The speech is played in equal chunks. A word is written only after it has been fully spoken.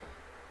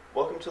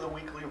Welcome to the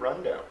weekly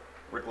rundown.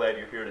 We're glad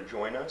you're here to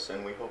join us,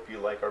 and we hope you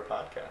like our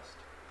podcast.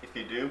 If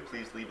you do,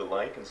 please leave a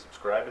like and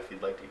subscribe if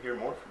you'd like to hear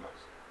more from us.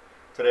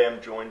 Today I'm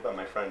joined by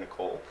my friend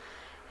Nicole.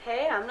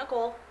 Hey, I'm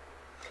Nicole.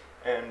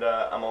 And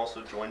I'm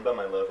also joined by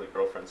my lovely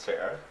girlfriend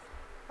Sarah.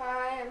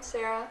 Hi, I'm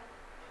Sarah.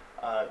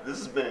 This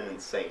has been an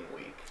insane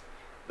week.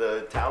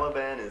 The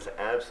Taliban is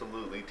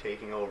absolutely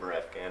taking over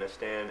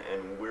Afghanistan,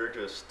 and we're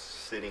just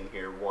sitting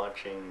here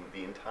watching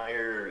the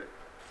entire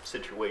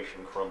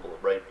situation crumble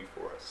right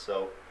before us.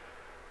 So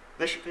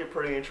this should be a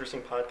pretty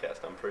interesting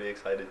podcast. I'm pretty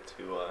excited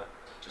to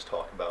just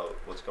talk about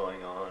what's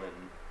going on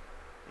and,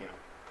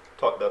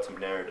 talk about some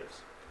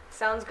narratives.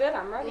 Sounds good.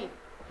 I'm ready.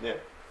 Yeah.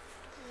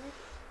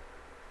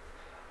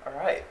 All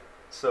right.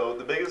 So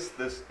the biggest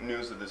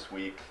news of this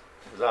week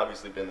has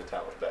obviously been the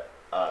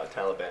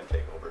Taliban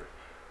takeover,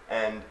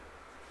 and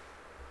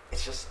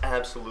it's just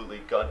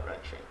absolutely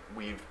gut-wrenching.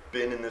 We've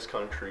been in this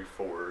country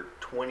for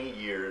 20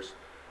 years.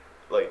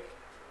 Like,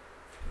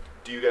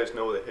 do you guys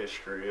know the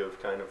history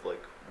of kind of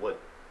like what,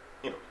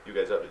 you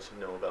guys obviously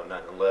know about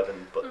 9/11,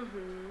 but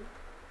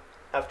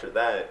after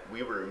that,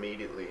 we were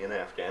immediately in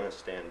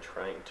Afghanistan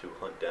trying to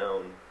hunt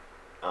down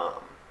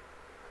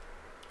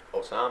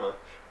Osama,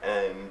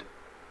 and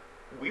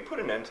we put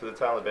an end to the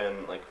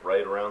Taliban like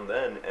right around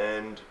then,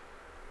 and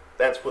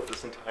that's what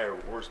this entire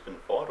war's been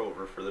fought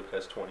over for the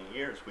past 20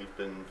 years. We've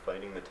been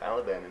fighting the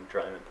Taliban and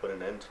trying to put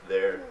an end to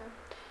their...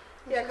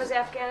 Yeah, because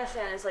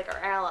Afghanistan is like our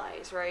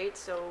allies, right?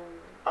 So...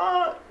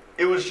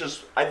 It was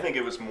just, I think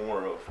it was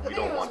more of, we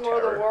don't want terror. I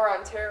think it was more the war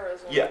on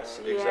terrorism. Yes,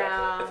 exactly.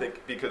 Yeah. I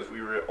think because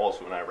we were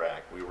also in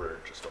Iraq, we were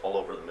just all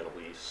over the Middle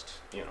East,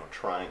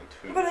 trying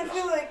to... But I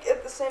feel like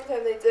at the same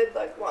time they did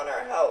like want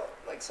our help,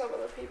 like some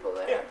of the people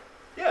there.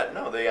 Yeah,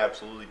 no, they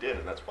absolutely did,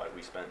 and that's why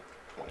we spent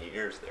 20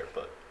 years there,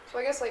 but... So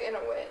I guess like in a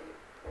way.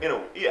 In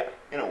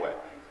a way.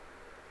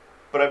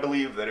 But I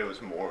believe that it was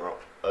more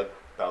about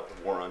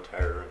the war on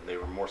terror, and they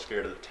were more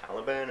scared of the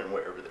Taliban and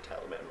wherever the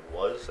Taliban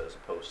was, as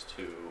opposed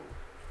to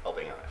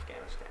helping out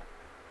Afghanistan.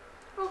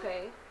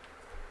 Okay.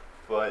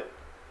 But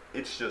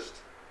it's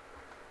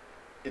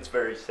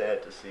very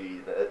sad to see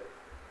that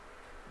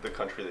the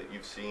country that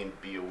you've seen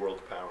be a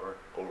world power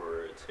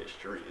over its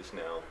history is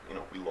now,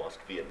 we lost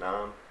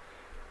Vietnam,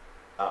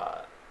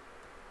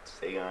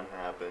 Saigon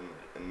happened,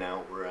 and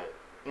now we're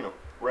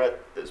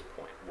at this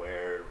point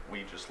where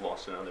we just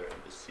lost another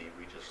embassy.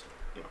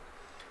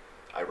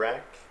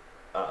 Iraq,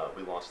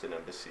 we lost an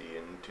embassy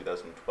in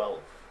 2012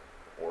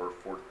 or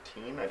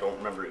 14. I don't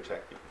remember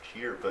exactly which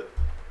year, but,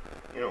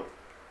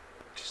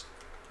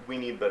 we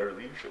need better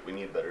leadership. We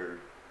need a better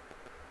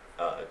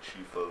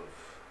chief of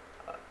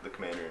the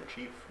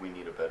commander-in-chief. We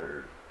need a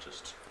better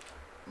just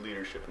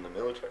leadership in the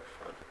military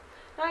front.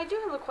 Now, I do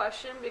have a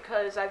question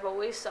because I've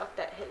always sucked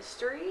at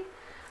history.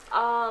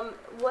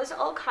 Was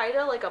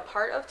Al-Qaeda like a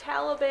part of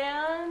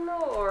Taliban,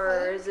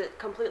 or is it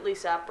completely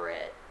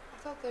separate? I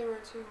thought they were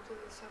two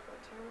completely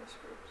separate terrorist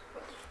groups.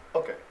 But...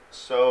 Okay,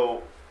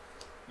 so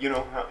do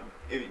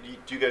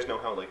you guys know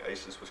how like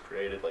ISIS was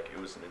created? Like it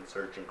was an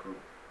insurgent group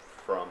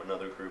from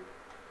another group,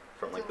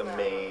 from like the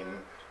main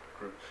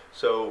group.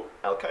 So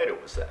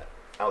Al-Qaeda was that.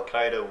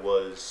 Al-Qaeda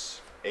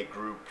was a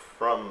group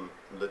from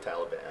the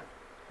Taliban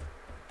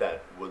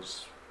that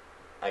was,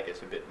 I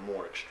guess, a bit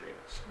more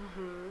extremist.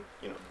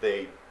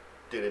 They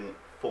didn't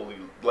fully,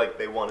 like,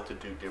 they wanted to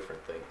do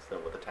different things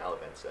than what the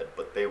Taliban said,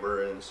 but they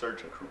were an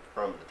insurgent group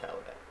from the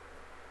Taliban.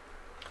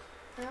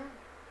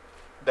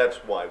 That's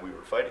why we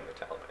were fighting the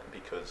Taliban,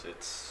 because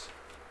it's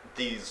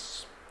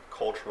these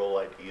cultural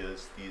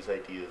ideas, these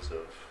ideas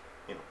of,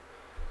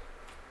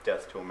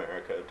 death to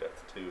America,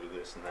 death to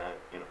this and that,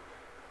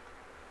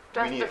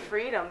 Death to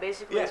freedom,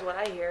 basically, is what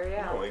I hear,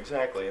 yeah. No,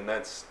 exactly, and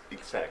that's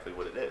exactly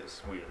what it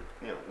is.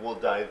 We'll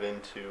dive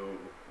into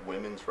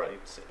women's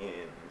rights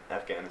in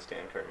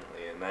Afghanistan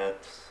currently, and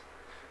that's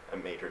a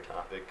major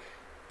topic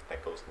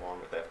that goes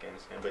along with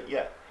Afghanistan. But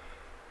yeah,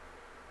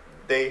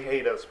 they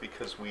hate us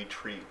because we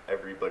treat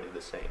everybody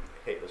the same.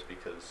 They hate us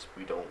because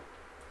we don't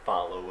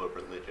follow a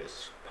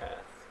religious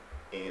path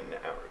in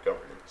our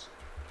governance.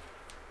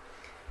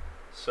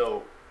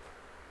 So,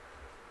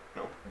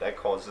 that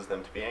causes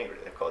them to be angry.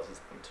 That causes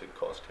them to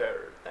cause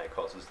terror. That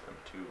causes them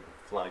to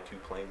fly two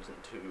planes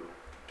into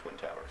Twin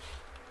Towers.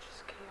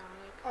 Just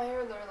chaotic. I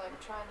heard they're like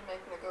trying to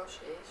make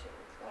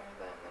negotiations. I heard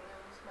that in the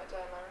news. My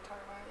dad and I were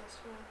talking about it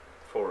yesterday.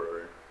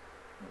 For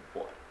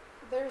what?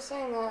 They were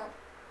saying that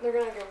they're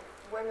gonna give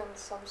women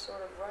some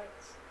sort of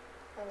rights.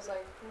 I was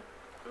like,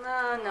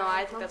 No,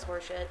 I think that's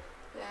horseshit.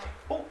 Yeah.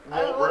 Well,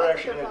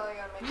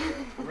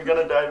 we're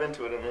gonna dive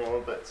into it in a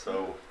little bit.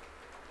 So,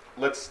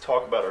 let's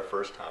talk about our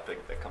first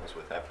topic that comes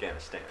with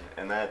Afghanistan,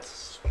 and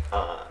that's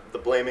the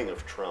blaming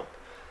of Trump.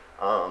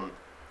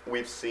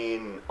 We've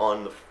seen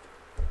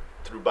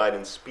through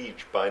Biden's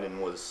speech, Biden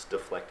was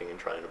deflecting and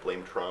trying to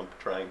blame Trump,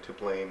 trying to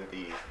blame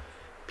the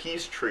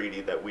peace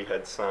treaty that we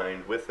had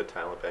signed with the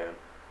Taliban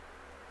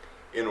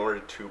in order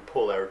to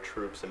pull our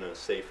troops in a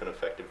safe and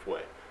effective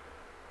way.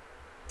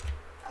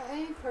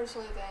 I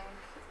personally think,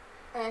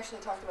 I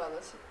actually talked about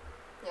this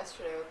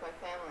yesterday with my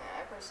family,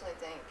 I personally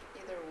think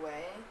either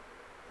way,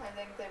 I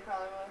think they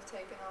probably would have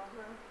taken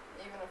over,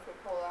 even if we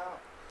pulled out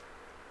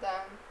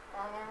then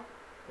or now.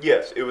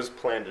 Yes, it was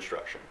planned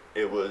destruction.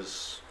 It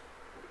was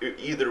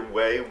either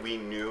way. We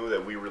knew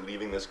that we were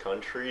leaving this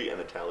country, and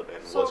the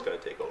Taliban So, was going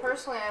to take over.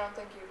 Personally, I don't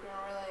think you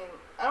can really.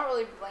 I don't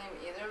really blame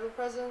either of the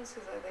presidents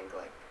because I think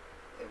like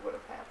it would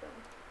have happened.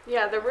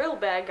 Yeah, the real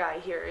bad guy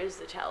here is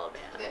the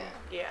Taliban. Yeah.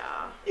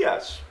 Yeah.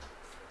 Yes,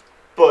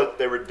 but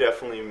there were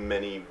definitely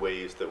many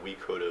ways that we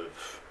could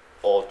have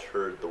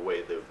altered the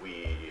way that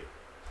we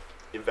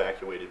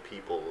evacuated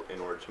people in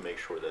order to make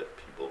sure that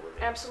people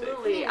remained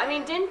Absolutely. safe. I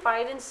mean, didn't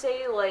Biden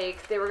say,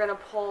 like, they were going to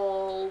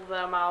pull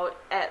them out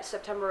at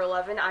September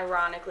 11,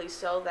 ironically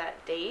so,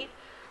 that date?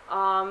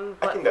 But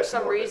think for that's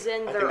some morbid. reason, I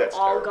think they're that's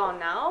all terrible. gone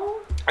now?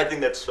 I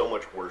think that's so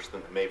much worse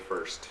than May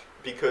 1st,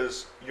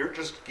 because you're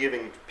just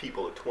giving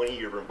people a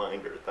 20-year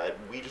reminder that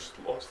we just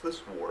lost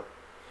this war.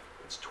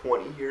 It's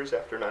 20 years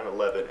after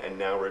 9/11, and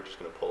now we're just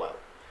going to pull out.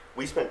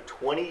 We spent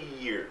 20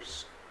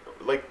 years,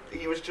 like,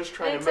 he was just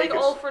trying And to it's make like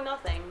us... all for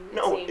nothing. It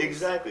No, seems.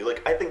 exactly.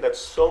 Like, I think that's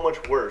so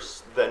much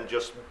worse than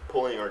just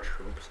pulling our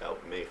troops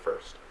out May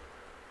 1st.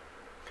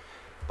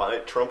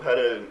 But Trump had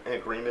an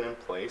agreement in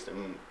place,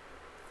 and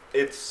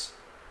it's...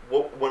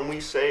 when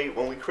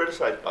we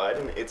criticize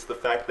Biden, it's the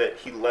fact that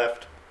he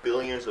left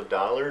billions of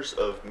dollars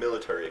of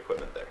military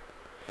equipment there.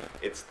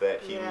 It's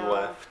that he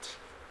left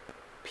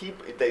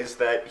people. It's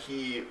that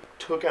he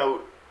took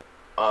out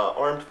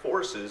armed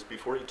forces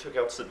before he took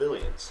out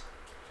civilians.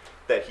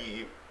 That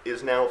he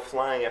is now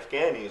flying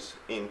Afghanis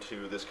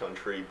into this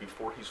country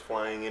before he's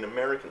flying in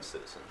American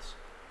citizens.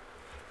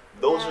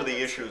 Those are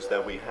the issues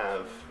that we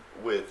have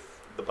with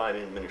the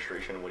Biden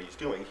administration and what he's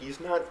doing.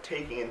 He's not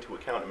taking into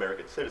account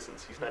American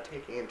citizens. He's not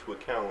taking into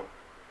account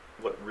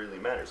what really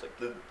matters.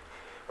 Like,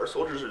 our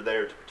soldiers are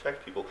there to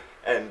protect people,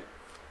 and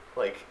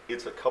like,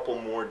 it's a couple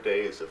more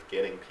days of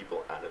getting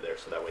people out of there,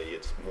 so that way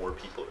it's more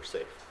people are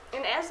safe.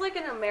 And as like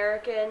an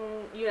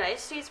American United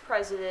States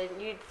president,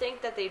 you'd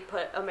think that they'd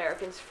put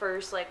Americans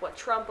first, like what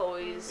Trump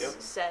always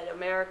said,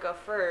 America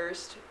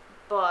first.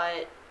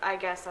 But I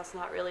guess that's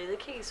not really the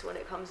case when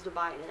it comes to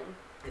Biden.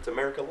 It's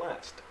America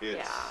last.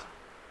 It's,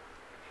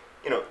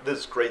 yeah.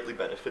 This greatly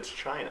benefits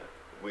China.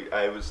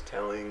 I was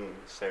telling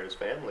Sarah's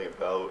family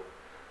about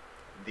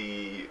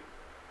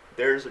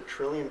there's $1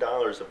 trillion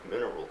of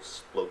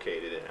minerals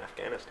located in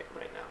Afghanistan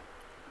right now.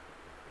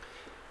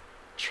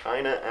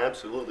 China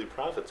absolutely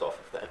profits off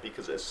of that,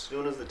 because as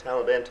soon as the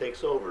Taliban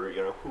takes over,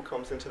 who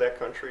comes into that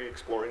country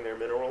exploring their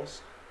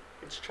minerals?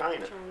 It's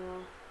China.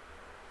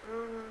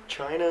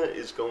 China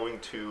is going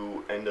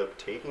to end up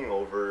taking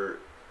over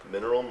the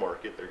mineral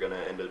market. They're going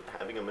to end up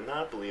having a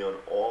monopoly on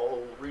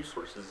all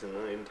resources in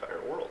the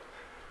entire world.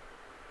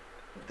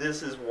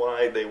 This is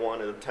why they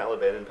wanted the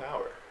Taliban in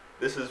power.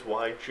 This is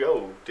why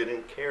Joe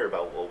didn't care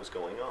about what was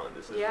going on.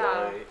 This is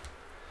why...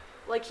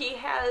 Like, he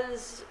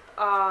has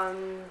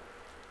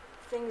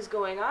things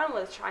going on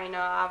with China.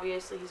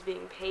 Obviously, he's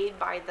being paid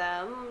by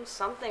them,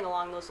 something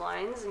along those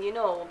lines. And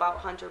about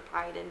Hunter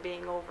Biden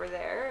being over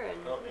there. And,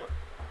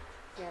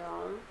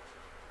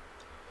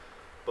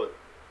 But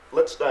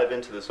let's dive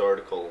into this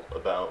article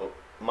about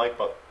Mike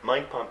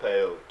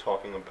Pompeo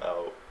talking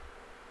about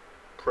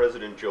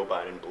President Joe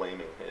Biden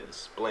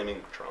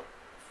blaming Trump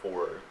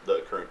for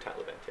the current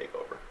Taliban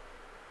takeover.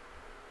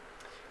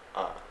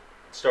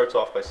 It starts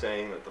off by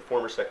saying that the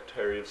former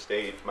Secretary of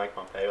State, Mike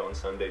Pompeo, on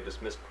Sunday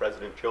dismissed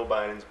President Joe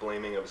Biden's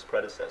blaming of his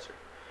predecessor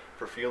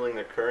for fueling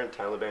the current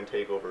Taliban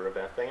takeover of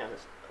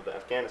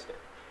Afghanistan,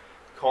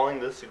 calling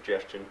the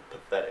suggestion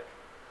pathetic.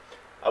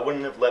 "I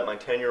wouldn't have let my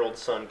 10-year-old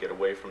son get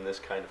away from this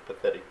kind of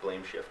pathetic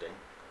blame shifting,"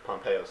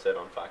 Pompeo said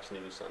on Fox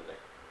News Sunday.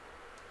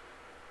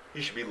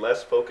 "You should be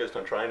less focused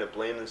on trying to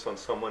blame this on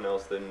someone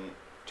else than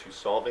to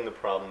solving the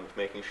problem of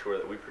making sure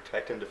that we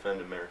protect and defend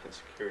American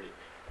security."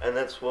 And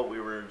that's what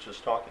we were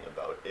just talking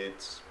about.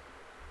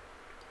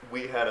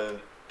 We had a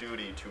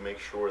duty to make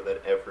sure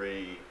that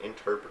every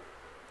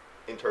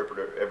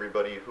interpreter,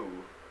 everybody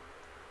who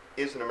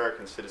is an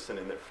American citizen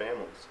and their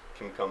families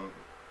can come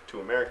to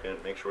America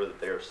and make sure that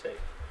they are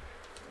safe.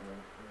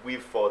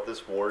 We've fought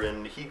this war,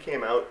 and he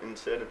came out and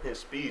said in his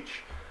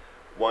speech,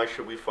 why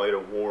should we fight a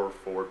war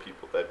for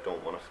people that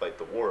don't want to fight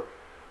the war?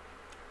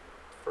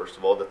 First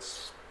of all,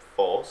 that's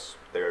false.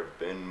 There have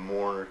been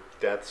more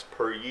deaths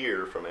per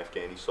year from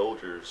Afghani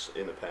soldiers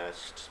in the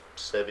past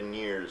 7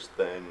 years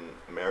than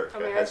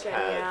America has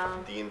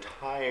had the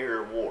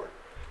entire war.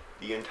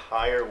 The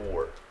entire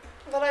war.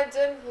 But I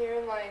did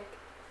hear,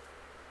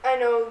 I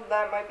know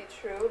that might be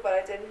true, but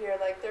I did hear,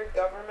 their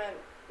government,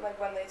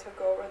 when they took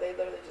over, they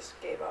literally just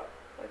gave up.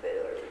 They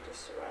literally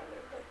just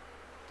surrendered.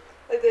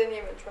 They didn't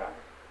even try.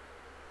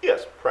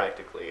 Yes,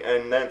 practically.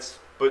 And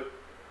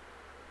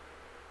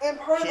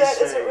part of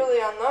that isn't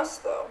really on us,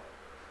 though.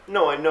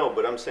 No, I know,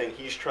 but I'm saying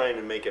he's trying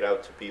to make it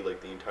out to be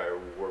like the entire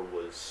war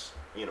was,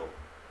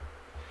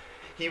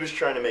 he was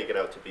trying to make it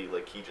out to be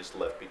like he just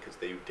left because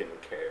they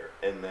didn't care.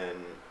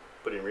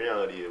 But in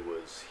reality it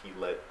was he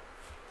let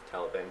the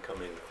Taliban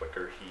come in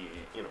quicker. He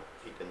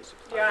didn't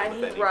supply them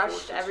with and he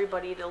rushed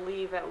everybody to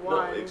leave at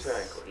once. No,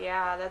 exactly.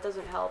 Yeah, that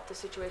doesn't help the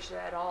situation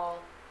at all.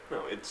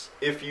 No, it's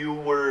if you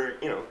were,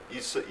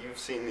 you've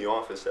seen the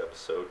Office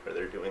episode where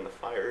they're doing the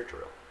fire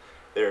drill.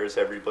 There's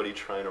everybody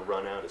trying to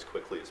run out as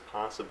quickly as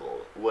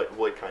possible.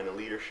 What kind of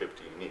leadership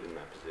do you need in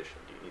that position?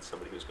 Do you need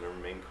somebody who's going to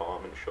remain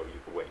calm and show you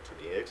the way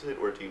to the exit,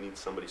 or do you need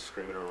somebody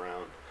screaming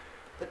around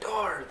the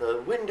door,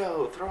 the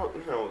window,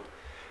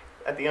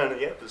 At the end of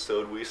the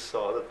episode, we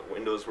saw that the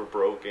windows were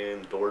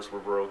broken, doors were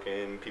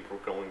broken, people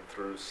were going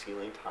through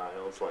ceiling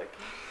tiles. Like,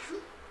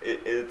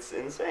 it's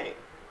insane.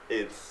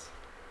 It's,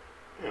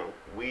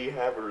 we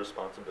have a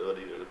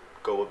responsibility to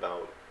go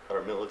about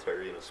our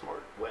military in a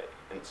smart way,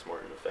 in a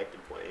smart and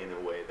effective way, in a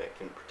way that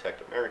can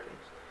protect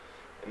Americans.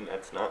 And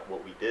that's not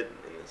what we did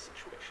in this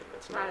situation.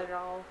 That's not at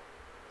all.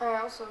 I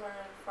also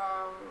heard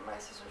from my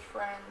sister's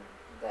friend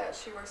that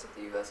she works at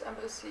the U.S.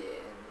 Embassy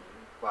in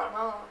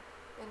Guatemala,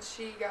 and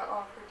she got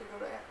offered to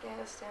go to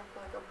Afghanistan for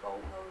like a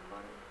boatload of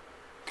money.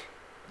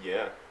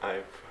 Yeah,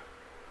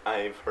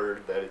 I've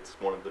heard that it's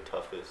one of the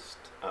toughest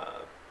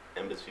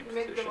embassy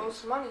positions. You make the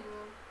most money.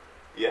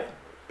 Yeah,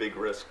 big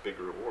risk, big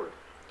reward.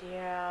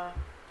 Yeah.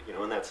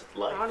 And that's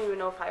life. I don't even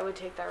know if I would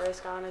take that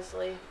risk,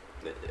 honestly.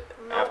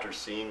 After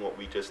seeing what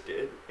we just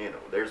did,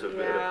 there's a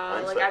bit of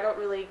hindsight. I don't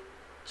really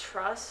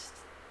trust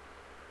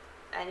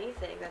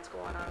anything that's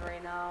going on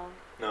right now.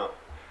 No.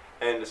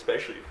 And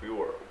especially if you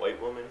were a white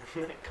woman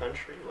in that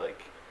country,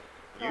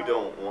 you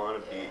don't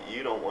want to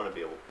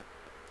be able,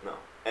 no.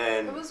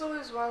 And it was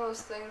always one of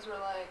those things where,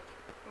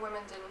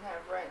 women didn't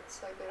have rights,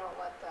 they don't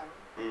let them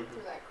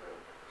through that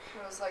group.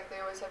 It was they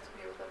always have to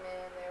be with a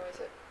man,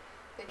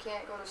 they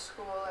can't go to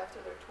school after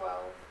they're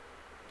 12.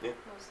 Yeah. It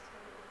was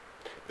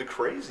terrible. The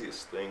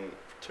craziest thing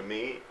to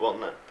me, well,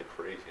 not the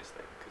craziest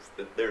thing,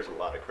 because there's a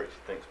lot of crazy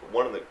things, but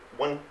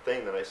one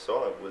thing that I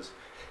saw was,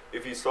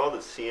 if you saw the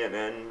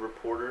CNN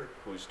reporter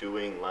who's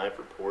doing live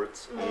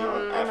reports on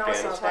Afghanistan. I know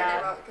what you're talking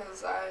about,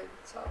 because I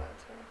saw that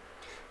too.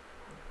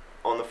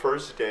 On the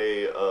first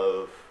day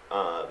of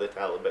the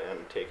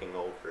Taliban taking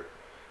over,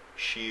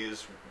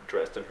 she's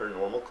dressed in her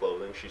normal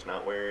clothing. She's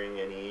not wearing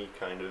any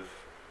kind of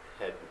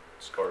head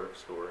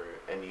scarves or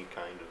any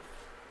kind of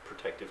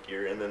protective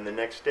gear. And then the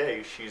next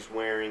day, she's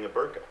wearing a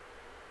burqa,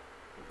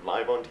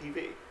 live on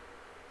TV.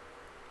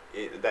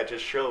 That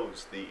just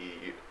shows the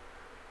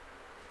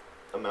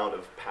amount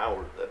of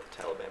power that the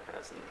Taliban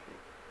has in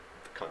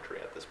the country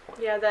at this point.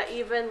 Yeah, that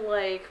even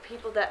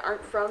people that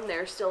aren't from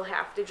there still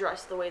have to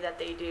dress the way that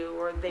they do,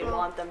 or they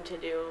want them to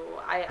do.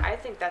 I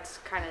think that's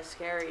kind of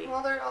scary.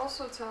 Well, they're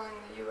also telling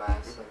the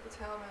U.S., the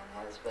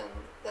Taliban has been,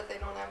 that they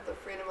don't have the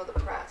freedom of the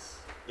press.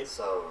 Yep.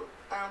 So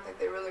I don't think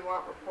they really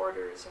want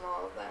reporters and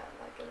all of that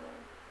in there.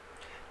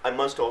 I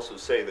must also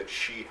say that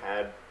she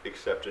had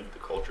accepted the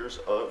cultures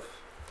of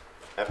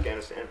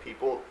Afghanistan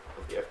people,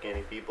 of the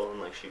Afghani people,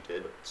 and she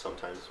did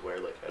sometimes wear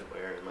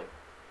headwear and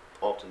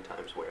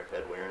oftentimes wear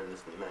headwear and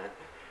this and that.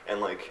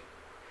 And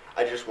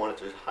I just wanted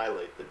to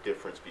highlight the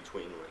difference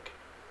between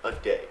a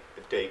day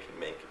can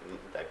make in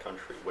that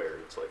country, where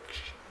it's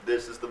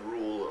this is the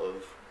rule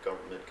of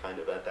government kind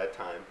of at that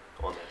time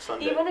on that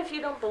Sunday. Even if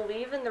you don't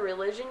believe in the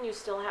religion, you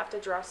still have to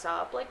dress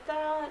up like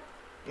that?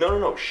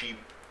 No. She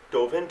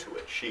dove into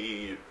it.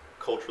 She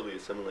culturally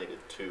assimilated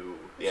to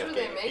the Afghani people. I'm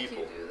sure they make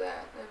you do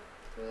that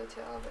through the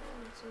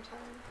Taliban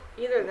sometimes.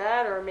 Either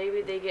that, or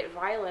maybe they get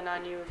violent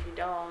on you if you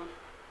don't.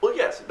 Well,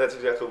 yes, that's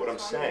exactly what I'm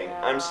saying.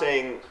 Yeah. I'm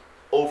saying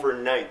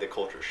overnight the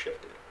culture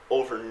shifted.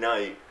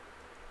 Overnight,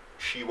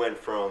 she went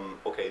from,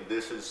 okay,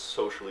 this is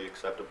socially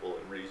acceptable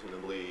and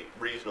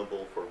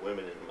reasonable for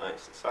women in my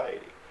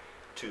society,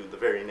 to the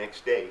very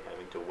next day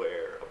having to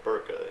wear a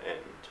burqa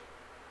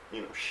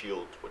and,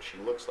 shield what she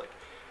looks like.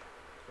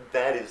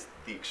 That is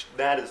the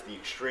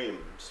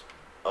extremes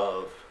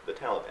of the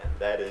Taliban.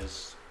 That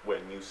is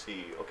when you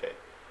see, okay,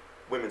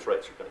 women's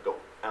rights are going to go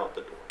out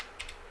the door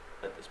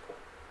at this point.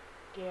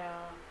 Yeah.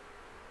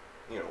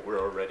 We're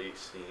already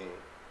seeing...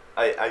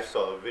 I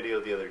saw a video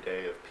the other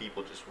day of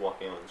people just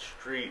walking on the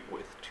street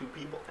with two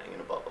people hanging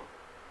above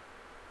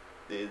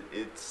them.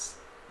 This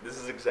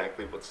is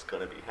exactly what's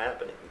going to be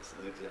happening. This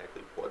is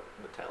exactly what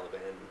the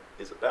Taliban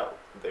is about.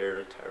 They're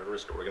a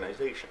terrorist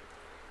organization.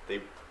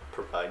 They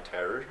provide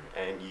terror,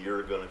 and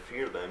you're going to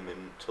fear them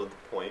until the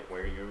point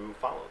where you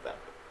follow them,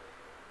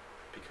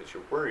 because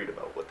you're worried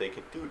about what they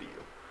can do to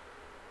you.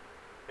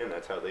 And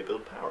that's how they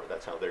build power.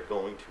 That's how they're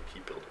going to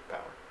keep building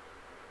power.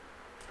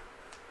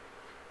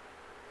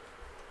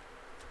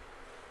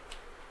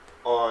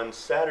 On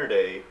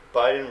Saturday,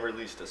 Biden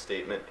released a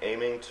statement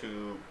aiming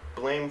to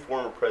blame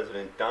former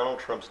President Donald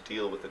Trump's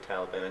deal with the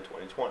Taliban in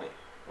 2020,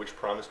 which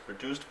promised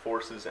reduced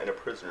forces and a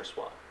prisoner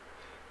swap.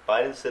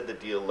 Biden said the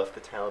deal left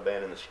the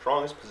Taliban in the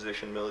strongest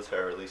position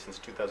militarily since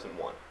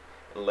 2001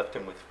 and left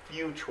him with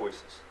few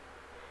choices.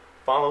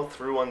 Follow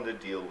through on the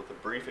deal with a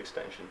brief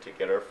extension to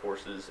get our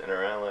forces and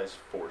our allies'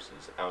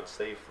 forces out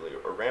safely,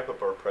 or ramp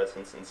up our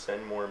presence and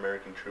send more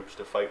American troops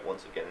to fight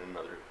once again in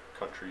another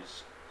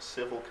country's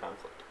civil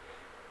conflict.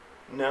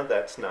 Now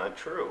that's not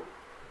true.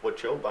 What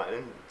Joe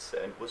Biden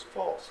said was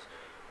false.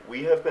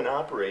 We have been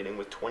operating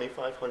with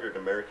 2,500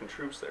 American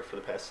troops there for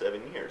the past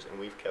 7 years, and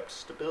we've kept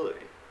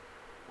stability.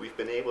 We've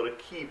been able to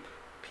keep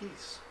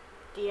peace.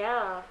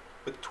 Yeah.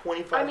 With I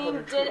 2,500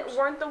 mean, troops.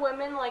 weren't the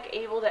women like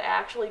able to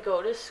actually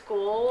go to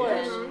school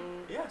Yes. and?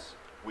 Yes.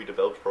 We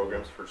developed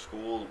programs for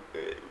school.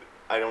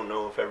 I don't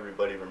know if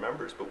everybody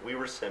remembers, but we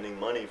were sending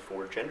money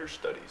for gender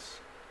studies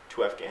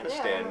to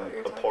Afghanistan, what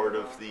you're a talking part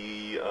about. of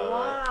the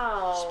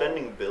Wow.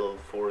 spending bill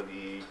for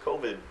the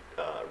COVID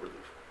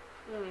relief.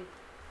 Mm.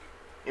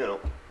 You know,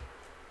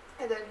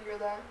 I did hear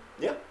that.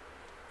 yeah.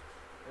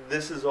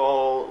 This is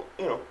all,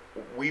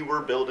 we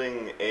were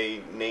building a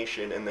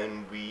nation and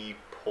then we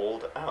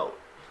pulled out.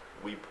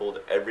 We pulled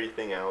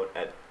everything out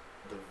at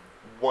the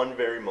one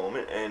very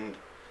moment, and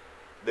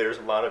there's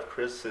a lot of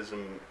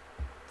criticism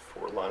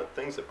for a lot of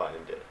things that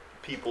Biden did.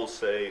 People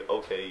say,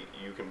 okay,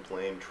 you can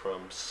blame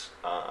Trump's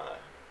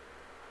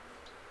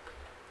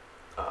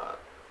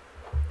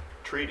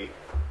treaty,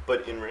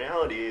 but in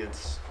reality,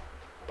 it's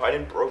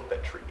Biden broke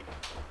that treaty.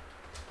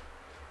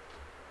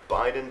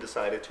 Biden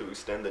decided to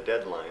extend the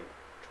deadline,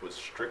 which was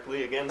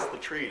strictly against the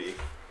treaty.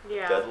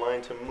 Yeah.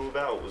 Deadline to move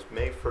out was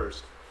May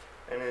 1st,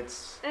 and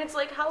it's... And it's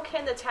like, how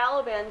can the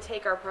Taliban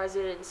take our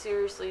president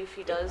seriously if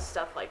he does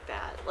stuff like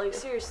that? Like,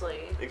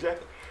 seriously.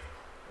 Exactly.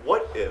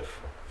 What if,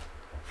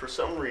 for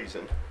some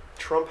reason,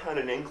 Trump had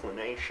an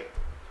inclination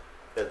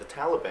that the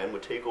Taliban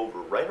would take over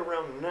right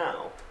around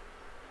now,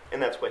 and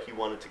that's why he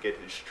wanted to get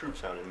his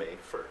troops out on May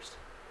 1st?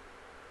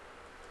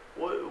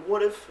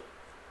 What if,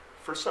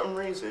 for some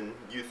reason,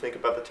 you think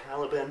about the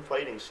Taliban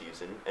fighting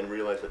season and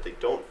realize that they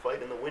don't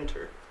fight in the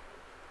winter?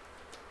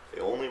 They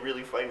only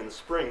really fight in the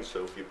spring,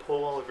 so if you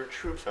pull all of your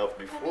troops out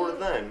before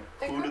then,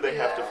 who do they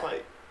have to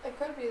fight? It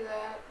could be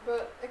that,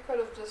 but it could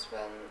have just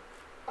been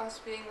us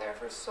being there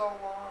for so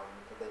long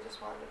that they just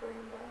wanted to bring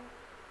him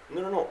back.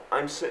 No.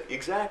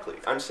 Exactly.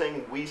 I'm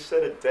saying we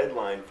set a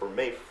deadline for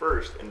May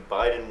 1st, and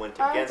Biden went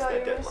against that I thought you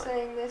were deadline.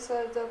 saying they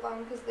set a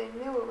deadline because they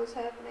knew it was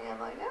happening. I'm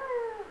like,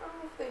 I don't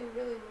know if they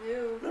really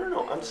knew.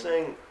 No. I'm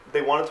saying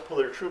they wanted to pull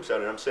their troops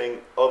out, and I'm saying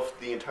of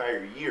the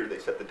entire year, they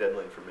set the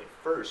deadline for May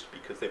 1st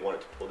because they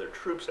wanted to pull their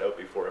troops out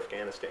before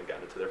Afghanistan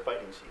got into their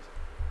fighting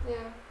season.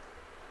 Yeah.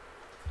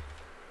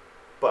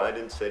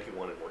 Biden said he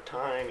wanted more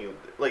time.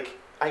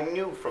 I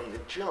knew from the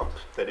jump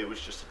that it was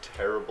just a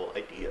terrible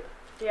idea.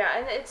 Yeah,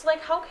 and it's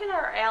like, how can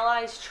our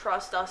allies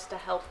trust us to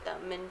help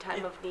them in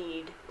time of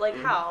need? Like,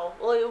 how?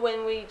 Well,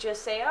 when we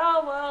just say,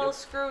 oh, well,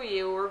 screw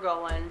you, we're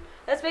going.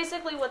 That's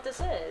basically what this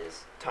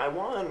is.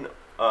 Taiwan,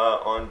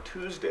 on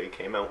Tuesday,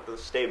 came out with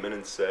a statement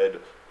and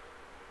said,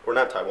 or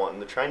not Taiwan,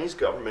 the Chinese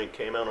government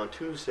came out on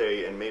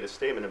Tuesday and made a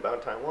statement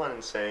about Taiwan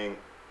and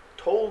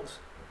told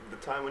the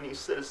Taiwanese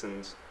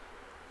citizens,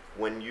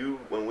 when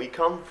we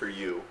come for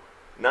you,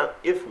 not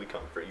if we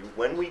come for you,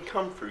 when we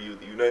come for you,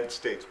 the United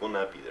States will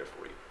not be there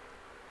for you.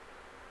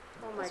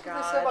 Oh my That's god.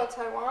 what they said about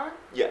Taiwan?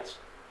 Yes.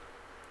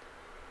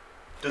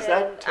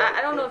 I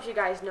don't know if you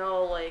guys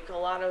know, like, a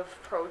lot of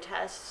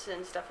protests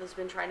and stuff has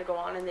been trying to go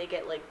on, and they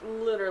get, like,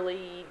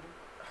 literally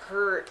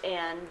hurt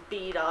and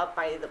beat up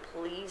by the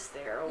police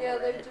there over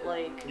it. do.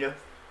 Like, Yeah.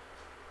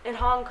 in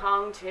Hong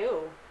Kong,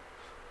 too.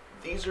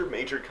 These are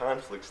major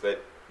conflicts that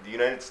the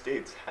United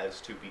States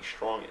has to be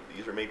strong in.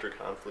 These are major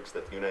conflicts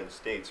that the United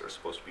States are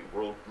supposed to be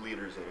world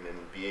leaders in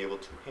and be able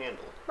to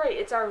handle. Right,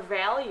 it's our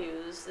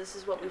values. This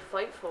is what we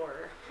fight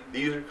for.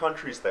 These are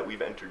countries that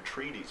we've entered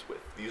treaties with.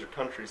 These are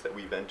countries that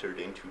we've entered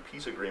into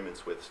peace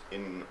agreements with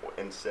and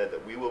said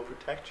that we will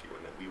protect you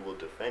and that we will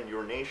defend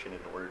your nation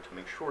in order to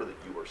make sure that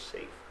you are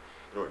safe,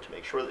 in order to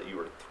make sure that you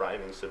are a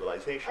thriving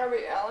civilization. Are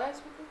we allies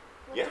with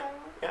Yeah. Taiwan?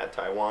 Yeah,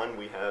 Taiwan,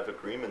 we have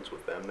agreements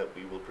with them that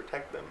we will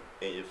protect them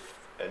if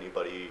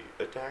anybody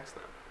attacks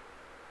them.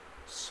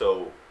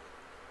 So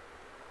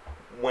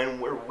when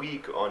we're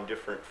weak on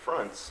different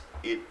fronts,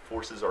 it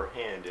forces our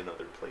hand in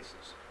other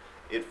places.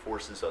 It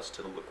forces us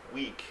to look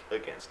weak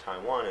against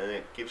Taiwan, and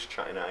it gives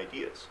China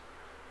ideas.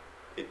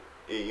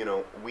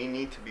 We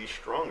need to be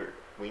stronger.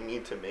 We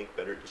need to make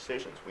better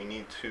decisions.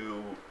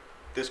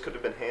 This could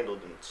have been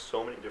handled in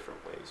so many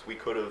different ways.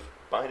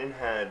 Biden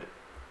had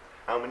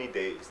how many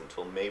days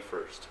until May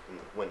 1st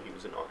when he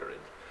was inaugurated?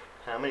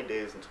 How many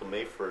days until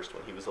May 1st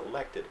when he was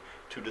elected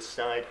to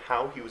decide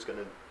how he was going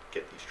to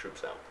get these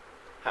troops out?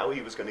 How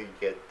he was going to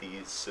get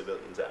these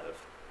civilians out of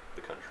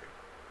the country?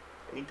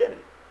 And he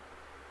didn't.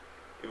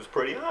 It was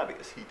pretty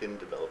obvious he didn't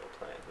develop a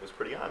plan. It was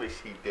pretty obvious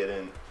he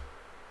didn't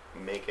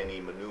make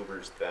any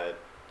maneuvers that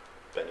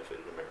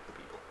benefited American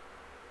people.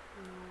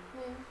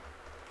 Yeah.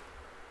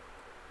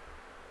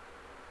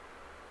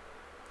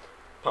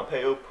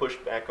 Pompeo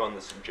pushed back on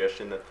the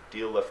suggestion that the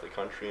deal left the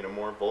country in a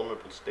more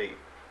vulnerable state,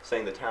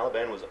 saying the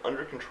Taliban was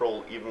under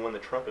control even when the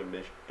Trump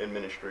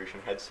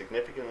administration had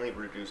significantly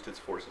reduced its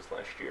forces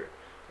last year.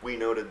 We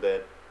noted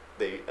that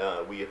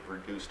we have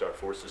reduced our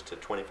forces to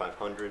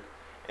 2,500,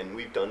 and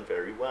we've done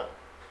very well.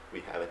 We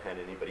haven't had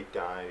anybody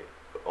die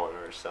on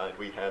our side.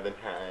 We haven't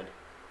had,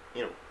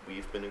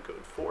 we've been a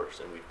good force,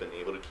 and we've been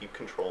able to keep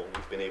control, and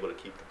we've been able to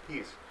keep the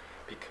peace,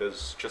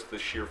 because just the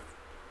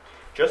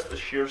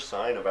sheer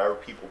sign of our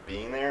people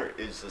being there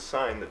is a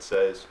sign that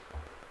says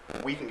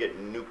we can get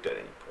nuked at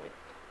any point.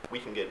 We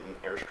can get an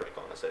airstrike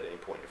on us at any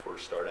point if we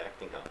start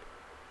acting up.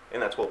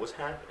 And that's what was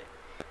happening.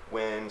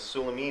 when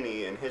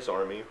Soleimani and his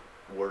army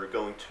were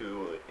going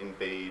to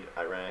invade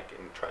Iraq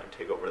and try and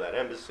take over that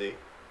embassy,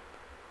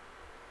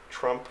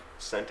 Trump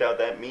sent out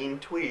that mean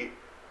tweet.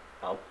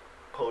 I'll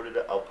put it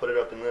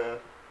up in the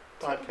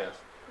podcast.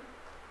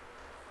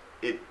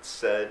 It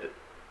said,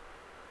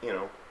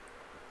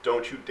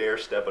 don't you dare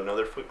step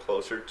another foot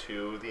closer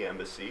to the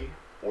embassy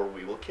or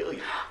we will kill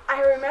you.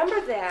 I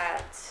remember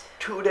that.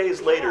 2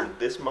 days later,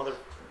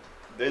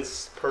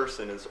 this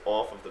person is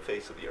off of the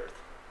face of the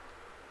earth.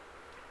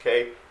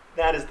 Okay?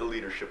 That is the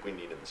leadership we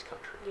need in this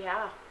country.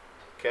 Yeah.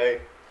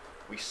 Okay?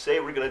 We say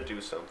we're going to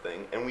do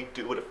something, and we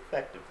do it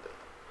effectively.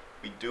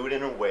 We do it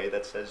in a way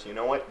that says, you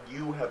know what?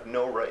 You have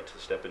no right to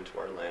step into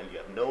our land. You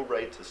have no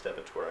right to step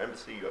into our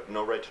embassy. You have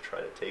no right to try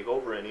to take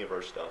over any of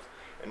our stuff.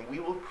 And we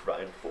will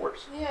provide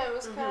force. Yeah, it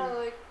was kind of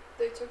like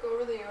they took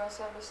over the U.S.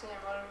 embassy,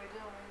 and what are we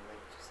doing?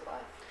 Like, just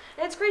left.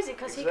 And it's crazy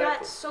because he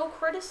got so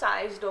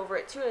criticized over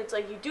it too. It's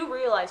like, you do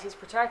realize he's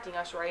protecting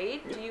us,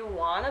 right? Yeah. Do you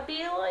want to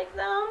be like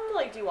them?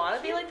 Like, do you want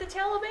to be like the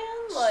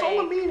Taliban? Like,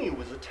 Soleimani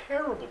was a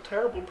terrible,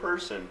 terrible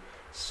person.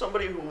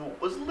 Somebody who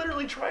was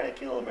literally trying to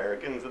kill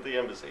Americans at the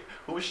embassy,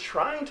 who was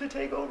trying to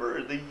take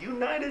over the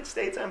United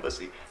States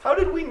embassy. How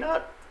did we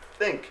not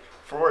think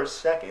for a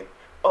second,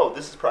 oh,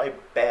 this is probably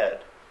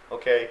bad,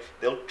 okay?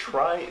 They'll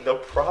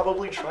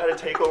probably try to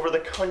take over the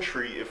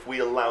country if we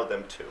allow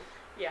them to.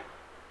 Yeah.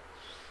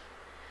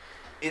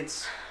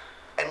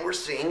 And we're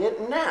seeing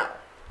it now.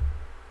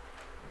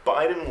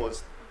 Biden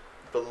was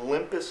the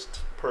limpest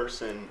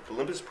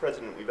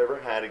president we've ever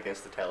had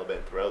against the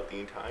Taliban throughout the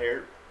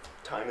entire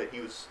time that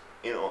he was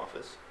in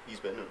office. He's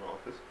been in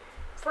office.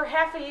 For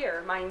half a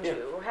year, mind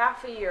you.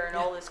 Half a year and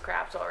all this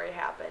crap's already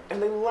happened.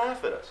 And they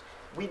laugh at us.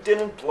 We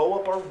didn't blow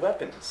up our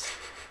weapons.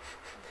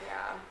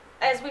 Yeah.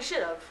 As we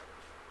should have.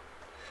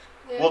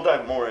 Yeah. We'll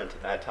dive more into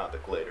that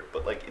topic later,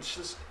 but like it's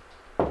just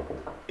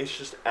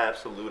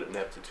absolute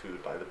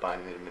ineptitude by the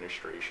Biden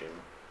administration.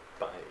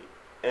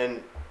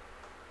 And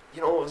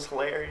you know what was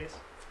hilarious?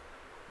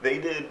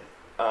 They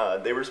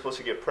were supposed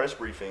to get press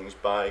briefings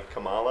by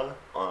Kamala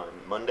on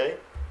Monday.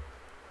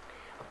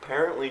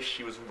 Apparently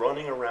she was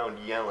running around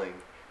yelling,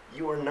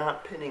 "You are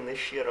not pinning this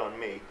shit on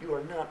me. You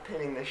are not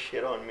pinning this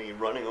shit on me,"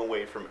 running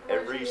away from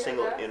every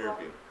single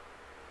interview.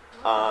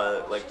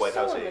 Like White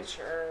House aides.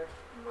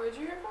 Where'd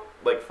you hear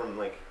from?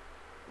 Like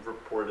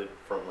reported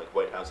from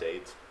White House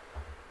aides.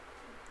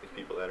 Like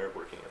people that are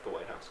working at the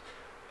White House.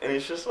 And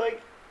it's just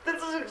like,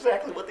 this is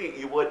exactly what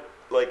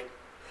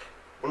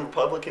when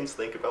Republicans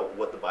think about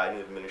what the Biden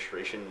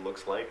administration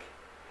looks like,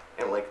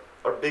 and like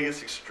our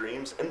biggest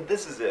extremes, and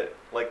this is it.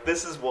 Like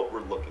this is what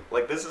we're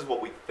this is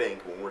what we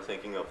think when we're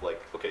thinking of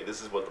like, okay,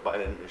 this is what the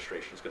Biden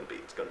administration is going to be.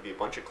 It's going to be a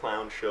bunch of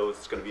clown shows.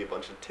 It's going to be a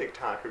bunch of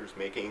TikTokers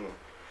making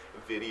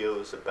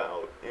videos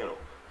about,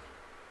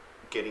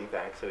 getting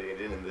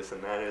vaccinated and this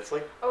and that. And it's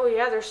like, oh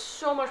yeah, there's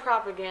so much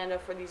propaganda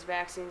for these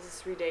vaccines.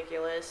 It's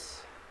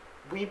ridiculous.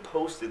 We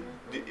posted.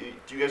 Do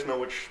you guys know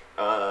which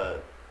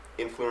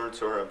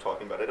influencer I'm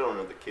talking about? I don't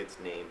know the kid's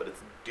name, but it's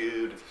a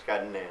dude. He's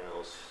got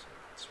nails.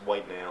 It's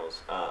white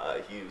nails.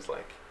 He was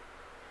like,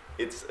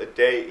 it's a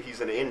day.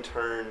 He's an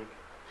intern.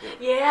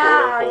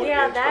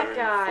 Yeah, that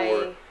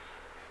guy.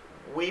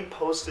 We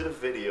posted a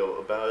video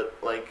about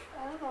like.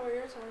 I don't know what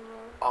you're talking about.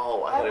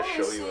 Oh, I gotta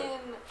show you it.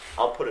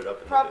 I'll put it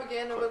up in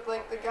propaganda with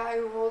like the guy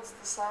who holds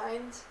the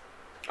signs.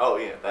 Oh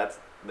yeah, that's.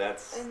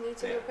 And you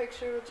took a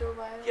picture with Joe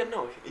Biden. Yeah,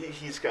 no,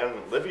 he's got an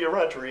Olivia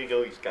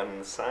Rodrigo. He's got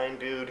an sign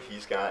dude.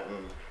 He's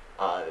gotten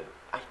I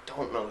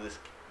don't know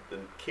the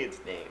kid's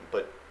name,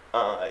 but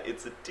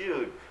it's a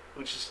dude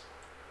who just.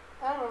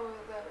 I don't know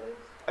what that is.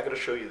 I gotta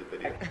show you the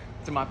video.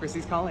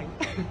 Democracy's calling.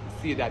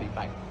 See you, Daddy.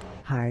 Bye.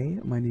 Hi,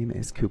 my name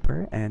is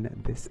Cooper,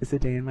 and this is a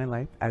day in my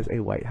life as a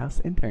White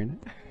House intern.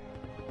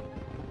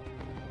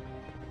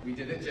 We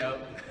did a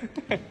joke.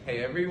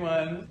 Hey,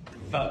 everyone.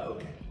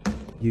 Vogue.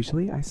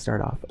 Usually I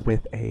start off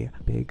with a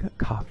big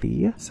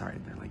coffee. Sorry,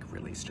 they're like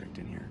really strict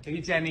in here.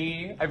 Hey,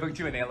 Jenny. I booked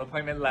you a nail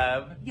appointment,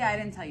 love. Yeah, I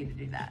didn't tell you to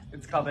do that.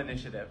 It's called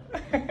Initiative.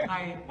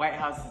 Hi, White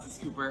House. This is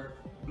Cooper.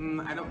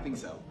 I don't think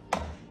so.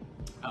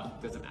 Oh,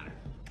 doesn't matter.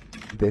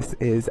 This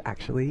is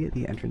actually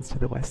the entrance to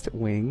the West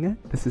Wing.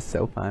 This is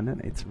so fun,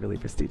 and it's really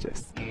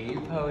prestigious. Hey,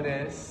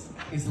 POTUS.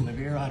 Is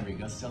Olivia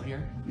Rodrigo still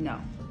here? No.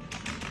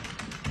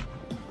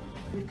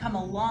 We've come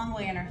a long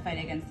way in our fight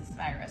against this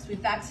virus. We've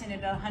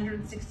vaccinated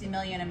 160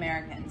 million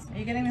Americans. Are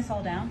you getting this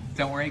all down?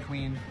 Don't worry,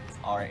 Queen. It's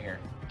all right here.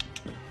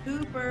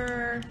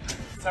 Cooper.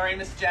 Sorry,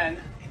 Miss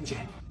Jen. And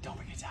Jen, don't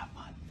forget to have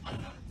fun.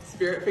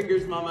 Spirit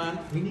fingers,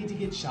 Mama. We need to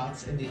get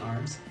shots in the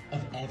arms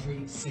of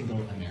every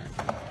single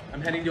American.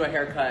 I'm heading to a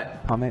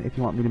haircut. Comment if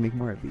you want me to make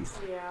more of these.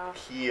 Yeah.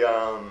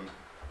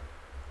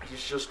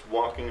 He's just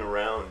walking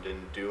around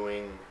and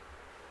doing,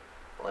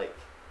 like,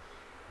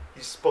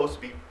 he's supposed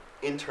to be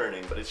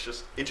interning, but it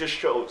just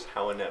shows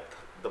how inept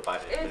the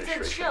Biden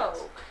administration is. It's a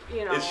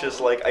joke, It's just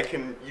like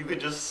you could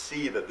just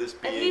see that this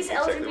being and he's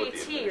exactly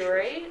LGBT,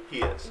 right?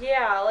 He is.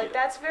 Yeah,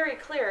 that's very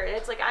clear. And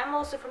it's like, I'm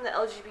also from the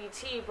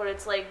LGBT, but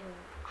it's like,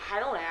 I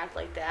don't act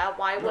like that.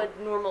 Why No. would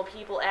normal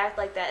people act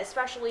like that,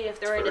 especially if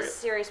they're in a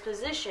serious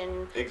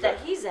position that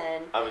Exactly. he's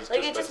in? I was Like,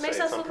 just it just about to makes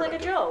say us it's look like a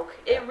unproductive. joke.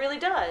 Yeah. It really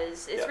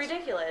does. It's Yes.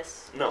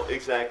 ridiculous. No,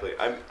 exactly.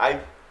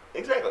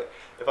 Exactly.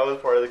 If I was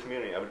part of the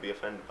community, I would be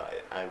offended by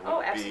it. I would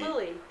Oh,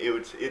 absolutely.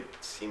 It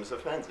seems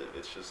offensive.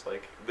 It's just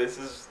like, this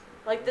is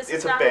This it's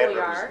is a not bad who we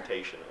are.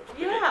 representation of the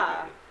gay Yeah.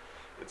 community.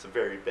 It's a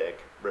very bad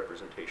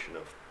representation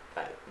of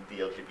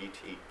the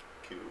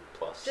LGBTQ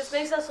plus. Just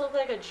makes us look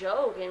like a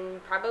joke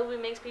and probably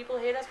makes people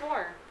hate us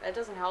more. That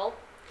doesn't help.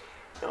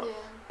 No. Yeah.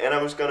 And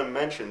I was going to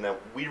mention that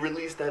we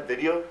released that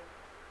video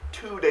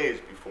 2 days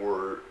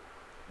before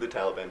the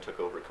Taliban took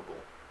over Kabul.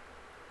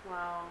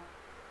 Wow.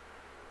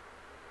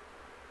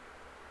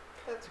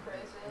 That's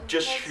crazy.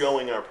 Just That's-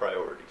 showing our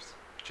priorities.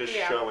 Just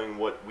Yeah. showing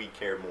what we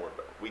care more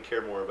about. We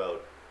care more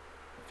about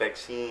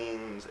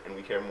vaccines, and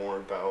we care more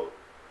about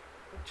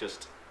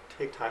just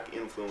TikTok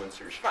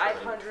influencers.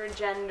 500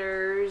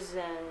 genders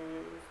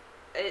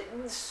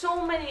and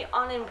so many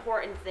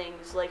unimportant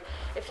things. Like,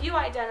 if you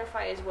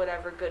identify as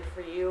whatever, good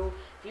for you.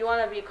 If you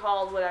want to be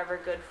called whatever,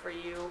 good for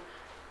you.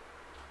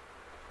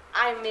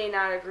 I may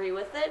not agree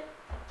with it,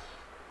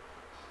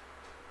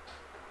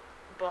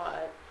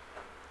 but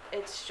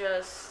it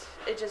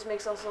just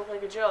makes us look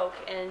like a joke.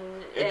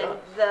 And It does.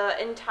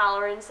 the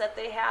intolerance that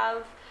they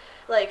have,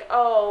 like,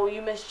 oh,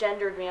 you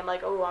misgendered me. I'm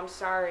like, oh, I'm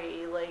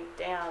sorry. Like,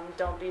 damn,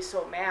 don't be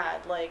so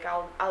mad. Like,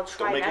 I'll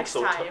try Don't make next it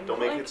so time. don't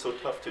make Like, it so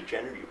tough to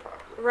gender you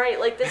properly. right,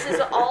 like, this is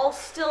all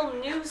still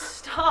new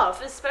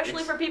stuff,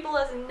 especially for people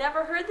that's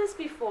never heard this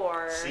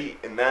before. See,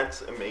 and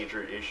that's a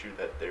major issue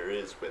that there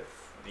is with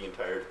the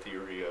entire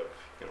theory of,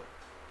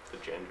 the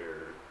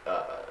gender.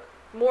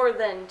 More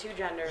than two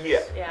genders.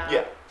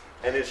 Yeah.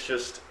 And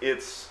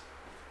it's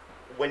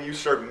when you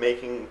start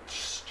making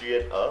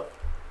shit up,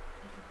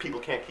 people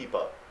can't keep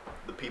up.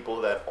 The people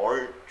that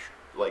aren't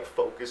like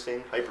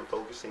hyper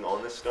focusing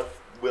on this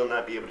stuff will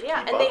not be able to keep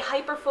up. And they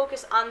hyper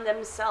focus on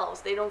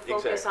themselves. They don't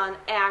focus Exactly. on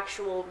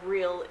actual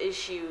real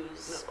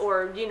issues. No.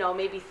 Or,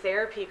 maybe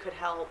therapy could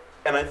help.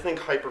 And I think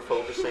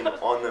hyper-focusing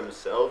on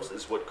themselves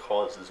is what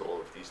causes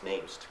all of these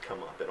names to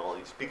come up and all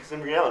these. Because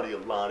in reality, a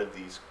lot of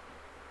these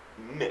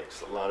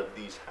mix. A lot of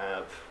these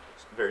have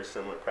very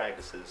similar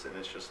practices, and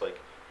it's just like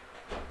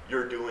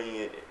you're doing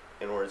it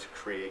in order to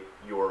create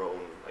your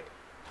own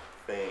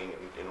thing,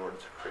 in order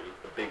to create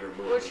a bigger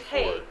movement. Which,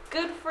 hey,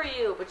 good for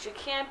you, but you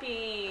can't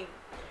be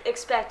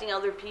expecting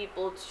other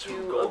people to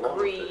go along with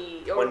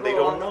agree it. or When go they don't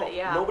along know. with it.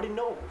 Yeah. Nobody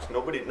knows.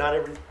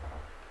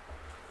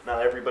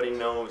 Not everybody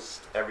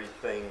knows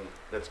everything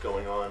that's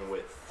going on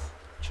with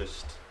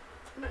just.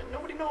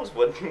 Nobody knows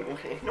what.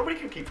 Nobody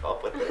can keep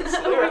up with this.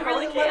 We There are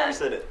really how many letters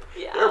can't. in it?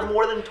 Yeah. There are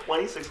more than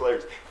 26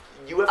 letters.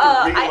 You have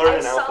to relearn I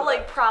an saw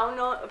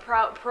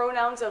alphabet.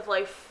 pronouns of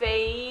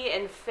fae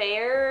and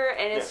fair,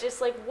 and it's Yeah.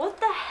 just like, what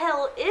the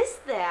hell is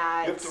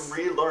that? You have to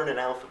relearn an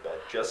alphabet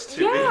just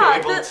to Yeah,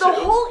 be able to. the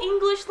whole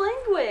English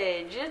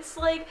language. It's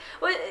like,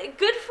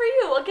 good for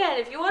you. Again,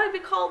 if you want to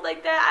be called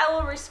like that, I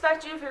will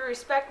respect you. If you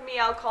respect me,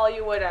 I'll call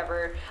you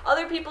whatever.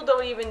 Other people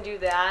don't even do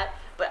that,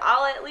 but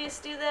I'll at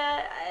least do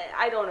that.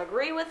 I don't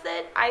agree with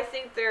it. I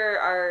think there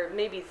are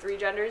maybe 3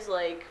 genders,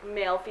 like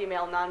male,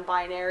 female,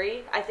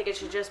 non-binary. I think it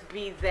should just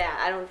be that.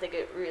 I don't think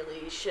it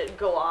really should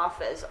go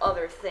off as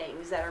other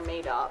things that are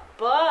made up.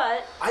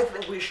 But I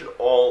think we should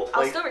all.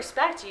 I'll still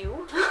respect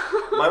you.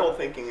 My whole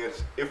thinking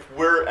is, if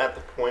we're at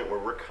the point where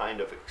we're kind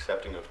of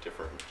accepting of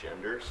different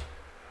genders,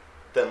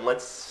 then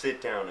let's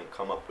sit down and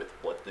come up with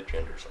what the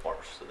genders are,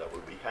 so that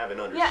we have an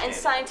understanding. Yeah, and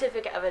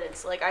scientific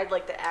evidence. Like, I'd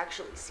like to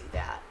actually see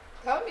that.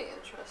 That would be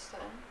interesting.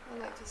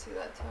 I'd like to see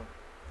that too.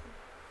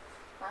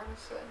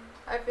 Honestly,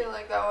 I feel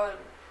like that would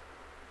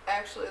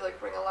actually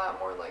bring a lot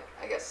more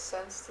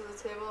sense to the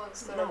table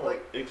instead of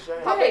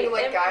exactly. having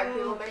and guy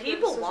people make their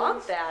people want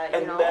decisions. that,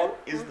 And that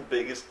is the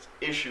biggest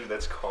issue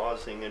that's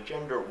causing a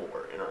gender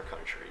war in our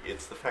country.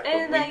 It's the fact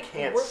And that we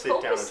can't we're sit down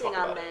and focusing talk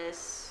on about it.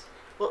 this.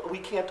 Well, we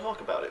can't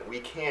talk about it. We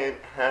can't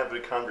have a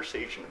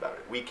conversation about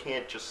it. We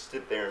can't just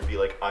sit there and be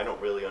like, I don't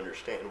really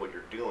understand what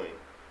you're doing.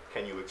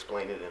 Can you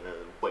explain it in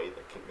a way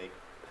that can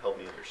help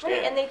me understand?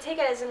 Right, and they take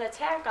it as an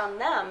attack on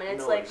them, and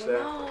it's No, like, exactly.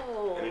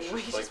 no, And it's we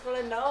just just want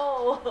to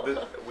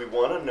know. We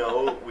want to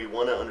know, we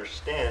want to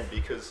understand,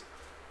 because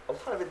a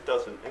lot of it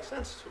doesn't make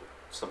sense to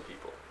some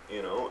people.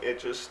 It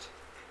just,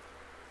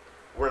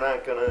 we're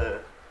not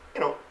gonna,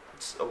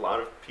 it's a lot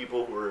of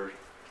people who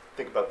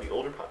think about the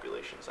older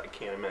populations. I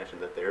can't imagine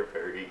that they're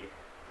very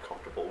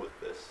comfortable with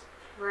this.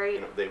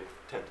 Right. They've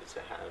tended to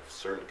have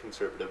certain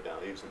conservative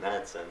values in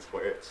that sense,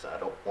 where it's, I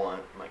don't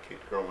want my kid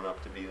growing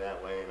up to be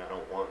that way, and I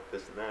don't want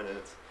this and that, and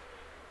it's,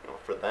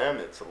 for them,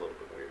 it's a little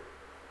bit weird.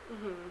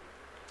 Mm-hmm.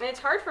 And it's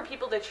hard for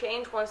people to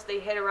change once they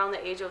hit around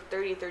the age of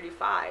 30,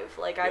 35.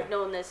 I've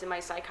known this in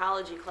my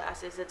psychology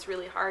classes. It's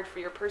really hard for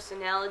your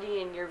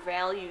personality and your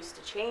values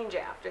to change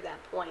after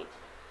that point.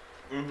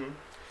 Mm-hmm.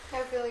 I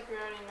feel like we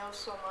already know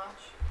so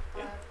much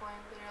Yeah. at that point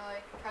that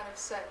you're kind of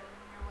set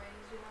in your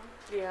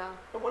ways, Yeah.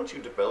 But once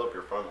you develop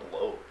your frontal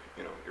lobe,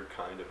 you're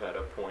kind of at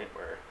a point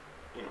where,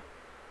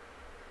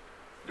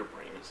 your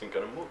brain isn't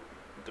going to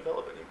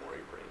develop any more.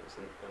 Your brain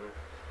isn't gonna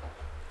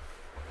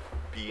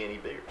be any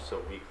bigger.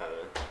 So we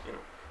gotta,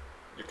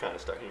 you're kind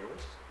of stuck in your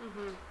ways.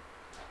 Mm-hmm.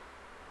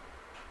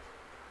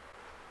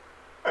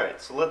 All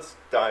right, so let's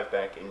dive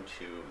back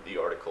into the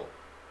article.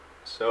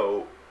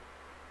 So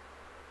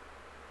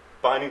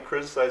Pompeo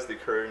criticized the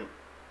current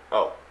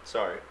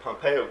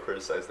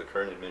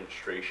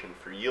administration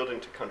for yielding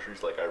to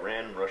countries like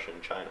Iran, Russia,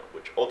 and China,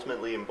 which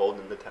ultimately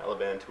emboldened the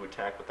Taliban to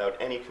attack without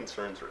any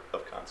concerns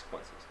of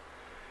consequences.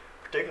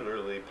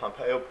 Particularly,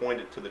 Pompeo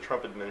pointed to the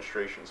Trump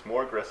administration's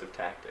more aggressive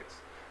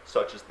tactics,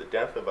 such as the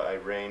death of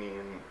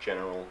Iranian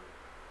general,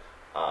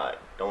 I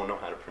don't know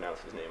how to pronounce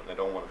his name, and I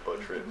don't want to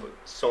butcher it, but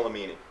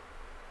Soleimani.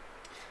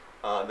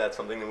 That's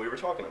something that we were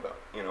talking about.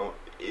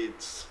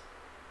 It's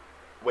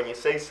when you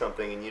say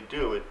something and you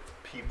do it,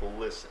 people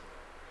listen.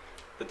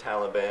 The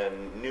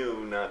Taliban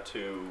knew not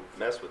to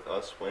mess with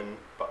us when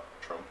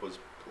Trump was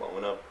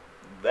blowing up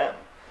them,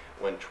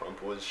 when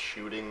Trump was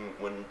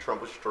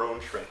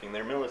drone striking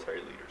their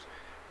military leaders.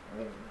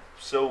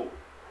 So,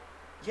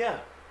 yeah,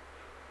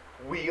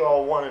 we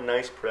all want a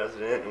nice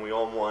president, and we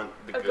all want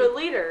a good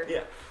leader.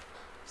 Yeah.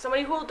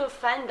 Somebody who will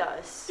defend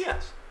us.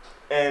 Yes.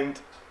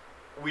 And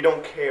we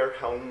don't care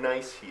how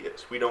nice he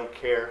is. We don't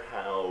care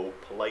how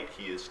polite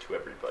he is to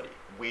everybody.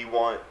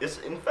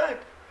 In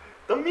fact,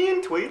 the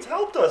mean tweets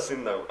helped us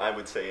in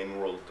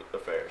world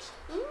affairs.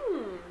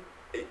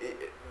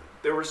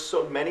 There were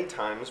so many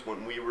times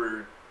when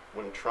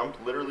Trump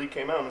literally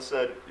came out and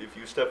said, if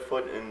you step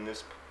foot in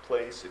this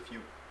place, if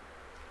you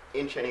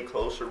inch any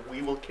closer,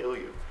 we will kill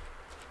you.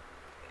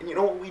 And you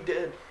know what we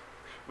did?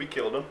 We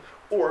killed him,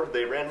 or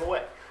they ran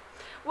away.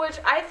 Which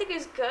I think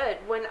is good.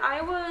 When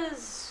I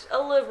was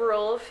a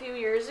liberal a few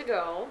years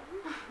ago,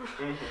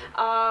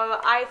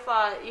 I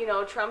thought,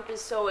 Trump is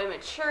so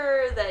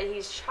immature, that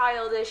he's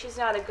childish, he's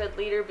not a good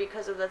leader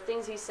because of the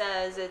things he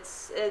says,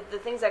 the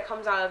things that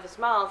comes out of his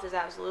mouth is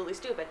absolutely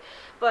stupid.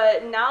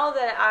 But now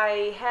that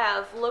I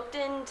have looked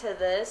into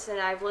this and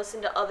I've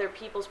listened to other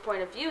people's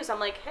point of views, I'm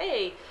like,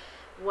 hey,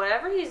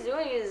 whatever he's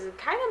doing is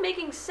kind of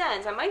making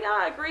sense. I might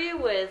not agree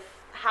with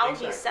how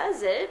he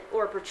says it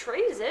or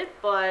portrays it,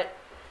 but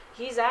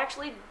he's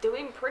actually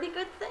doing pretty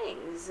good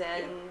things,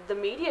 and the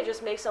media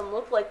just makes him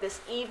look like this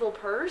evil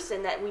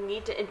person that we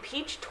need to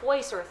impeach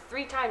twice or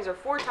 3 times or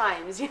 4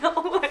 times, even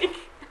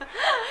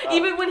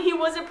when he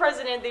wasn't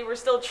president, they were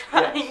still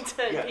trying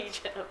to impeach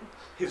him.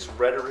 His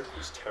rhetoric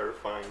was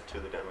terrifying to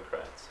the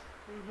Democrats,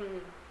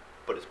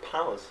 but his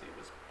policy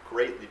was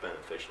greatly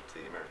beneficial to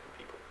the American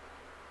people.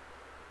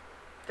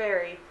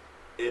 Very.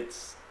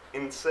 It's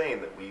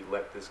insane that we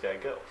let this guy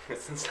go.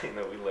 It's insane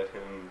that we let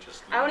him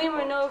just leave. I don't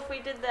even know if we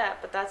did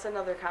that, but that's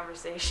another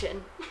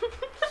conversation.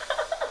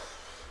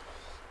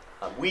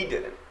 We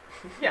didn't.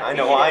 Yeah, I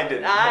know I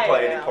didn't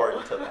play any part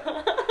into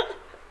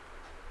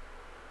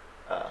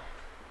that.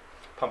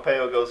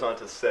 Pompeo goes on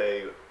to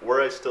say,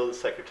 were I still the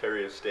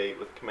Secretary of State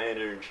with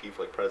Commander-in-Chief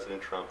like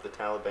President Trump, the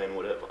Taliban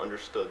would have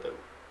understood that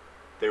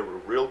there were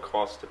real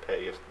costs to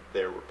pay if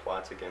there were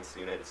plots against the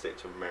United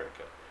States of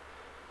America.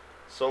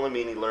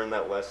 Soleimani learned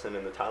that lesson,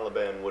 and the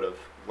Taliban would have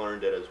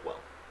learned it as well.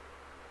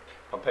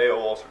 Pompeo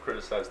also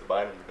criticized the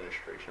Biden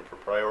administration for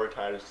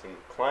prioritizing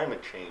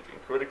climate change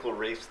and critical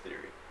race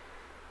theory.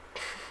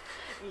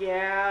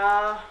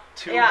 Yeah.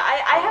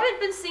 I haven't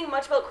been seeing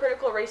much about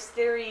critical race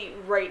theory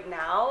right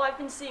now. I've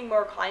been seeing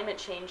more climate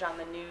change on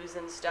the news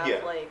and stuff,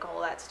 like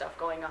all that stuff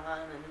going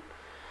on.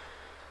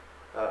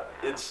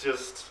 And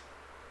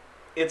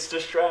it's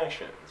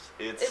distractions.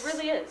 It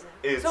really is.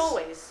 It's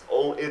always.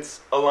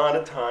 It's a lot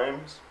of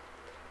times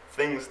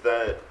things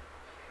that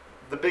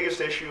a big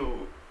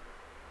issue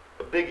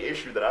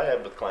that I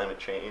have with climate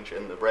change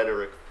and the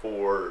rhetoric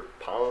for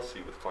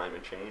policy with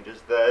climate change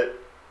is that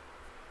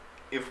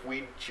if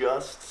we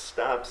just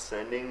stop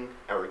sending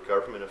our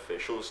government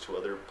officials to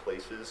other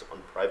places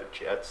on private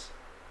jets,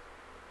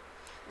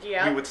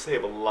 we would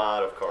save a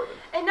lot of carbon.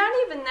 And not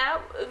even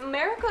that,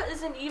 America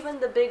isn't even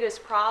the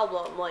biggest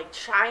problem. Like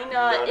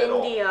China,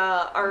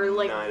 India are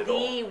like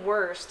the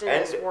worst in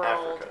this world.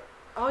 Africa.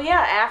 Oh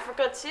yeah,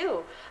 Africa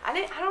too. I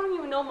don't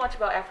even know much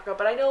about Africa,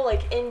 but I know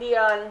like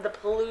India and the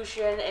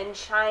pollution, and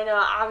China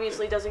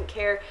obviously doesn't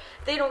care.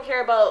 They don't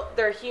care about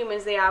their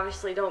humans. They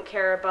obviously don't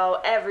care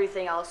about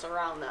everything else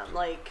around them.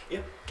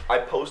 I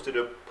posted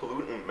a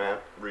pollutant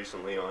map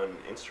recently on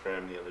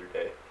Instagram the other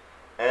day,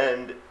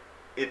 and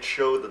it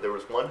showed that there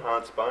was one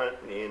hotspot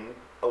in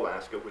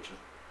Alaska, which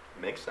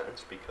makes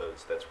sense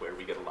because that's where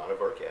we get a lot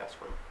of our gas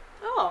from.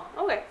 Oh,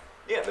 okay.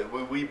 Yeah,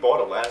 we bought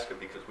Alaska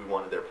because we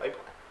wanted their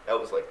pipeline. That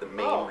was like the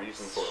main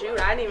reason for it. Shoot,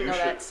 I didn't even know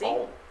that. See?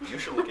 You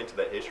should look into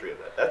that history of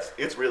that.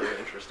 It's really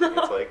interesting.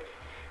 It's like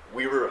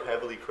we were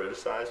heavily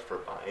criticized for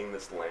buying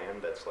this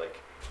land that's like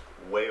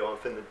way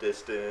off in the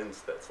distance,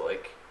 that's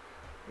like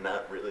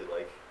not really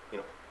like,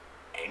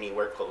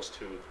 anywhere close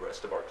to the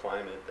rest of our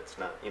climate, that's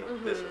not,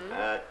 this or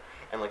that.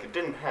 And like it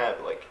didn't have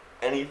like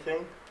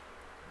anything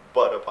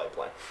but a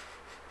pipeline.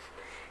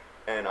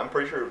 And I'm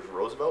pretty sure it was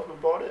Roosevelt who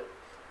bought it.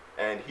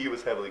 And he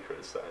was heavily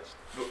criticized.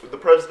 The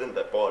president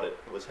that bought it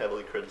was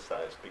heavily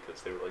criticized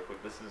because they were like,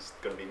 this is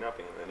going to be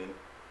nothing. And then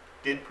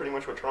did pretty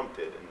much what Trump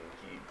did, and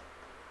he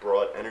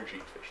brought energy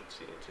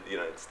efficiency into the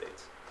United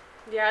States.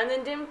 Yeah, and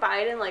then didn't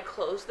Biden like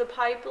close the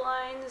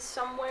pipelines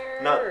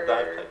somewhere? Not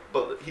that,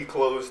 but he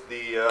closed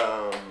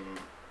the.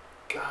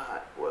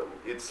 God, well,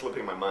 it's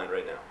slipping my mind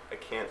right now. I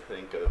can't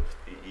think of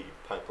the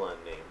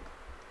pipeline name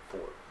for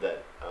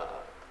that.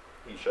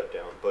 He shut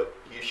down, but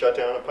he shut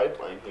down a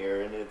pipeline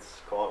here, and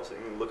it's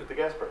causing. Look at the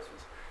gas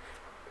prices.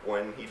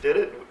 When he did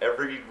it,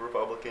 every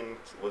Republican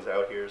was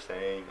out here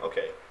saying,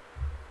 "Okay,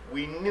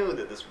 we knew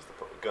that this was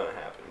going to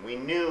happen. We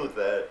knew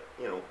that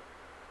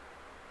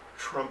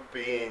Trump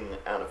being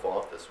out of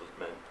office was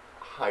meant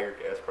higher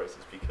gas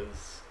prices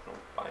because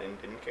Biden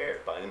didn't care.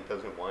 Biden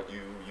doesn't want you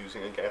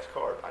using a gas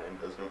car. Biden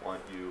doesn't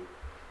want you."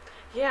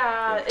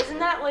 Yeah, isn't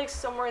that like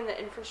somewhere in the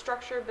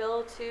infrastructure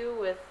bill too?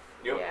 With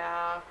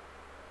yeah,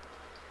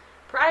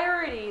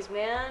 priorities,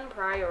 man,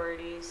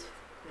 priorities.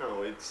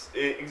 No,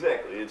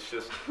 exactly. It's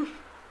just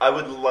I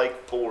would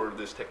like for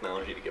this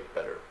technology to get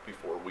better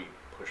before we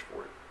push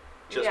for it.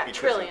 Just because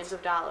trillions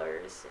of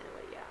dollars.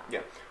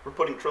 Yeah, we're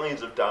putting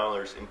trillions of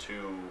dollars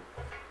into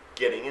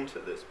getting into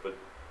this, but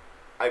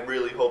I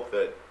really hope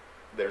that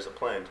there's a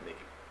plan to make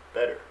it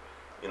better.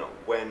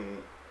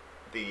 When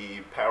the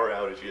power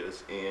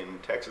outages in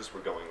Texas were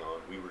going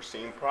on, we were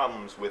seeing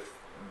problems with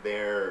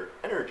their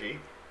energy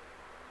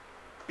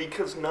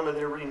because none of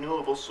their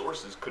renewable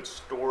sources could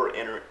store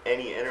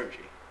any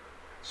energy.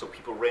 So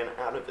people ran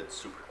out of it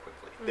super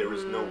quickly. There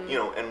was no,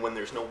 and when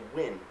there's no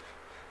wind,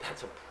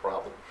 that's a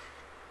problem.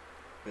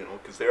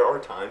 Because there are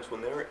times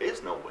when there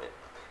is no wind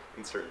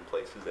in certain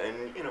places,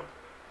 and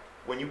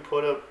when you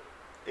put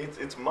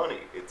it's money,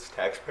 it's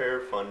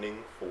taxpayer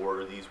funding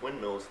for these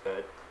windmills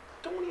that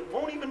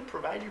won't even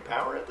provide you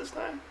power at this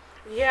time.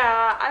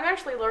 Yeah, I'm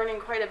actually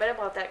learning quite a bit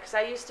about that because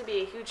I used to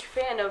be a huge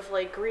fan of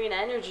like green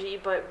energy,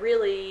 but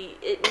really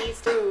it needs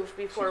to move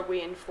before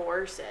we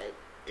enforce it.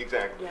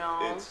 Exactly.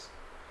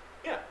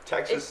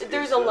 Texas.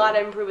 There's a lot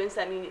of improvements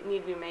that need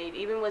to be made,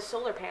 even with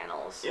solar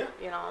panels. Yeah.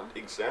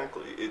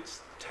 Exactly.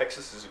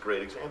 Texas is a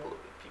great example of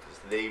it because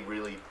they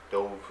really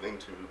dove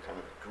into kind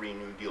of Green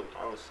New Deal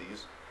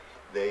policies.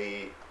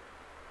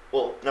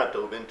 Not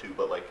dove into,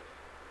 but like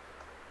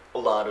a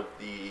lot of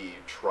the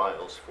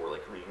trials for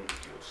like Green New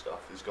Deal stuff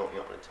is going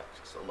on in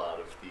Texas. A lot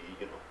of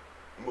the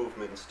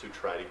movements to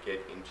try to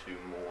get into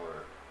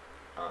more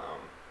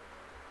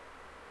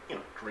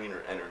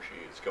greener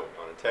energy is going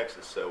on in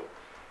Texas. So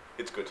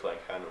it's good to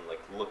kind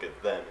of look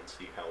at them and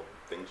see how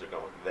things are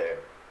going there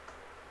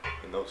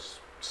in those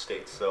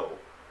states. So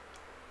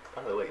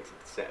by the way, it's a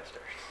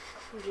disaster.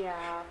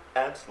 Yeah.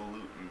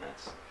 Absolute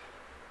mess.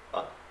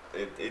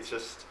 It's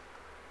just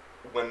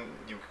when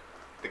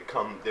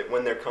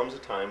there comes a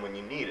time when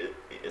you need it,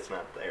 it's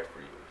not there for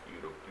you.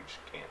 You just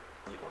can't.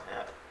 You don't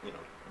have it.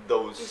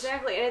 Those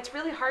exactly, and it's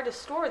really hard to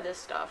store this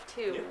stuff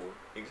too.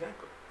 Yeah,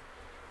 exactly.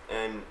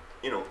 And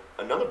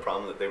another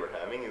problem that they were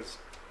having is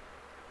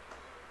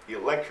the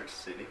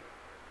electricity.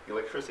 The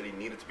electricity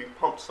needed to be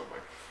pumped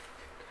somewhere.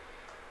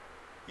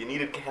 You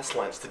needed gas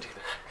lines to do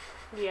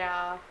that.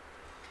 Yeah.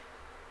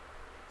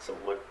 So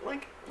what? Why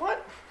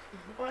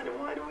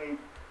do we?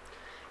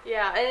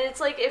 Yeah, and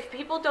it's like if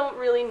people don't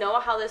really know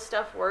how this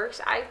stuff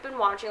works, I've been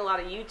watching a lot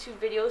of YouTube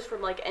videos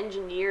from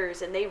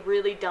engineers, and they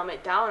really dumb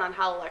it down on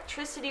how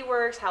electricity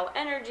works, how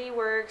energy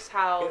works,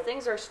 how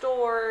things are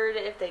stored,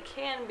 if they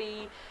can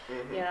be,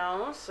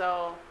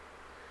 so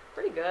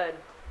pretty good.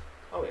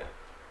 Oh yeah.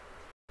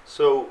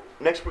 So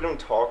next we're going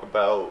to talk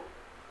about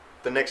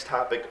the next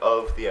topic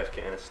of the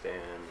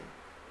Afghanistan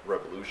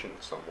revolution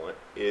somewhat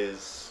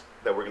is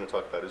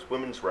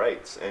women's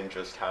rights and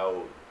just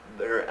how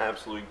they're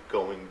absolutely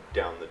going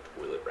down the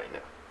toilet right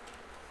now.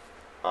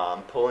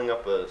 I'm pulling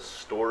up a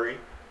story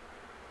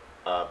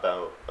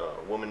about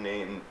a woman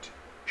named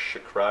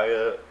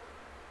Shakraya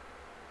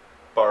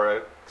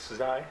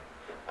Barakzai.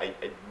 I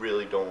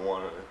really don't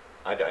want to.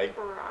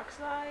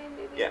 Barakzai,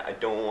 maybe? Yeah, I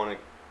don't want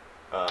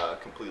to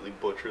completely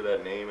butcher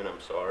that name, and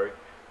I'm sorry.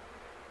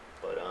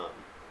 But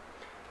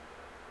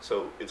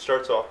so it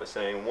starts off by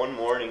saying, one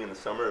morning in the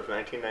summer of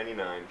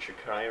 1999,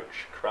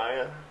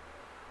 Shakraya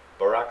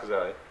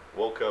Barakzai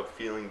woke up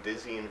feeling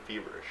dizzy and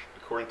feverish.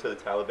 According to the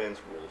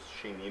Taliban's rules,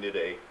 she needed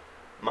a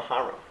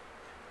mahram,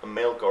 a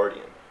male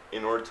guardian,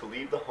 in order to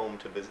leave the home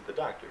to visit the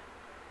doctor.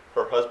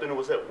 Her husband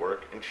was at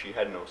work and she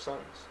had no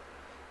sons.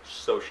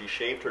 So she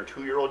shaved her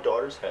 2-year-old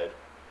daughter's head,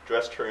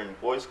 dressed her in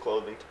boys'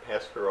 clothing to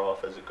pass her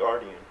off as a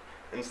guardian,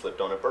 and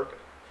slipped on a burqa.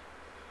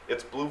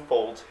 Its blue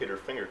folds hid her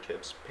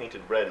fingertips,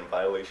 painted red in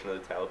violation of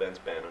the Taliban's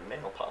ban on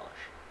nail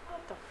polish.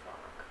 What the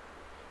fuck?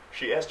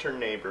 She asked her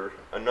neighbor,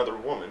 another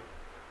woman,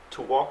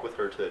 to walk with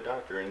her to the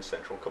doctor in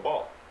central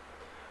Kabul.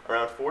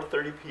 Around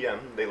 4:30 p.m.,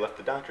 they left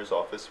the doctor's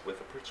office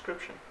with a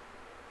prescription.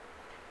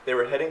 They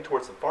were heading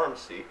towards the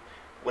pharmacy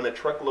when a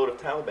truckload of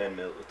Taliban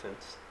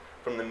militants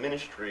from the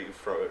Ministry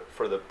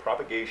for the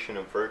Propagation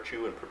of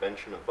Virtue and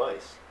Prevention of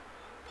Vice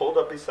pulled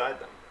up beside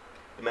them.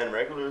 The men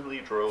regularly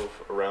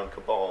drove around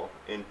Kabul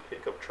in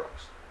pickup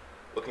trucks,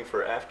 looking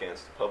for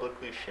Afghans to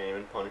publicly shame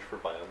and punish for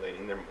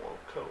violating their moral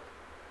code.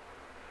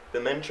 The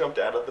men jumped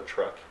out of the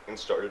truck and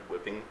started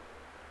whipping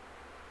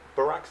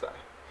Barakzai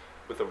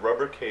with a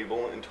rubber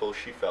cable until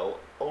she fell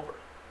over,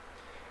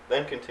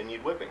 then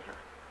continued whipping her.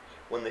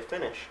 When they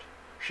finished,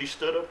 she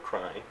stood up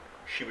crying.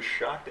 She was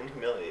shocked and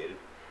humiliated.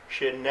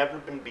 She had never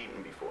been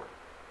beaten before.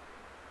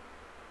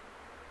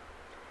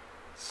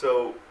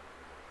 So,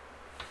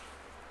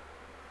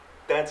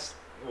 that's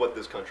what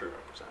this country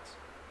represents.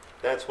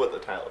 That's what the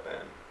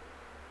Taliban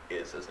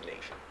is as a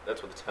nation.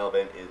 That's what the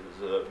Taliban is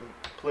as a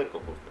political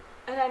movement.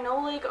 And I know,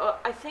 like,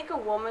 I think a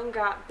woman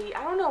got beat.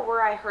 I don't know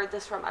where I heard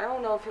this from. I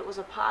don't know if it was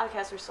a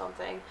podcast or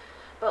something.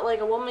 But, like,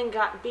 a woman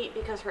got beat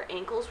because her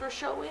ankles were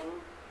showing.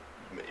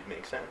 It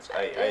makes sense.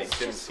 I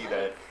didn't see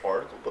that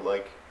article, but,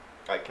 like,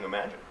 I can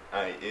imagine.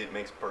 It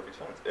makes perfect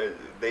sense.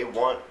 They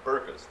want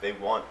burqas. They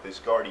want this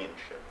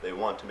guardianship. They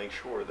want to make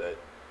sure that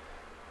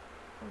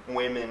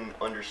women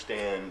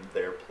understand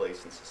their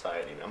place in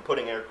society. And I'm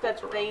putting air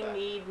quotes around that. That they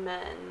need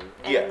men,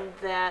 and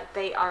that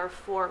they are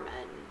for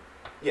men.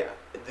 Yeah,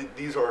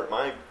 these aren't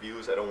my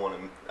views. I don't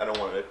want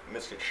to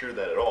misconstrue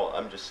that at all.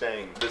 I'm just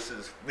saying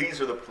these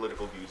are the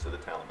political views of the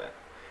Taliban.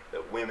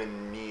 That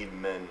women need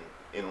men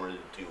in order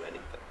to do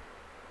anything.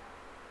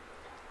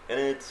 And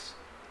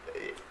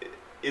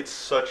it's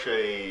such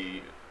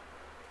a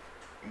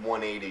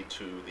 180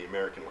 to the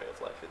American way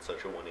of life. It's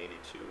such a 180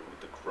 to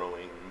the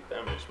growing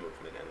feminist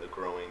movement and the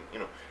growing,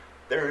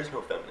 there is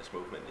no feminist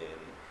movement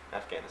in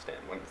Afghanistan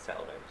when the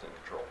Taliban is in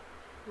control.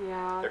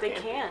 Yeah, they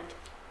can't.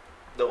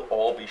 They'll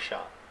all be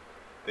shot.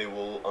 They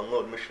will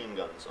unload machine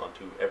guns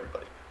onto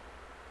everybody.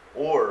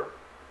 Or,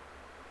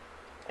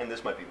 and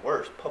this might be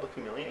worse, public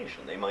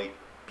humiliation. They might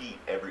beat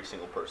every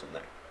single person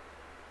there.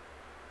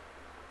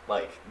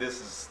 Like, this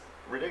is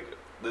ridiculous.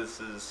 This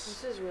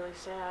is really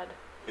sad.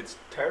 It's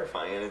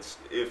terrifying, and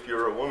if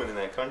you're a woman in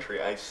that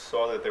country, I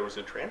saw that there was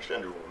a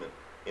transgender woman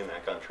in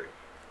that country.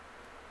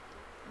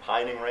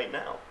 Hiding right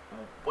now.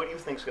 What do you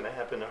think's going to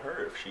happen to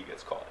her if she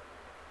gets caught?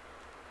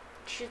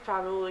 She's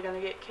probably going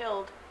to get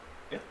killed.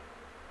 Yeah.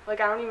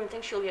 Like, I don't even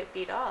think she'll get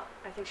beat up.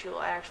 I think she'll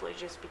actually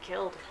just be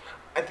killed.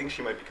 I think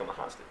she might become a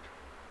hostage.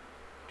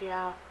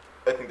 Yeah.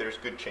 I think there's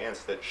a good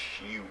chance that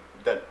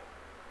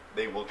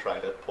they will try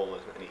to pull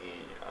as many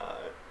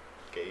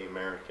gay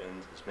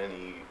Americans, as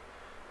many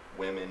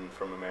women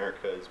from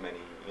America, as many,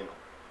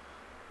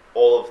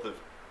 all of the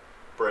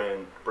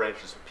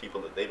branches of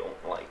people that they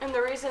don't like. And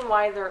the reason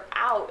why they're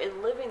out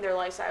and living their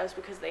lifestyle is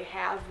because they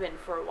have been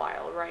for a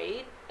while,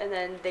 right? And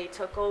then they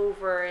took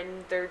over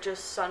and they're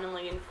just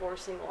suddenly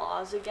enforcing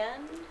laws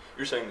again.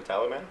 You're saying the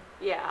Taliban?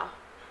 Yeah.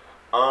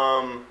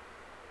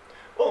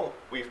 Well,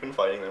 we've been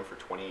fighting them for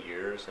 20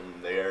 years,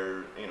 and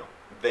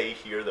they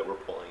hear that we're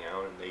pulling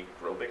out, and they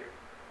grow bigger.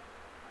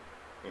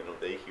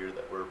 They hear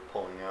that we're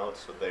pulling out,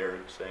 so they're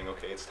saying,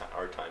 okay, it's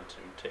our time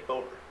to take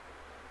over.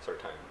 It's our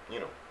time,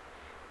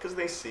 because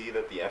they see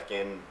that the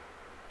Afghan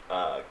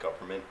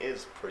government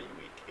is pretty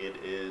weak. It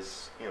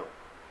is,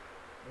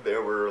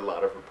 there were a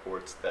lot of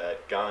reports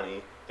that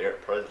Ghani, their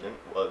president,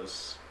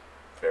 was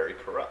very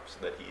corrupt,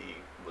 that he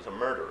was a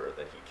murderer,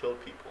 that he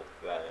killed people,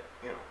 that,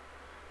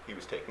 he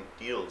was taking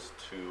deals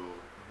to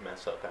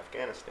mess up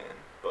Afghanistan,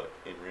 but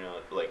in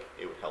reality, like,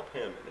 it would help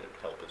him and it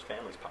would help his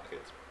family's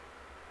pockets.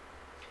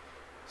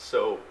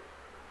 So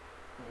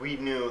we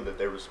knew that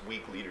there was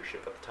weak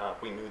leadership at the top.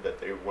 We knew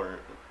that they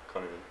weren't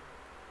going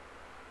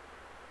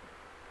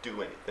to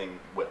do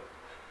anything well.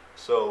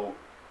 So,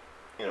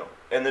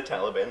 and the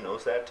Taliban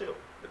knows that too.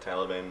 The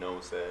Taliban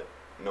knows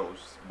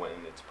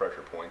when its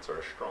pressure points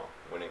are strong,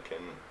 when it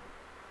can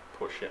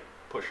push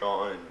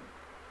on and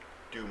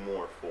do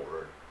more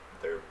for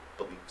their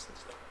beliefs and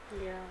stuff.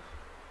 Yeah.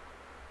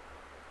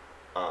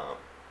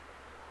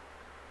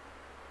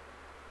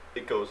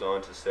 It goes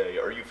on to say,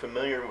 are you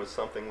familiar with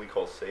something we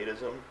call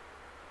sadism?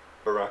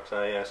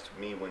 Barakzai asked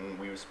me when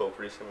we spoke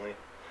recently.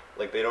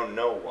 Like, they don't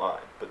know why,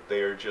 but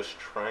they are just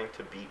trying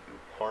to beat you,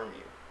 harm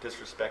you,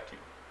 disrespect you.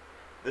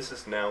 This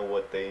is now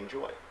what they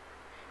enjoy.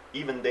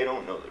 Even they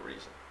don't know the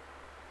reason.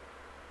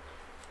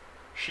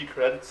 She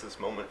credits this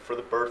moment for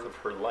the birth of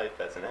her life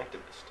as an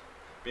activist.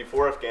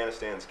 Before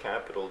Afghanistan's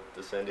capital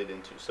descended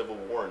into civil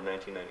war in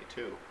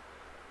 1992,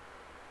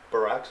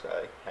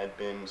 Barakzai had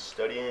been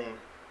studying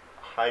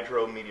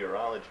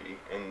hydrometeorology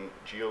and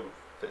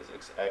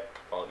geophysics at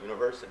Kabul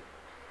University,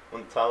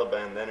 when the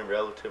Taliban, then a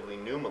relatively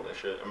new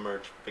militia,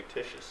 emerged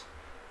victorious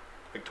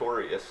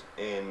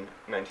in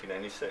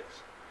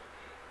 1996.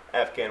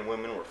 Afghan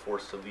women were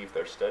forced to leave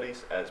their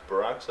studies. As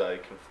Barakzai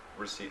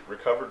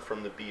recovered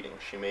from the beating,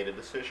 she made a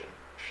decision.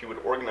 She would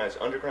organize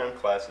underground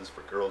classes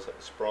for girls at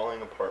a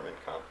sprawling apartment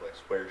complex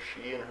where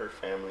she and her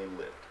family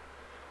lived,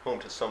 home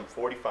to some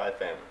 45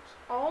 families.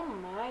 Oh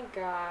my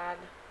God.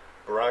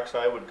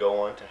 Barakzai would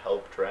go on to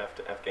help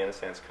draft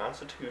Afghanistan's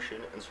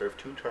constitution and serve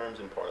 2 terms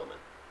in parliament.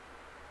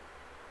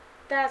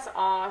 That's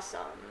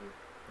awesome.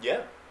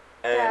 Yeah.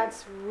 And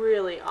that's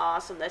really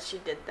awesome that she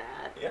did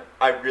that. Yeah.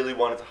 I really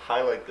wanted to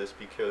highlight this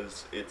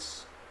because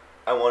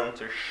I wanted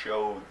to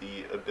show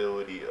the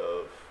ability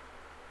of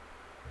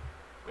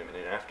women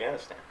in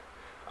Afghanistan.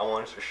 I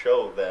wanted to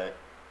show that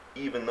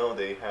even though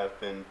they have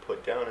been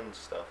put down and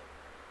stuff,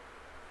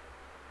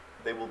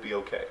 they will be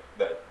okay.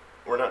 That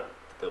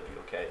the they'll be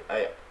okay.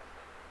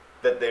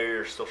 That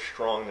they're still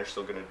strong, they're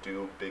still going to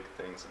do big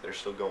things, that they're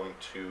still going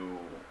to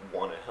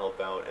want to help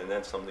out, and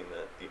that's something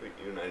that the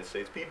United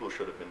States people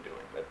should have been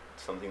doing. That's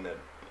something that,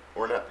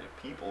 or not the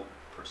people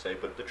per se,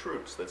 but the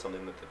troops. That's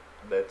something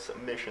that's a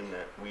mission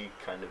that we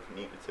kind of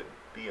needed to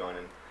be on.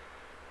 And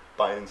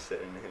Biden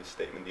said in his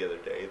statement the other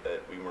day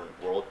that we weren't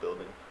world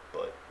building,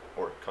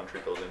 or country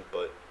building,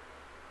 but.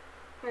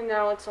 And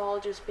now it's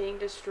all just being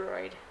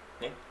destroyed.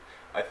 Yeah,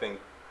 I think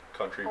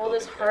country all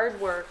building. This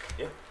hard work.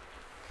 Yeah.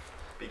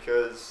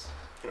 Because,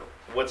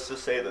 what's to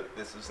say that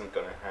this isn't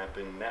going to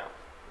happen now?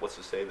 What's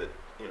to say that,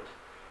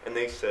 and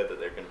they said that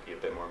they're going to be a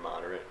bit more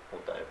moderate.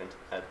 We'll dive into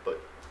that,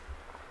 but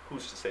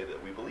who's to say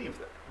that we believe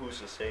that? Who's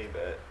to say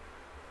that,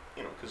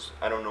 because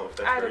I don't know if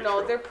that's I don't know.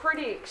 true. They're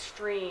pretty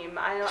extreme.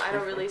 I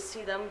don't really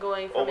see them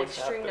going from What's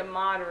extreme to happened?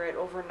 moderate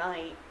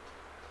overnight.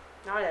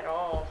 Not at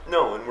all.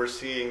 No, and we're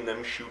seeing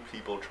them shoot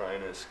people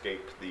trying to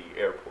escape the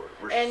airport.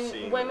 We're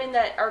seeing And women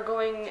that are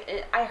going,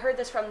 I heard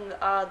this from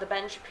the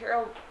Ben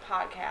Shapiro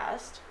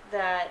podcast,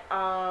 that,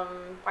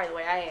 by the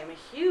way, I am a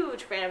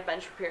huge fan of Ben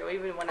Shapiro.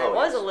 Even when I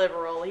was a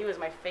liberal, he was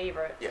my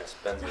favorite. Yes,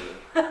 Ben's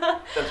a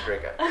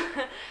great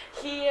guy.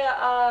 He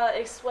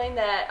explained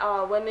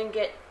that women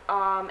get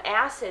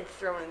acid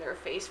thrown in their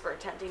face for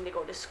attempting to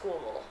go to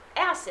school.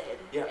 Acid.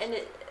 Yes. And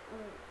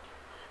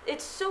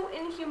it's so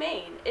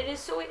inhumane. It is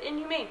so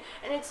inhumane.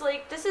 And it's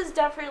like, this is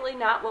definitely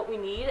not what we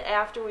need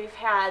after we've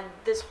had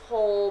this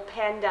whole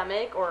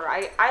pandemic, or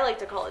I like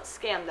to call it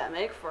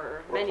scamdemic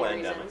for many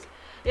reasons.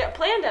 Yeah,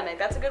 plandemic,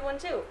 that's a good one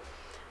too.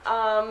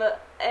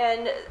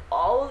 And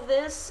all of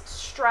this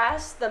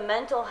stress, the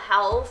mental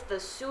health, the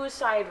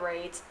suicide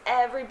rates,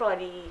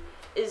 everybody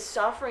is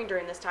suffering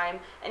during this time.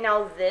 And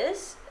now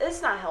this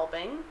is not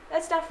helping.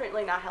 That's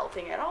definitely not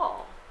helping at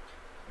all.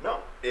 No,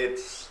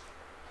 it's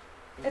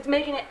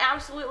making it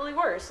absolutely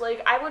worse.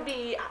 Like, I would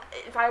be,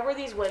 if I were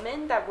these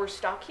women that were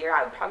stuck here,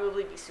 I would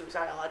probably be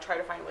suicidal. I'd try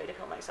to find a way to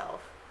kill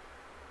myself.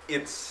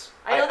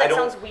 I know that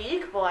sounds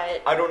weak,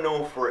 but I don't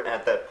know if we're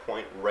at that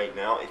point right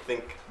now. I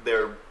think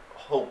they're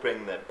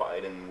hoping that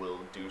Biden will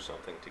do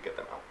something to get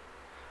them out.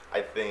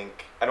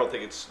 I don't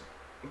think it's,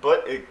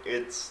 but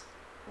it's,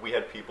 we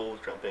had people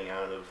jumping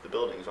out of the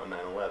buildings on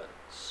 9/11.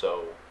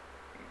 So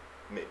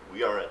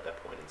we are at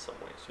that point in some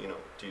ways.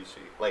 Do you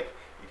see, like,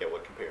 you get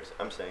what comparison?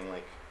 I'm saying,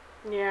 like,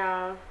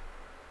 yeah.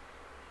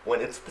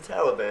 When it's the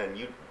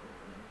Taliban,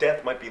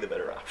 death might be the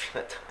better option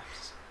at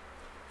times.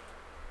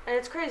 And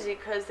it's crazy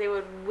because they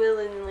would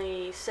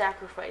willingly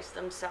sacrifice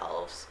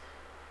themselves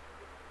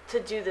to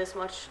do this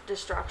much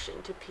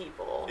destruction to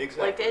people.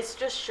 Exactly. Like, it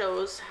just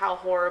shows how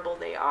horrible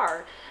they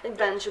are. And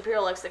Ben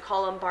Shapiro likes to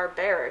call them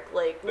barbaric,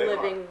 like They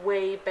living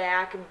way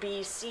back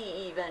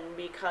BC even,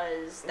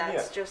 because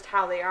that's just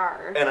how they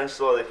are. And I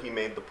saw that he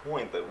made the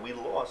point that we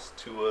lost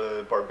to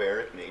a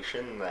barbaric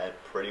nation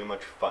that pretty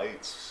much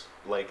fights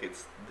like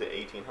it's the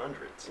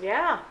 1800s.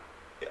 Yeah.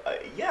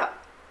 Yeah.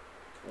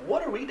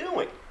 What are we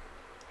doing?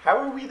 How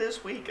are we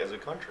this weak as a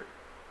country?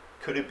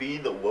 Could it be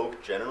the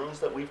woke generals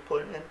that we've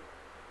put in?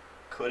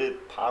 Could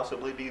it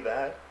possibly be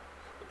that?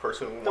 The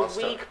person who wants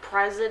the weak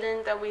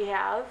president that we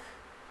have?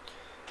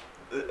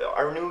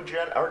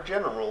 Our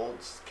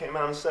generals came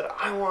out and said,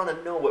 I want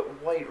to know what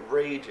white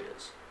rage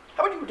is.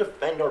 How would you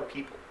defend our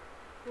people?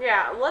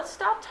 Yeah, let's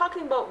stop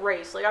talking about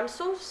race. Like, I'm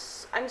so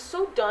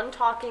done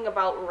talking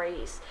about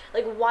race.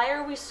 Like, why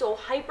are we so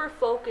hyper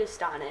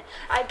focused on it?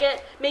 I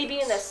get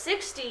maybe in the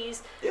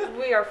 60s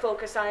we are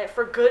focused on it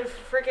for good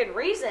freaking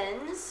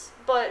reasons,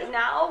 but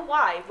now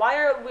why?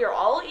 We are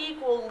all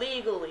equal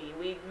legally.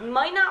 We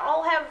might not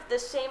all have the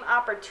same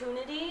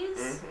opportunities.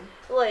 Mm-hmm.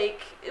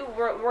 Like,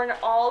 we're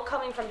all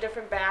coming from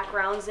different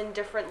backgrounds and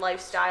different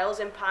lifestyles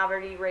and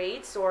poverty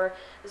rates, or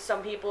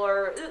some people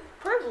are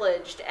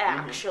privileged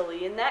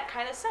actually in that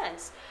kind of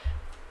sense.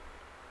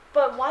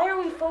 But why are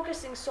we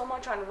focusing so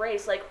much on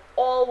race? Like,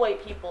 all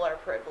white people are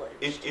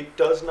privileged. It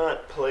does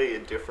not play a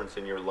difference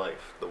in your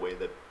life the way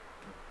that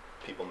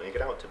people make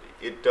it out to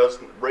be.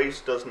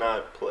 Race does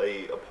not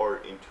play a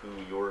part into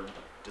your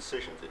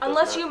decisions.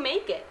 Unless you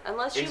make it.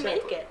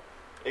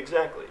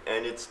 Exactly.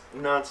 And it's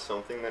not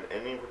something that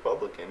any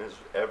Republican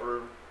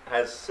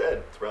has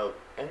said throughout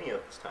any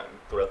of this time,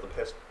 throughout the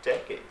past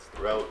decades,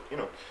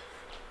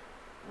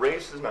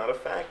 race is not a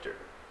factor.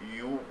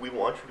 We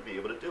want you to be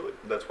able to do it.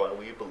 That's why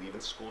we believe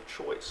in school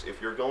choice.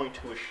 If you're going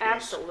to a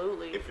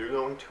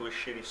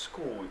shitty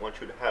school, we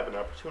want you to have an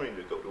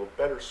opportunity to go to a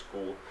better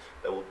school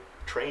that will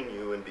train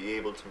you and be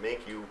able to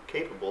make you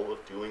capable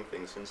of doing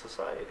things in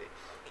society.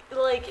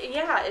 Like,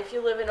 yeah, if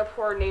you live in a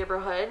poor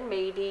neighborhood,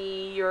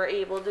 maybe you're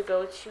able to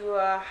go to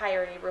a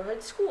higher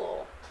neighborhood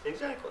school.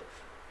 Exactly.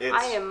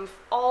 I am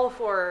all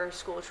for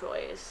school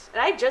choice.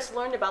 And I just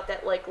learned about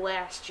that, like,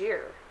 last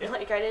year. Yeah.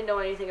 Like, I didn't know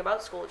anything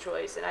about school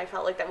choice, and I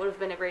felt like that would have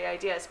been a great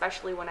idea,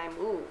 especially when I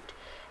moved.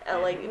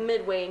 Like,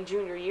 midway in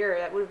junior year,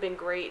 that would have been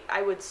great.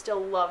 I would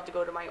still love to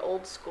go to my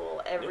old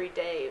school every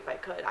day if I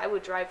could. I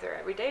would drive there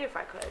every day if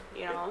I could,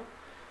 you know?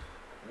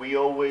 We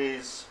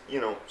always,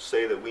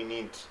 say that we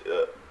need...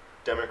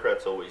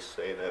 Democrats always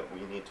say that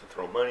we need to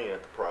throw money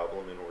at the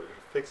problem in order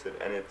to fix it,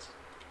 and it's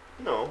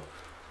No.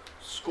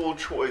 School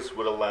choice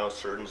would allow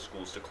certain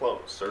schools to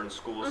close. Certain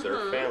schools that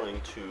are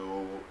failing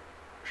to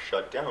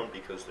shut down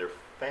because they're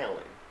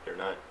failing. They're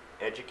not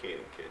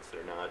educating kids.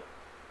 They're not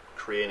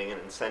creating an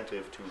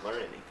incentive to learn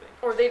anything.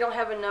 Or they don't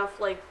have enough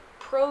like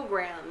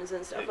programs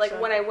and stuff. Exactly.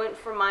 Like when I went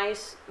from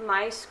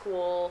my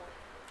school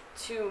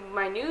to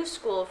my new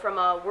school, from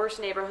a worse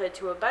neighborhood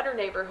to a better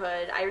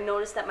neighborhood, I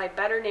noticed that my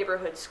better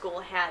neighborhood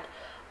school had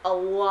a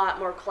lot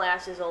more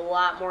classes, a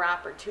lot more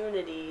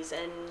opportunities,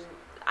 and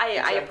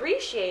I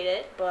appreciate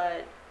it,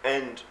 but...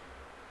 And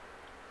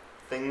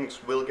things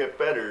will get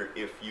better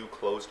if you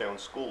close down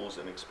schools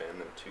and expand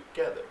them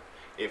together.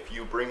 If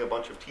you bring a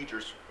bunch of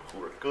teachers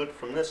who are good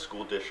from this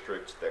school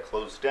district that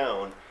closed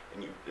down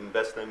and you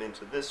invest them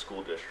into this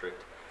school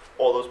district,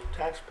 all those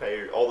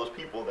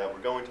people that were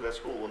going to that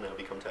school will now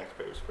become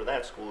taxpayers for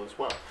that school as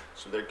well.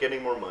 So they're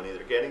getting more money,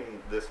 they're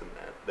getting this and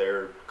that.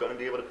 They're going to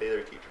be able to pay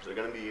their teachers, they're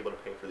going to be able to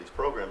pay for these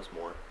programs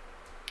more.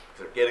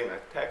 They're getting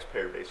that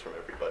taxpayer base from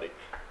everybody.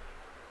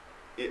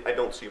 I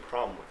don't see a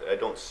problem with it. I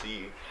don't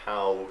see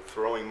how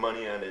throwing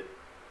money at it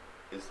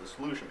is the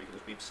solution, because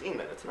we've seen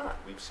that it's not.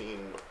 We've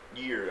seen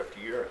year after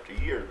year after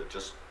year that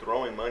just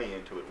throwing money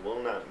into it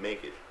will not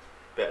make it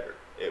better.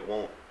 It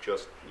won't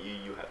just,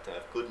 you have to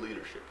have good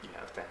leadership. You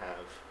have to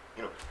have,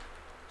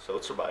 so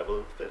it's survival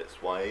of the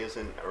fittest. Why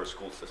isn't our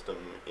school system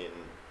in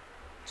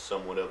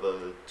somewhat of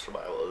a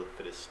survival of the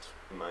fittest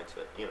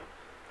mindset,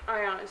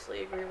 I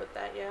honestly agree with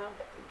that, yeah.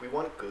 We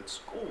want good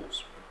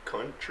schools.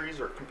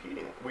 Countries are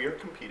competing. We are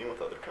competing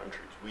with other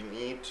countries. We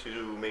need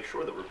to make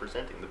sure that we're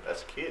presenting the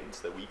best kids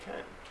that we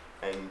can.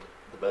 And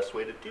the best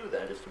way to do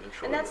that is to make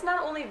sure. And that's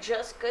not only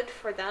just good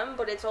for them,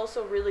 but it's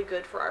also really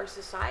good for our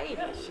society.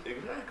 Yes,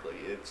 exactly.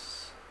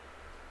 It's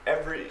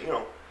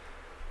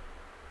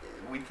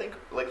we think,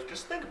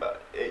 just think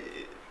about it.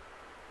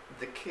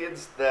 The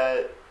kids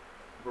that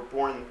were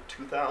born in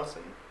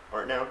 2000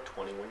 are now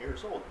 21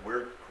 years old.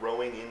 We're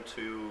growing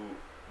into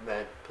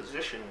that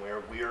position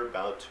where we're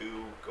about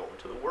to go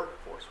into the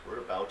workforce. We're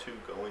about to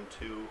go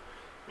into,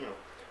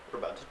 we're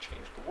about to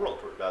change the world.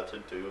 We're about to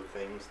do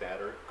things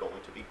that are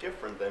going to be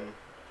different than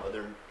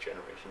other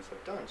generations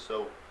have done.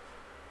 So,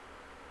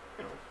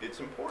 it's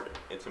important.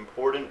 It's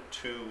important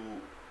to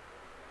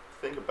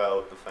think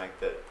about the fact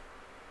that,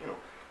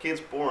 kids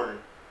born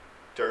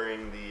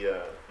during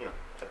the,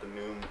 at the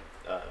new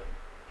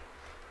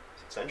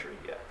century?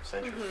 Yeah,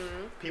 century.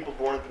 Mm-hmm. People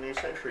born at the new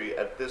century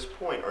at this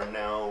point are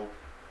now...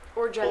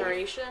 Or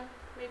generation,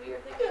 maybe you're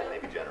thinking? Yeah,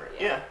 maybe generation.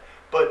 Yeah.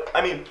 But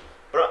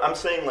I'm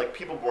saying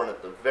people born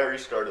at the very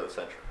start of the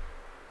century,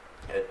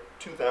 at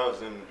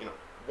 2000,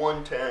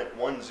 110,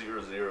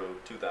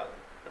 100, 2000,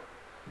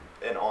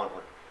 and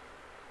onward.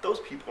 Those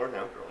people are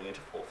now growing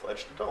into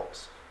full-fledged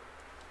adults.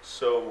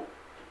 So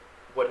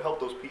what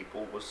helped those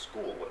people was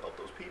school. What helped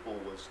those people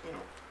was,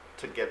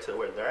 to get to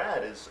where they're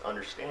at is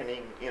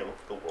understanding,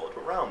 the world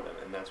around them.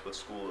 And that's what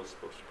school is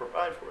supposed to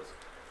provide for us.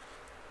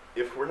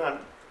 If we're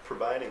not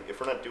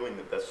doing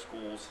the best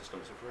school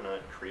systems, if we're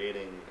not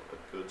creating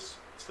a good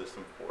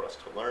system for us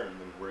to learn,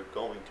 then we're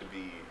going to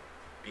be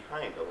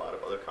behind a lot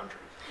of other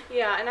countries.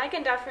 Yeah, and I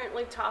can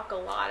definitely talk a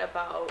lot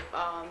about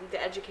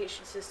the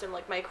education system,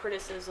 like my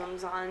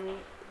criticisms on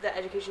the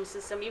education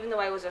system, even though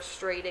I was a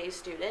straight A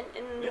student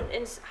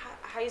in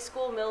high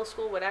school, middle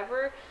school,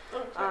 whatever.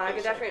 I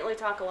could definitely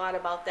talk a lot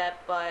about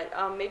that, but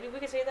maybe we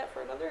could save that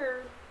for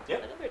another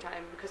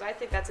time, because I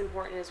think that's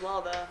important as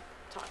well to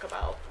talk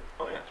about.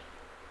 Oh, yeah.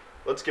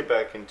 Let's get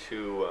back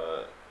into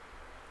a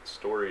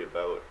story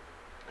about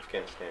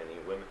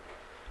Afghanistani women.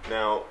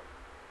 Now,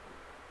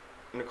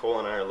 Nicole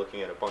and I are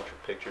looking at a bunch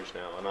of pictures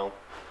now, and I'll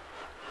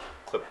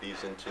clip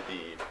these into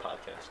the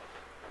podcast.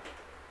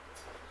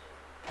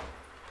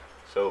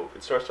 So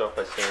it starts off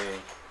by saying,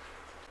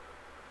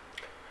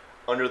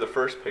 under the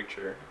first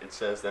picture, it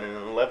says that an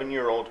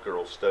 11-year-old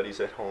girl studies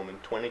at home in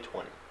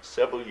 2020,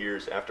 several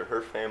years after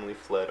her family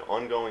fled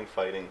ongoing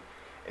fighting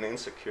and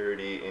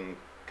insecurity in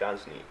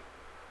Ghazni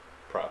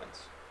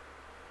province.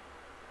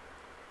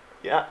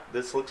 Yeah,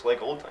 this looks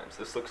like old times.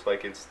 This looks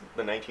like it's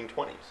the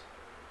 1920s.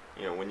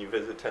 When you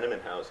visit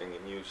tenement housing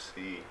and you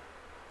see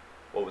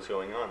what was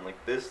going on,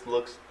 this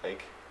looks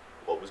like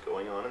what was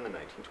going on in the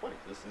 1920s.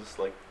 This is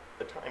like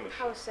a time machine.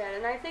 How sad.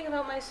 And I think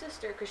about my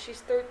sister, because she's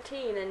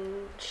 13,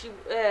 and she,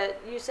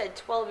 you said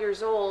 12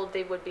 years old,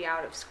 they would be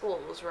out of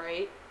schools,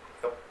 right?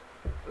 Yep.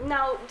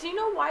 Now, do you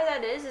know why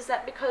that is? Is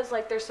that because,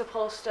 they're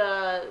supposed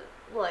to,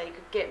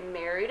 get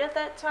married at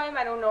that time?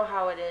 I don't know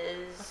how it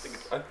is.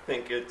 I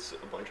think it's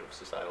a bunch of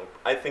societal...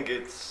 I think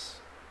it's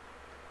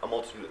a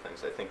multitude of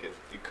things. I think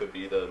it could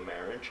be the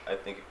marriage. I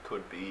think it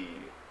could be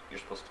you're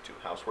supposed to do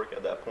housework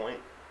at that point.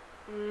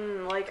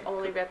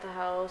 Only be at the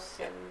house.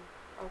 Yeah. And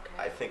okay.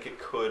 I think it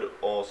could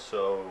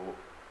also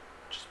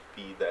just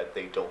be that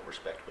they don't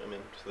respect women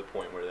to the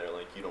point where they're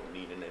like, you don't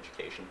need an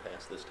education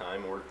past this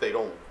time, or they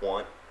don't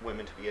want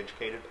women to be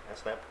educated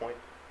past that point.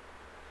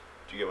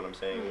 Do you get what I'm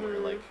saying?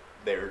 Mm-hmm. Where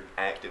they're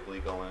actively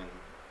going,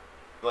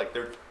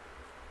 they're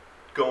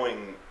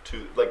going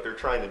to, they're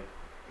trying to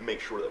make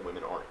sure that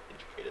women aren't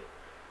educated.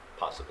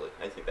 Possibly.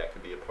 I think that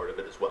could be a part of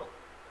it as well.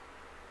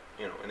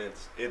 and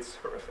it's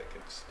horrific.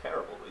 It's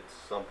terrible. It's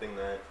something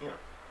that,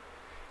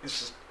 it's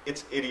just,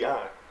 it's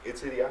idiotic.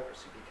 It's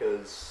idiocracy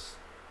because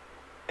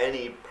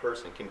any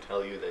person can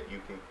tell you that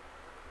you can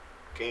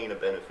gain a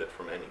benefit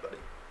from anybody.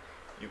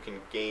 You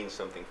can gain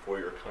something for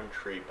your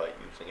country by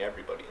using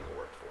everybody in the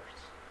workforce.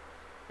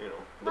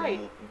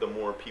 The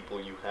more people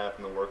you have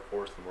in the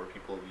workforce, the more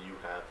people you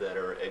have that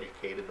are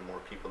educated, the more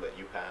people that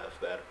you have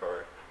that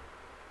are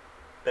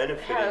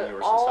benefiting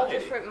your all society.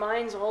 Different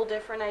minds, all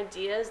different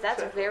ideas. That's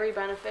Exactly. very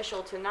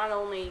beneficial to not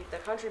only the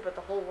country but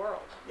the whole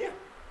world. Yeah,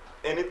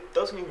 and it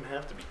doesn't even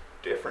have to be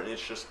different.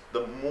 It's just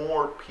the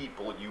more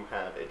people you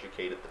have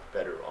educated, the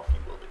better off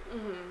you will be.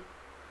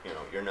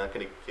 Mm-hmm. You're not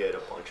going to get a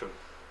bunch of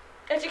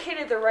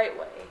Educated the right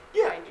way,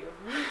 Yeah. mind you.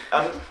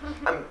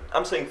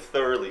 I'm saying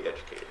thoroughly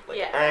educated, like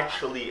Yeah.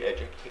 actually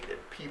educated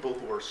people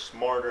who are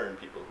smarter and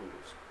people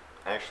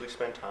who actually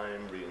spend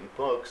time reading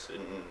books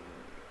and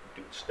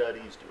doing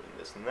studies, doing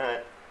this and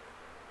that.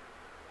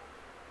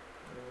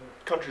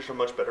 Countries are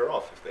much better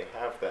off if they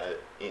have that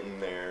in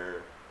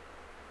their.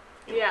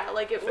 Yeah,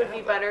 like it if they would be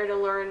have that. better to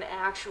learn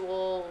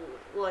actual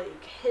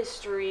like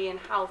history and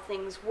how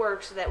things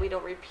work so that we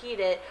don't repeat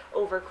it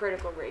over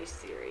critical race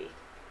theory.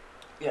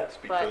 Yes,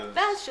 because. But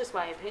that's just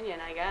my opinion,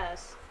 I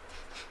guess.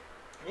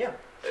 Yeah,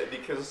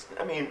 because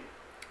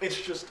it's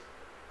just.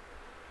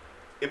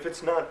 If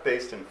it's not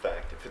based in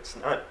fact, if it's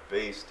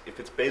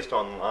based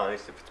on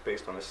lies, if it's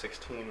based on a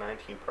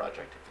 1619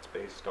 project, if it's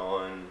based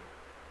on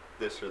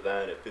this or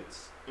that, if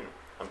it's,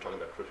 I'm talking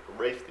about critical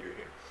race theory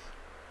here.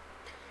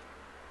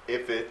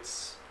 If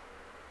it's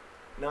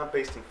not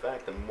based in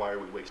fact, then why are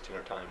we wasting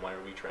our time? Why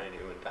are we trying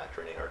to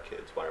indoctrinate our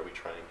kids? Why are we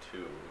trying to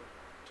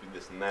do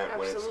this and that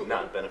when it's Absolutely.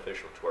 not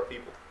beneficial to our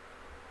people?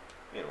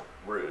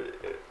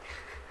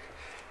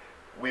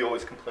 We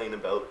always complain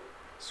about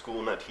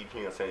school not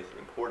teaching us anything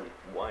important.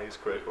 Why is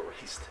critical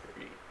race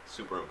theory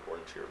super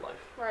important to your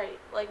life? Right.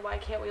 Like, why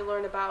can't we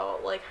learn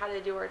about, like, how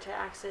to do our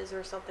taxes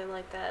or something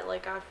like that?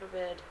 Like, God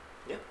forbid.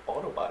 Yeah,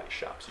 auto body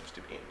shops used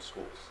to be in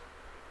schools.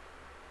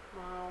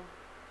 Wow.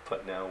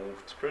 But now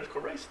it's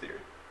critical race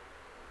theory.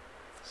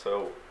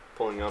 So,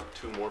 pulling up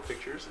two more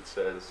pictures, it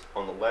says,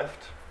 on the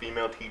left,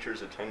 female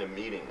teachers attend a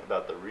meeting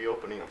about the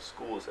reopening of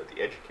schools at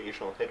the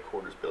Educational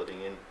Headquarters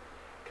Building in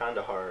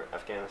Kandahar,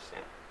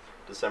 Afghanistan,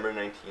 December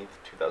 19th,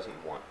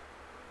 2001.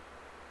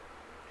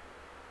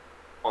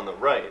 On the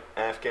right,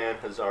 Afghan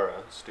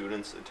Hazara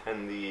students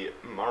attend the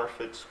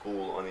Marfit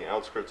School on the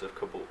outskirts of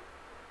Kabul,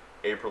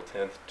 April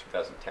 10th,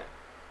 2010.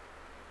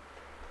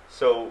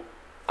 So,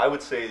 I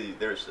would say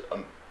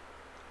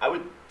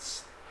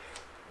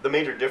the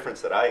major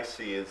difference that I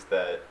see is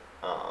that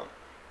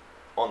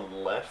on the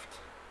left,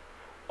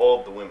 all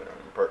of the women are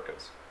in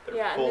burqas. They're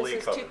Yeah, and fully this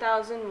is covered.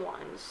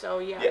 2001, so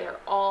yeah, Yeah. they're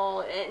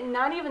all,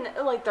 not even,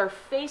 like, their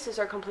faces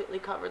are completely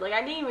covered. Like,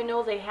 I didn't even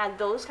know they had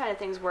those kind of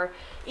things where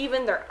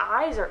even their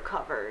eyes are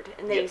covered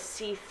and they Yeah.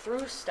 see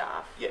through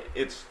stuff. Yeah,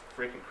 it's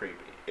freaking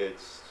creepy.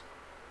 It's,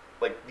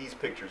 like, these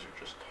pictures are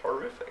just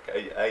horrific.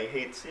 I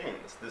hate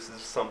seeing this. This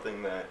is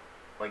something that,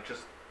 like,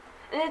 just...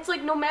 And it's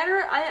like, no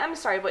matter, I'm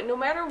sorry, but no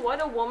matter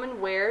what a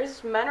woman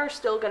wears, men are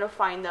still going to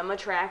find them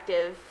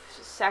attractive,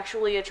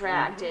 sexually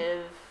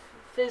attractive,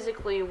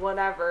 physically,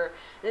 whatever.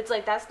 And it's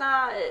like, that's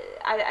not,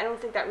 I don't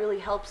think that really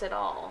helps at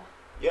all.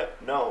 Yeah,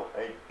 no,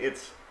 I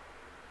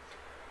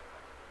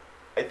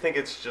think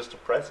it's just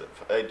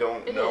oppressive. I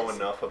don't It know is.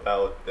 enough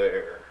about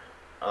their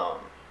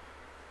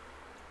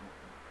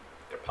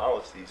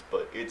policies,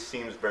 but it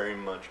seems very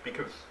much,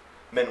 because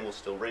men will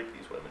still rape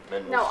these women.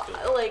 Men will Now,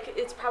 still... like,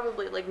 it's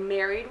probably, like,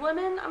 married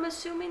women, I'm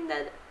assuming,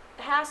 that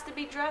has to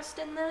be dressed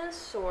in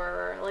this,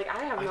 or, like,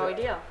 I have no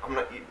idea. I'm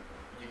not...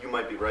 You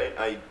might be right.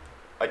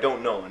 I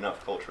don't know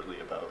enough culturally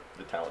about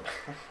the Taliban.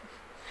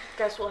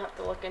 Guess we'll have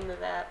to look into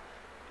that.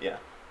 Yeah.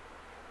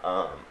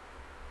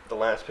 The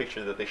last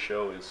picture that they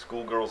show is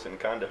schoolgirls in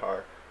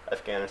Kandahar,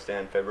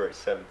 Afghanistan, February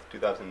 7th,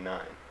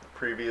 2009. The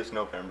previous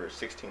November,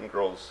 16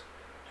 girls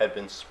had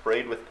been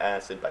sprayed with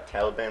acid by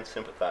Taliban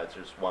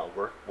sympathizers while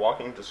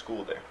walking to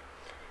school there.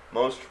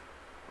 Most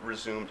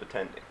resumed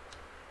attending,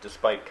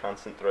 despite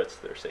constant threats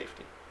to their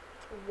safety.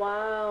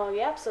 Wow,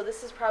 yep, so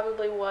this is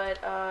probably what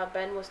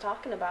Ben was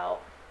talking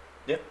about.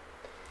 Yeah.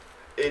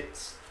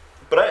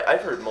 But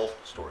I've heard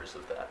multiple stories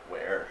of that,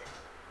 where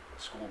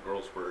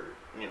schoolgirls were,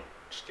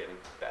 just getting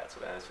bats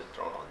of acid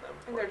thrown on them.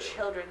 And they're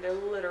children, they're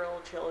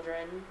literal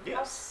children. Yeah.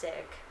 How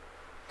sick.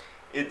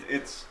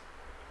 It's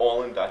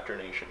all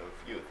indoctrination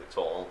of youth. It's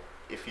all,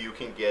 if you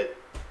can get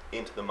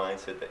into the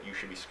mindset that you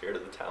should be scared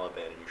of the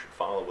Taliban and you should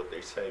follow what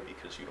they say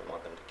because you don't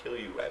want them to kill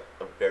you at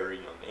a very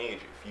young age,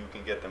 if you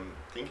can get them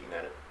thinking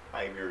that at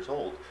 5 years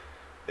old,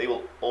 they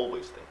will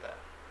always think that.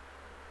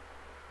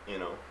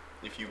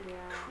 If you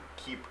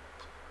Yeah.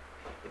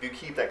 if you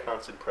keep that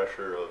constant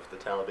pressure of the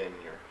Taliban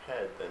in your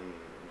head, then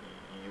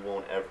you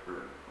won't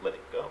ever let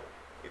it go.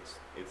 And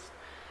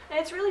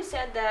it's really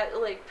sad that,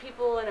 like,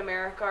 people in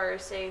America are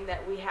saying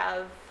that we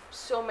have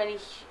so many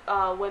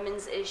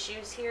women's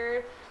issues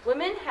here.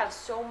 Women have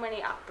so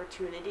many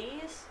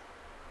opportunities,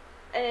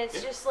 and it's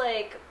Yeah. just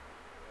like,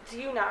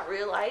 do you not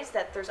realize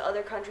that there's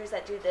other countries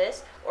that do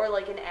this, or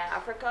like in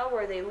Africa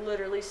where they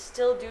literally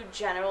still do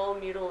genital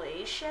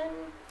mutilation?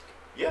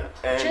 Yeah,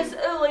 and Just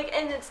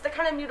and it's the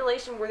kind of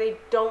mutilation where they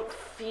don't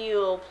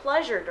feel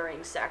pleasure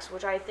during sex,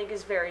 which I think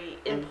is very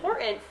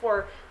important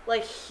for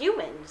like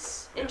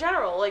humans in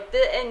general, like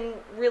and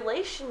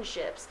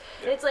relationships.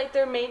 Yeah. It's like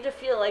they're made to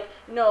feel like,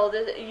 no,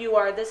 you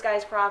are this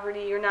guy's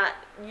property. You're not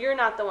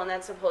the one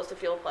that's supposed to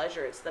feel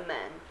pleasure. It's the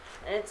men.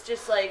 And it's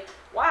just like,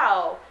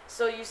 wow.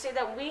 So you say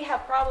that we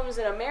have problems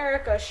in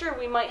America. Sure,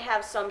 we might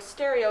have some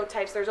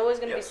stereotypes. There's always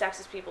going to be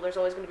sexist people. There's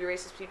always going to be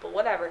racist people,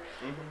 whatever.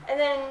 And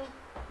then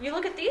you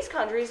look at these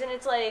countries and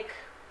it's like,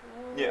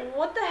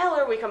 what the hell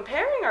are we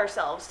comparing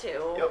ourselves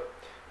to? Yep.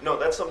 No,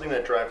 that's something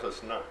that drives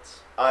us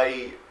nuts.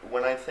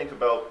 When I think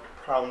about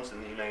problems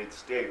in the United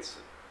States,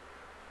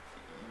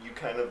 you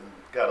kind of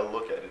got to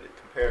look at it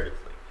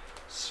comparatively.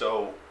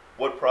 So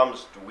what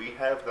problems do we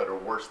have that are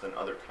worse than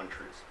other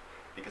countries?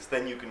 Because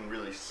then you can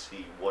really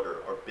see what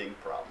are our big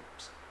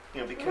problems.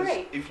 You know, because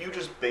if you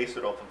just base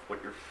it off of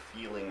what you're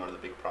feeling are the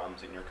big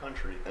problems in your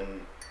country,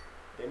 then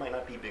they might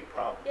not be big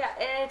problems. Yeah,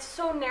 and it's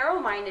so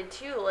narrow-minded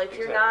too. Like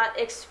you're not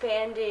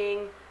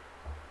expanding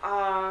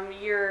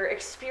your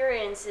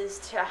experiences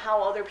to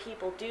how other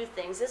people do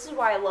things. This is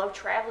why I love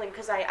traveling,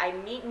 because I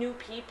meet new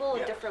people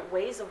in different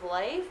ways of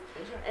life.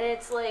 And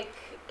it's like,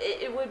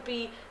 it would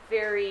be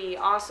very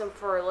awesome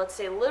for, let's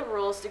say,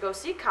 liberals to go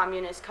see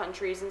communist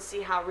countries and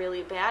see how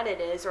really bad it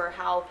is, or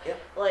how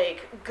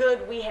like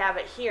good we have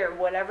it here,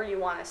 whatever you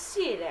want to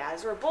see it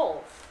as, or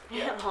both.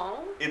 You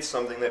know? It's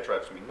something that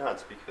drives me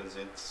nuts, because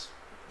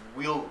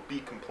we'll be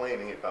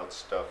complaining about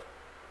stuff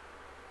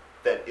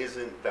that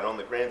on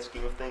the grand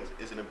scheme of things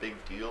isn't a big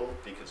deal,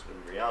 because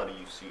in reality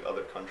you see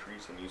other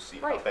countries and you see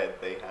how bad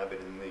they have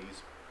it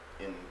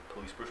in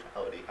police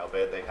brutality, how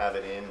bad they have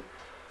it in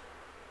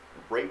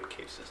rape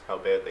cases, how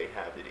bad they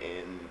have it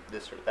in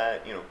this or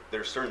that. You know,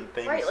 there's certain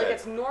things like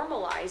it's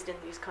normalized in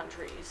these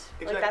countries.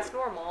 Like that's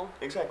normal.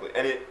 Exactly.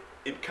 And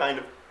it kind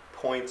of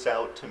points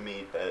out to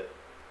me that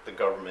the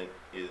government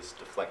is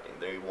deflecting.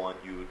 They want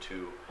you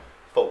to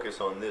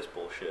focus on this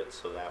bullshit,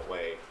 so that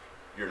way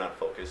you're not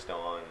focused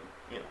on,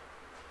 you know,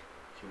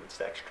 human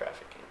sex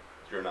trafficking.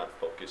 You're not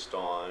focused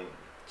on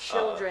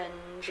children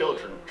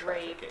trafficking.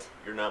 raped.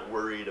 You're not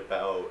worried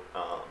about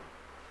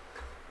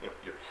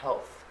your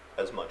health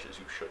as much as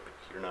you should be.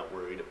 You're not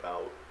worried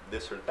about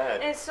this or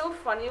that. And it's so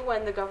funny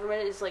when the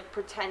government is like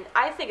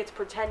I think it's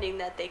pretending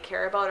that they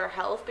care about our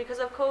health because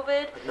of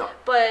COVID. No,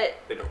 but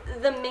they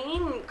don't. The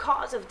main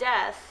cause of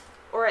death,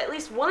 or at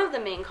least one of the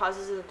main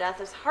causes of death,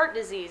 is heart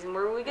disease. And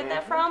where do we get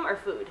that from? Our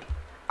food,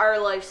 our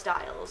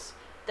lifestyles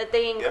that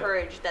they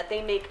encourage, that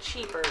they make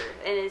cheaper.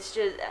 And it's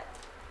just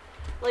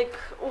like,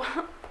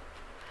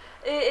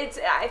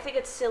 I think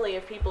it's silly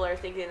if people are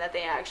thinking that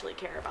they actually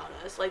care about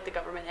us, like the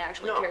government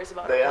actually cares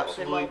about our health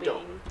and well-being. They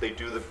absolutely don't. They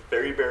do the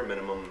very bare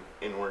minimum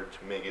in order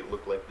to make it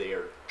look like they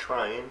are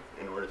trying,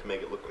 in order to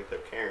make it look like they're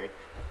caring.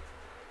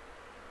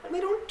 And they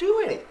don't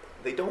do anything.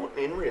 They don't,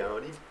 in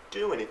reality,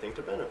 do anything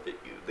to benefit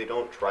you. They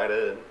don't try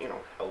to,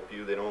 help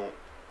you.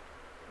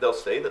 They'll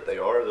say that they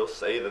are. They'll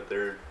say that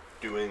they're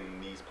doing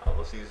these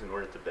policies in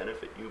order to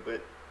benefit you, but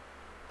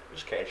they're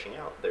just cashing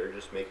out. They're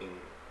just making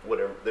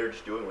whatever. They're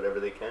just doing whatever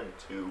they can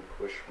to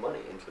push money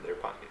into their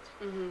pockets.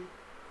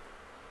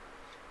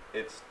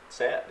 It's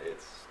sad.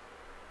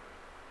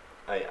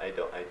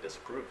 I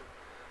disapprove.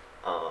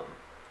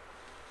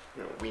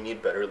 We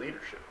need better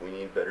leadership. We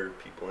need better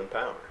people in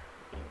power.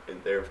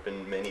 And there have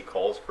been many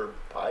calls for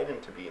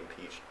Biden to be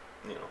impeached.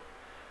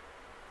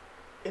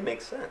 It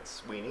makes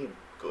sense. We need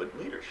good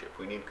leadership.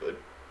 We need good,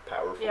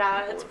 powerful people.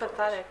 Yeah, it's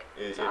pathetic.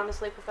 It's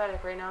honestly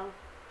pathetic right now.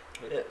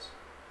 It is.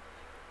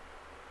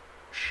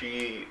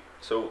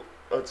 So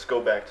let's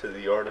go back to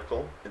the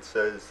article. It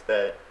says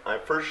that I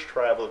first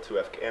traveled to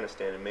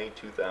Afghanistan in May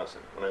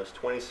 2000 when I was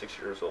 26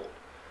 years old.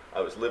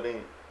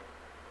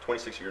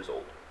 26 years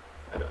old.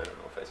 I don't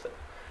know if I said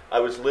that. I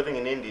was living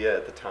in India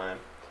at the time,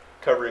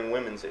 covering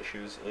women's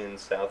issues in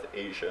South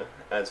Asia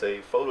as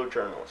a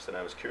photojournalist, and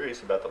I was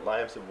curious about the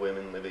lives of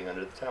women living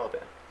under the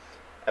Taliban.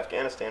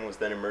 Afghanistan was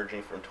then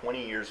emerging from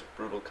 20 years of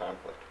brutal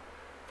conflict,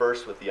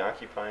 first with the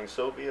occupying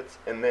Soviets,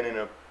 and then in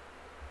a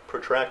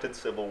protracted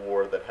civil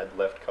war that had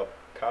left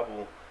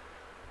Kabul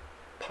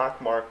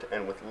pockmarked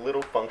and with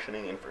little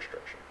functioning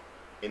infrastructure.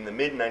 In the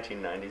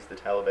mid-1990s, the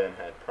Taliban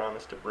had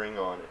promised to bring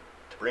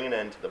an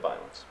end to the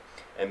violence,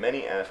 and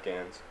many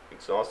Afghans,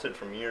 exhausted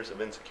from years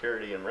of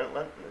insecurity and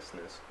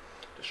relentlessness,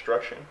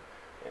 destruction,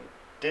 and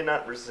did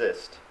not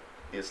resist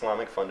the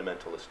Islamic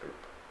fundamentalist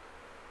group.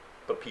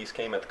 But peace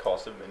came at the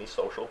cost of many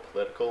social,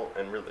 political,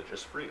 and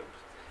religious freedoms.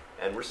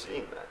 And we're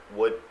seeing that.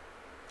 What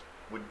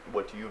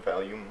do you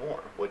value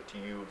more? What do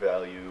you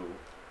value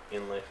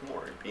in life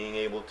more? Being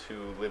able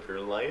to live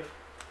your life?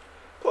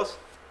 Plus,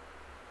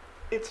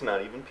 it's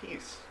not even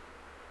peace.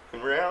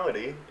 In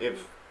reality,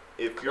 if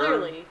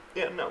Clearly.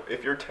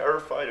 if you're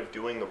terrified of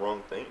doing the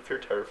wrong thing, if you're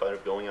terrified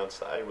of going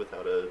outside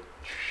without a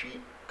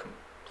sheet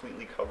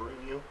completely covering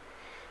you,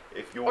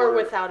 or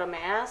without a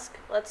mask,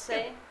 let's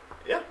say.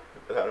 Yeah,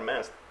 without a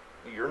mask.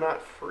 you're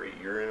not free.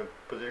 You're in a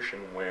position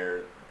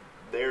where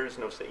there's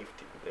no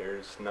safety.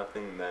 There's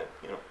nothing that,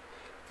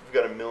 you've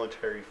got a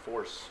military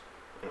force,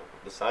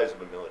 the size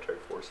of a military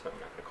force. I'm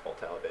not going to call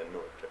Taliban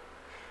military.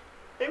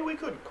 Maybe we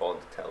could call it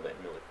the Taliban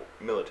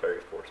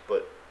military force,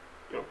 but,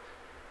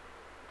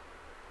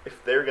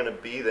 if they're going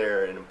to be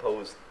there and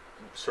impose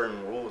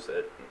certain rules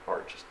that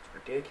are just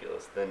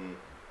ridiculous, then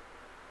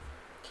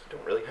you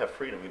don't really have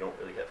freedom. You don't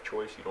really have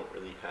choice. You don't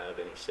really have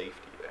any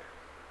safety there.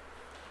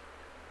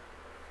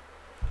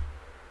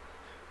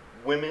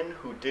 Women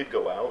who did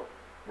go out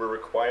were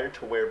required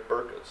to wear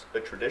burqas, a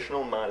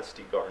traditional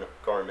modesty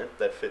garment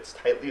that fits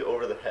tightly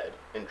over the head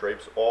and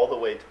drapes all the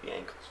way to the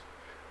ankles,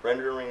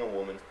 rendering a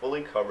woman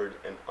fully covered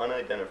and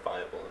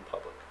unidentifiable in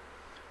public.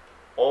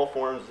 All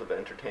forms of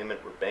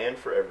entertainment were banned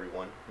for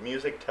everyone: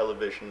 music,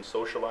 television,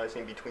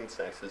 socializing between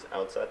sexes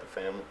outside the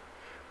family.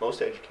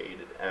 Most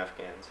educated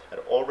Afghans had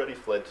already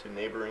fled to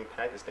neighboring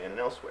Pakistan and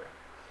elsewhere.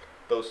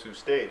 Those who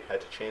stayed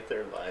had to change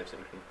their lives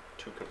and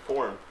to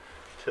conform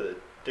to the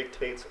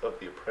dictates of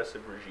the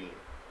oppressive regime.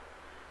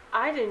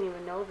 I didn't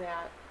even know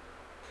that.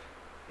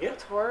 Yeah.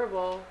 That's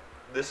horrible.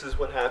 This is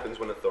what happens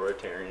when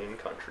authoritarian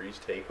countries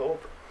take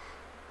over.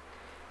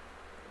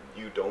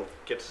 You don't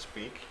get to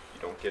speak.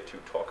 You don't get to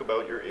talk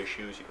about your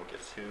issues. You don't get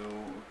to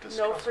discuss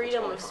No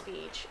freedom what's of going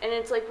on. speech. And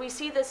it's like we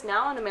see this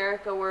now in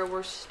America where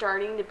we're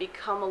starting to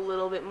become a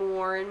little bit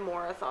more and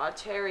more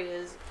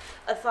authoritarian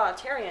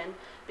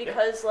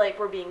because like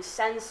we're being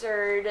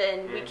censored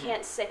and we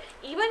can't say,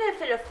 even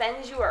if it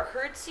offends you or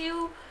hurts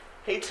you,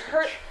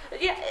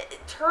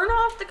 turn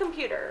off the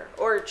computer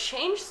or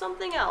change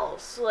something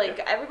else. Like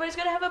everybody's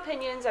gonna have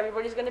opinions,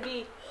 everybody's gonna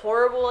be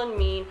horrible and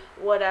mean,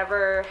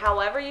 whatever,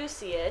 however you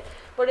see it.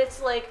 But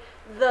it's like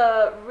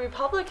the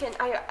Republican,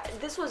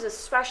 this was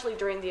especially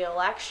during the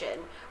election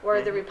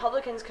where the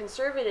Republicans,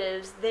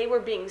 conservatives, they were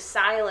being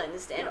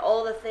silenced and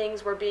all the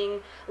things were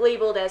being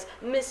labeled as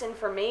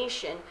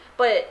misinformation.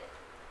 But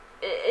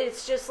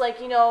it's just like,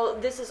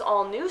 this is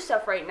all new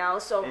stuff right now,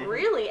 so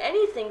really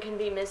anything can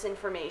be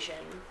misinformation.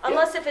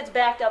 Unless if it's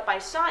backed up by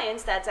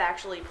science that's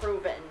actually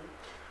proven.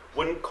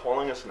 Wouldn't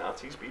calling us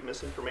Nazis be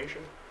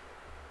misinformation?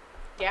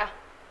 Yeah.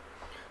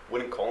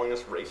 Wouldn't calling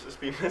us racist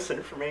be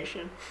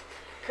misinformation?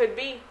 Could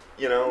be.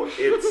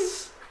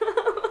 It's...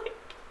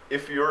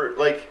 if you're,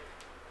 like...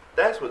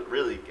 That's what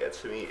really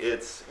gets to me.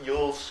 It's,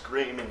 you'll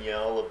scream and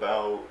yell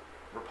about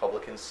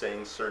Republicans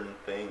saying certain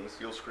things.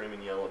 You'll scream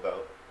and yell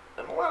about...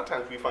 And a lot of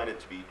times we find it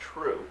to be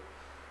true.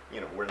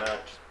 We're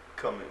not just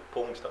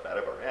pulling stuff out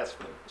of our ass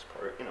for the most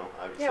part.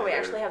 Obviously. Yeah, we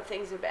actually have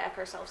things to back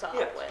ourselves up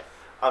with.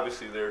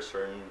 Obviously, there are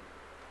certain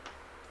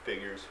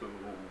figures who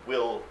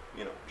will,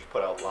 just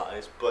put out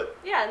lies, but...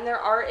 Yeah, and there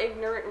are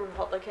ignorant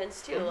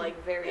Republicans, too,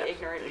 like very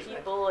ignorant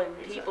people,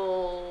 and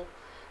people...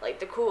 Like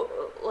the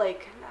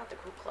not the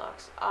Ku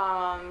Klux,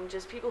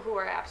 just people who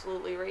are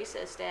absolutely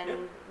racist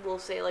and will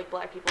say like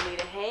black people need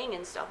to hang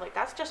and stuff. Like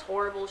that's just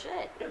horrible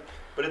shit. Yeah,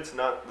 but it's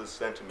not the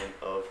sentiment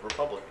of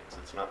Republicans.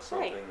 It's not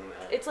something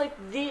that... It's like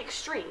the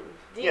extreme.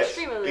 The Yes,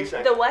 extreme of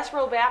exactly. the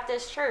Westboro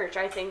Baptist Church,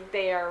 I think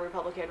they are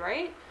Republican,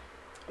 right?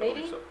 I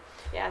believe so.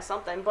 Yeah,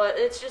 something. But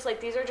it's just like,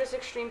 these are just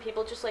extreme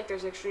people, just like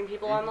there's extreme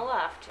people on the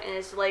left. And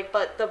it's like,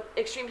 but the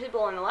extreme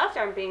people on the left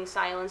aren't being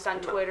silenced on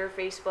Twitter,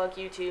 Facebook,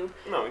 YouTube.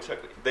 No,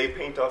 exactly. They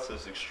paint us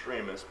as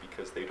extremists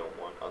because they don't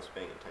want us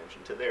paying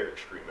attention to their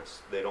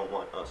extremists. They don't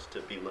want us to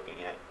be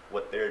looking at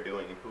what they're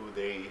doing and who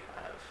they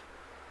have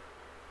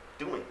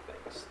doing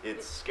things.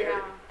 It's scary.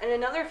 Yeah. And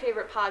another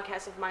favorite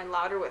podcast of mine,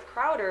 Louder with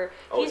Crowder,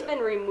 he's been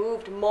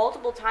removed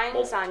multiple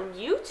times on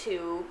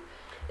YouTube.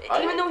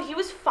 Even though he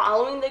was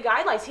following the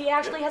guidelines, he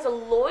actually has a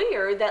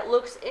lawyer that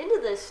looks into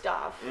this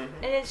stuff,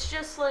 and it's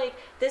just like,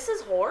 this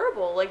is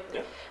horrible. Like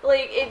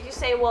if you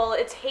say, well,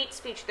 it's hate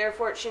speech,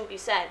 therefore it shouldn't be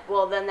said.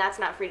 Well, then that's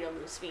not freedom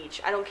of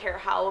speech. I don't care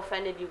how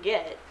offended you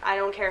get. I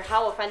don't care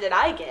how offended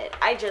I get.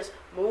 I just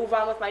move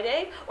on with my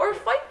day or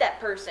fight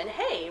that person.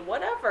 Hey,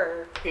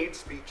 whatever. Hate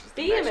speech is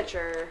be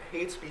immature.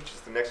 Hate speech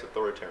is the next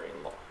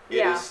authoritarian law.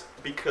 It is,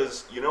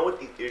 because you know what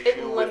the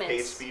issue with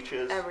hate speech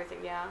is? Everything,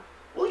 yeah.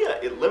 Well, yeah,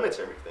 it limits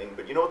everything,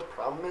 but you know what the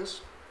problem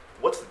is?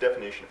 What's the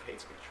definition of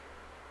hate speech?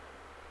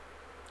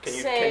 Can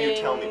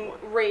you tell me one?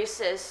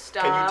 Racist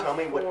stuff. Can you tell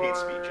me what hate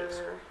speech is?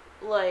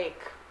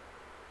 Like...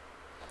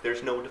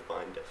 There's no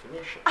defined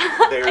definition.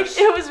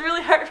 It was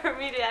really hard for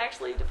me to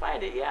actually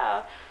define it,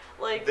 yeah.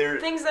 Like,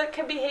 things that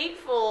can be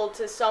hateful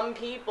to some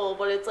people,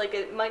 but it's like,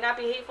 it might not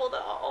be hateful to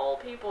all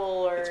people,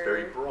 or... It's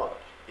very broad.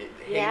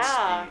 Hate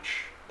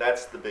speech,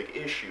 that's the big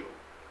issue.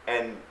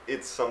 And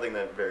it's something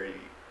that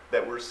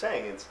we're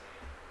saying,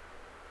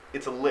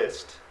 it's a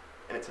list,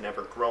 and it's an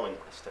ever-growing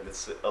list, and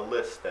it's a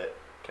list that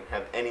can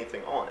have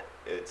anything on it.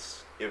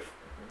 It's, if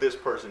this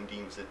person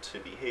deems it to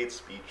be hate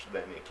speech,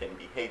 then it can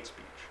be hate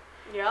speech.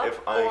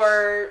 Yep.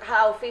 Or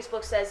how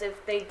Facebook says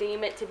if they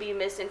deem it to be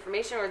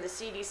misinformation, or the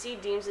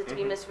CDC deems it to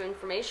be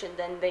misinformation,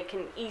 then they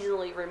can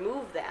easily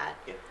remove that.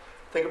 Yeah.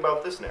 Think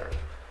about this narrative.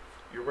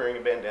 You're wearing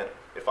a bandana.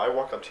 If I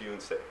walk up to you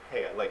and say,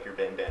 hey, I like your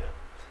bandana,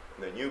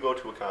 and then you go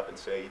to a cop and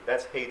say,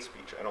 that's hate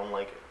speech, I don't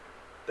like it,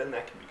 then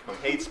that can become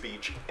hate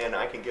speech, and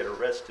I can get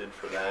arrested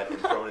for that and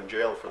thrown in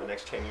jail for the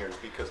next 10 years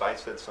because I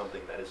said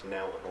something that is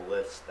now on the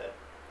list that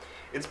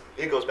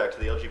it goes back to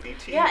the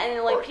LGBT. Yeah,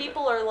 and like argument.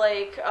 people are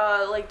like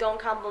don't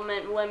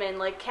compliment women,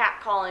 like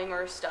catcalling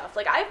or stuff.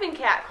 Like I've been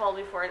catcalled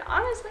before, and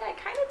honestly, I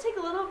kind of take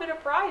a little bit of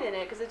pride in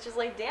it because it's just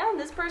like, damn,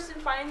 this person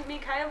finds me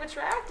kind of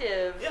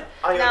attractive. Yeah,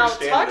 I now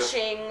understand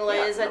touching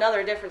is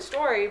another different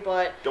story,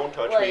 but don't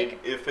touch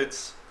like, me if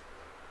it's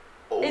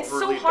overly it's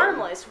so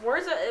harmless.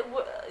 Words,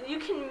 you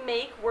can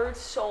make words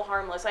so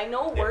harmless. I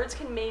know words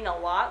can mean a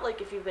lot,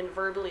 like if you've been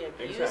verbally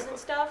abused and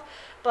stuff,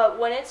 but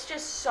when it's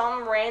just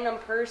some random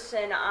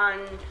person on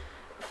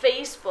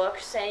Facebook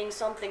saying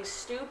something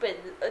stupid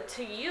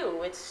to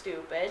you, it's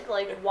stupid.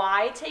 Like,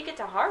 why take it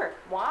to heart?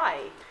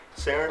 Why?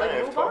 Sarah and I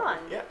have move talked. on.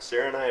 Yeah,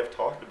 Sarah and I have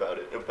talked about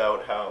it,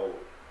 about how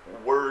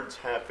words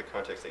have the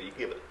context that you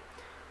give it.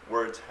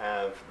 Words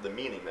have the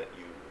meaning that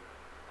you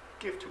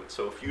give to it.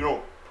 So if you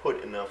don't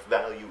put enough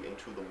value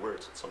into the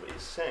words that somebody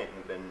is saying,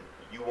 then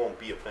you won't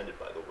be offended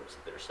by the words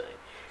that they're saying.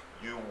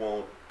 You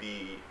won't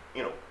be,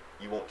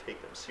 you won't take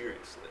them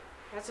seriously.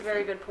 That's a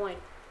very good point.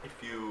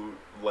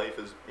 Life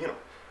is,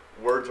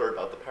 words are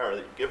about the power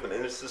that you give them.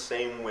 And it's the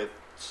same with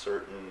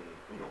certain,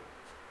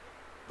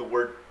 the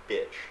word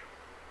bitch.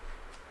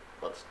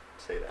 Let's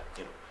say that,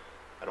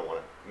 I don't want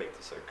to make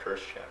this a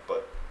curse chat,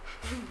 but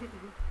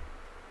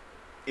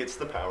it's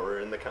the power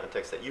in the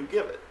context that you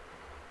give it.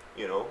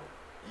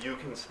 You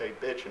can say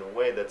bitch in a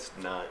way that's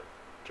not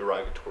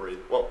derogatory.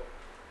 Well,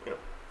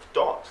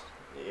 dogs.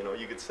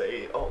 You could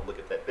say, oh, look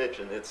at that bitch,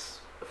 and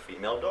it's a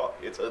female dog.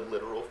 It's a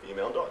literal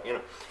female dog.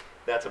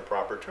 That's a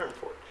proper term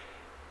for it.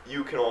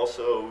 You can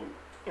also,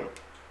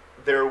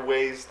 there are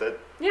ways that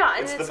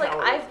and it's like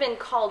I've been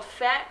called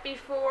fat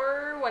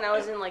before when I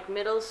was in like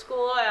middle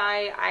school, and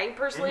I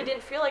personally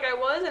didn't feel like I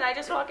was, and I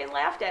just fucking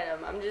laughed at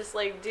him. I'm just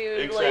like,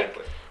 dude, like,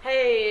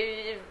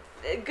 hey,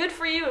 good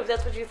for you if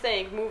that's what you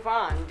think. Move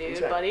on, dude,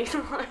 buddy.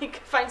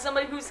 Like, find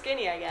somebody who's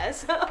skinny, I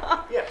guess.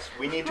 Yes,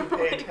 we need to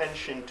pay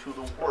attention to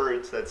the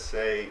words that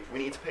say, we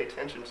need to pay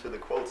attention to the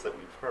quotes that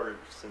we've heard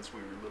since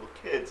we were little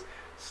kids.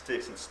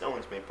 Sticks and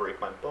stones may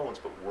break my bones,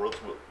 but words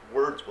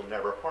will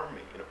never harm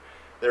me.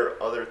 There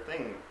are other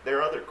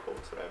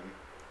quotes that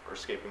are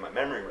escaping my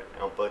memory right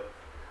now, but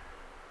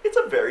it's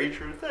a very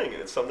true thing,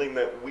 and it's something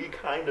that we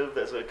kind of,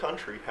 as a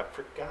country, have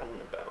forgotten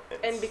about.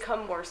 And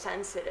become more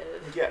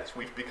sensitive. Yes,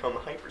 we've become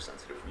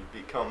hypersensitive. We've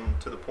become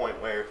to the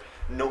point where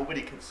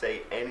nobody can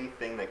say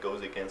anything that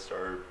goes against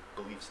our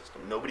belief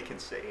system. Nobody can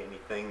say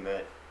anything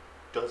that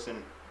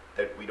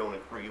we don't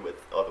agree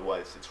with.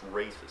 Otherwise, it's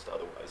racist.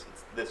 Otherwise,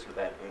 it's this or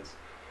that. And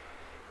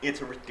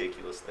it's a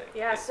ridiculous thing.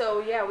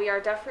 Yeah, we are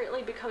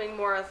definitely becoming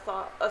more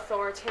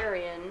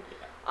authoritarian.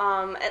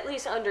 At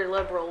least under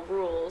liberal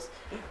rules.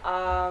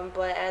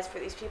 But as for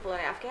these people in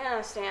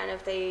Afghanistan,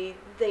 if they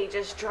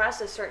just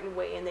dress a certain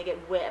way and they get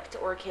whipped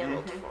or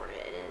killed for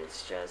it, and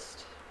it's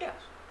just... Yes,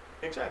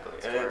 exactly.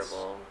 It's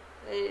horrible.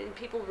 And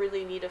people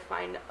really need to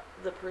find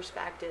the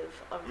perspective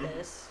of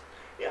this.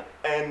 Yeah,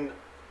 and,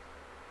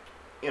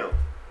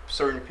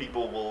 certain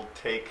people will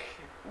take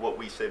what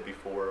we said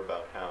before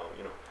about how,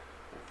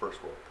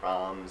 first world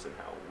problems and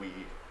how we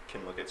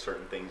can look at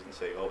certain things and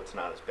say, oh, it's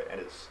not as bad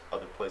as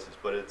other places,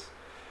 but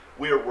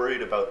we are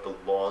worried about the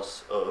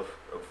loss of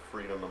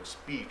freedom of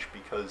speech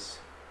because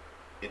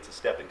it's a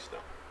stepping stone.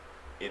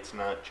 It's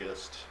not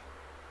just,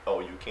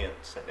 oh, you can't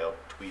send out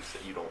tweets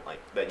that you don't like,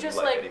 that just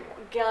you like like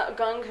anymore.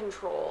 Gun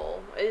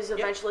control is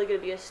eventually going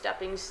to be a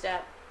stepping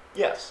step.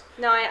 Yes.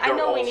 Now, I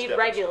know we need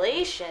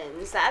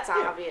regulations, that's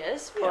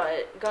obvious, Yeah.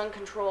 but gun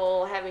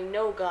control, having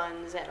no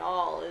guns at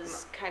all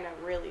is kind of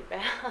really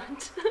bad,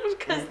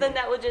 because then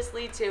that would just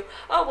lead to,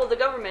 oh, well, the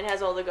government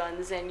has all the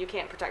guns and you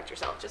can't protect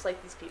yourself, just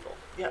like these people.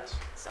 Yes.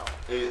 So.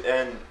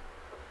 And,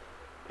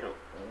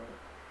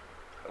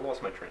 I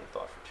lost my train of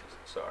thought for 2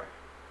 seconds, sorry.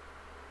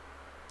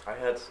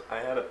 I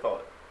had a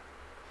thought.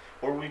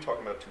 What were we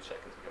talking about 2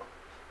 seconds ago?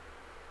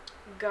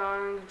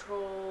 Gun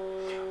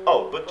control.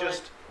 Oh, but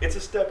just, it's a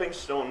stepping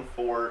stone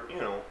for,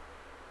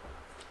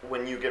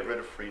 when you get rid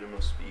of freedom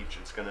of speech,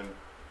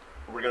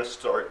 we're going to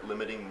start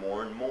limiting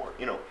more and more.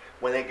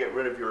 When they get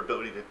rid of your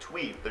ability to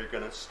tweet, they're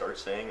going to start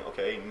saying,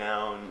 okay,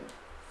 now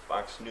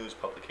Fox News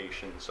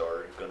publications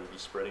are going to be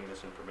spreading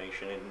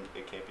misinformation and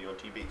it can't be on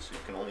TV, so you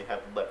can only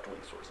have left-wing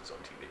sources on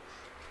TV.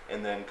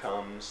 And then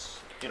comes,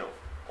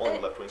 only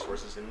left-wing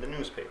sources in the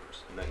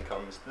newspapers. And then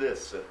comes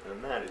this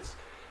and that.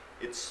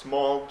 It's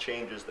small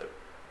changes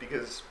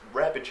because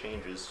rapid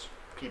changes,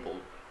 people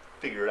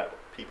figure it out.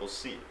 People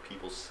see it.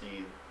 People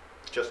see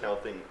just how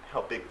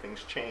big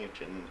things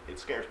change, and it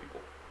scares people.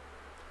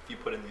 If you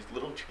put in these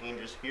little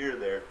changes here or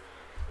there,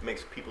 it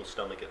makes people's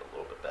stomach get a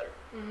little bit better.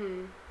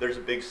 Mm-hmm. There's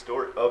a big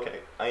story. Okay,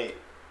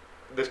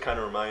 this kind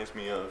of reminds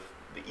me of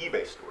the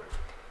eBay story.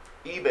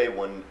 eBay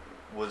one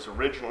was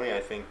originally, I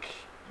think,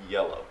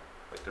 yellow.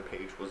 Like their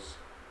page was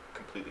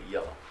completely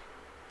yellow.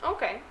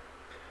 Okay.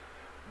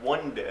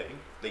 One day,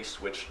 they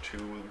switched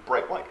to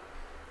bright white,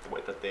 the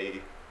way that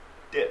they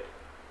did.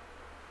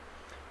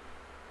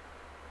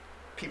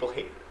 People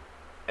hated it.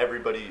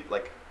 Everybody,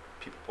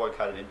 people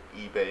boycotted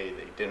eBay.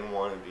 They didn't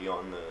want to be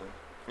on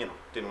the,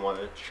 didn't want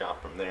to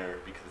shop from there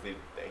because they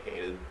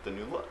hated the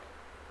new look.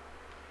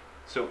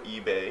 So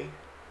eBay,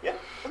 yeah,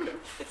 okay.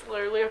 It's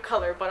literally a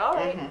color, but all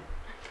right. Mm-hmm.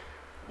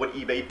 What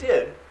eBay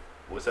did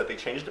was that they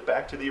changed it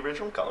back to the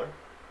original color,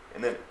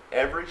 and then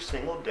every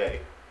single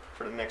day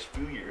for the next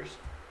few years,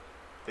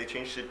 they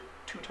changed it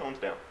 2 tones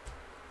down.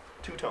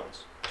 2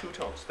 tones. 2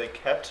 tones. They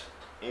kept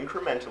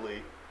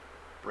incrementally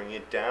bringing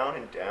it down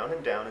and down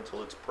and down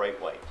until it's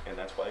bright white, and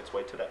that's why it's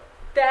white today.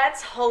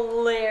 That's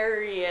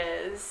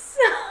hilarious.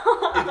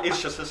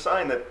 It's just a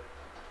sign that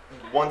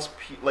once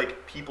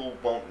people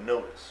won't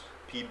notice.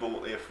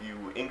 People, if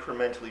you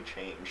incrementally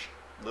change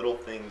little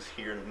things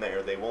here and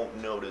there, they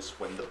won't notice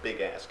when the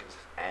big ask is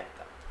at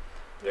them.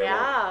 They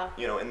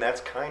won't, and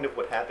that's kind of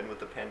what happened with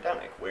the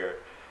pandemic, where,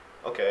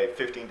 okay,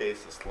 15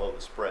 days to slow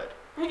the spread.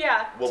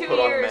 Yeah, we'll 2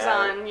 years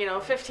on,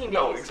 15 days.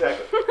 No,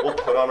 exactly. We'll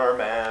put on our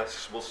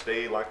masks, we'll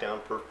stay locked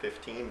down for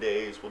 15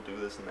 days, we'll do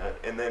this and that,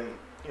 and then,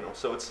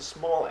 so it's a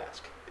small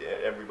ask.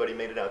 Everybody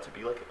made it out to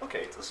be like, okay,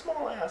 it's a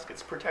small ask,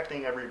 it's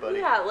protecting everybody.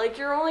 Yeah, like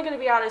you're only going to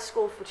be out of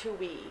school for 2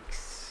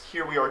 weeks.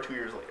 Here we are 2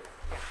 years later.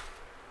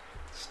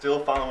 Still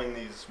following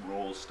these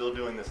rules, still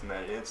doing this and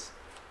that, and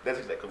that's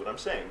exactly what I'm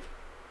saying.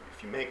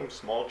 If you make them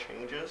small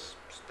changes,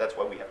 that's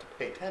why we have to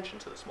pay attention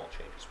to the small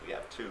changes. We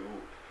have to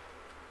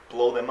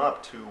blow them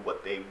up to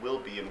what they will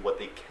be and what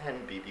they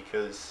can be,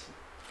 because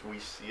we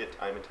see it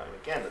time and time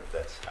again that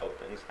that's how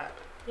things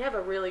happen. You have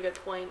a really good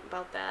point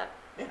about that.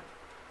 Yeah.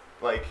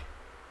 Like,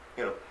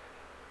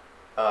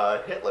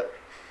 Hitler,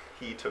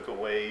 he took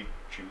away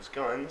Jews'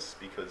 guns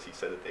because he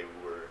said that they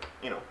were,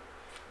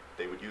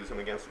 they would use them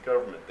against the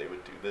government. They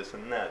would do this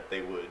and that.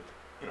 They would,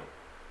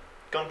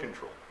 gun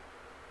control.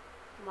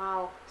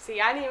 Wow. See,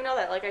 I didn't even know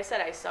that. Like I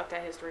said, I sucked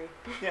at history.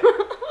 Yeah.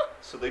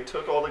 So they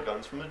took all the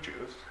guns from the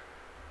Jews,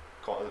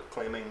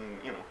 claiming,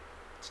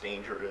 it's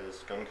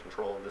dangerous, gun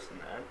control, this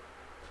and that.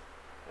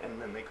 And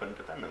then they couldn't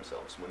defend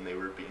themselves when they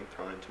were being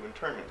thrown into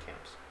internment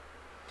camps.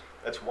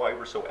 That's why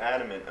we're so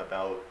adamant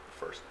about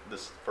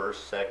this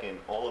first, second,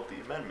 all of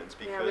the amendments,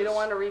 because yeah, we don't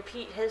want to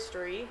repeat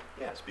history.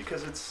 Yes,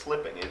 because it's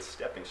slipping, it's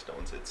stepping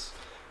stones. It's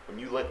when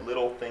you let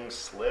little things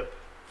slip,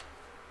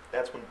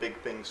 that's when big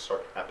things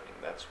start happening.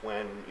 That's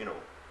when,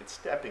 it's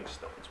stepping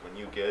stones. When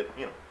you get,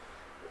 it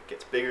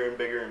gets bigger and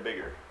bigger and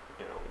bigger.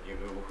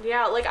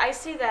 Yeah, like I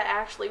see that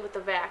actually with the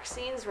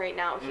vaccines right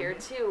now here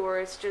too, where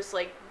it's just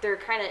like they're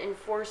kind of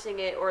enforcing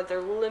it, or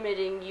they're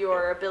limiting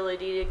your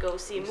ability to go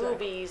see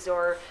movies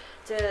or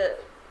to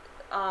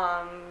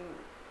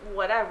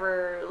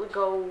whatever,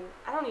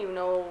 I don't even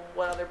know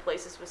what other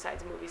places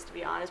besides movies, to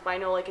be honest, but I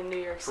know like in New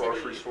York City.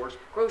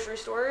 Grocery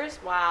stores?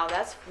 Wow,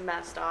 that's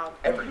messed up.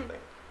 Everything.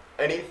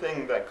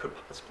 Anything that could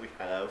possibly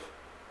have,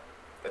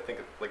 I think,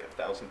 like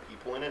 1,000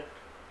 people in it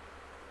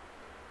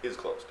is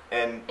closed.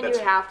 And you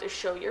have to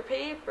show your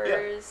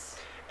papers.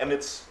 Yeah.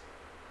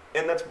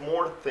 And that's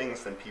more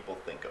things than people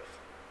think of.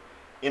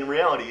 In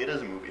reality, it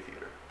is a movie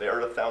theater. There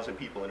are 1,000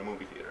 people in a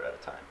movie theater at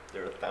a time.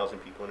 There are 1,000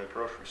 people in a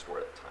grocery store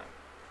at a time.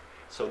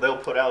 So they'll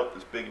put out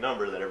this big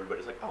number that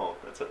everybody's like, oh,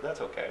 that's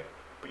okay.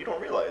 But you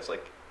don't realize,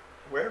 like,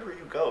 wherever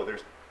you go,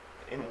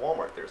 in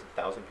Walmart, there's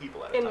 1,000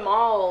 people at a time. In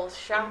malls,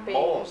 shopping.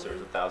 In malls,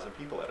 there's 1,000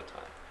 people at a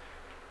time.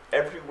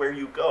 Everywhere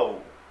you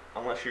go,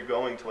 unless you're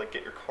going to, like,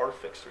 get your car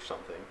fixed or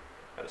something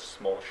at a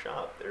small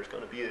shop, there's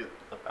going to be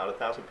about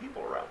 1,000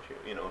 people around you.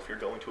 If you're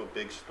going to a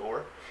big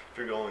store, if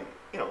you're going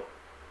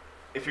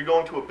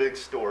to a big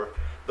store,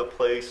 the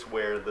place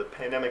where the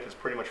pandemic has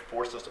pretty much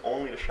forced us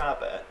only to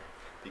shop at,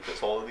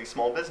 because all of these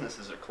small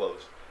businesses are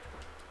closed,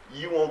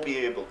 you won't be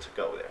able to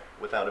go there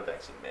without a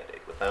vaccine mandate,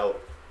 without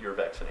your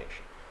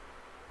vaccination.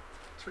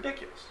 It's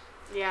ridiculous.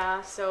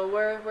 Yeah, so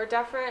we're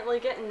definitely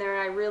getting there,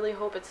 and I really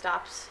hope it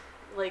stops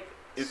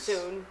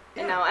soon.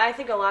 Yeah. And now I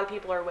think a lot of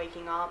people are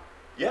waking up.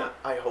 Yeah,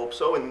 I hope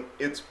so, and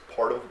it's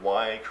part of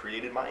why I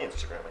created my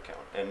Instagram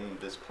account and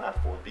this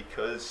platform,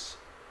 because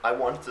I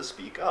wanted to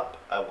speak up.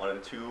 I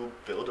wanted to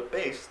build a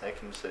base that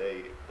can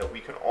say that we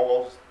can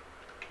all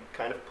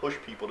kind of push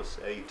people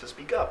to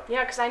speak up.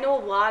 Yeah, because I know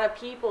a lot of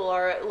people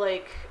are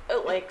like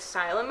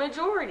silent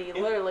majority,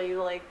 literally,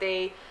 like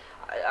they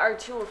are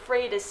too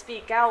afraid to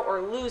speak out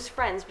or lose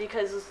friends,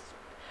 because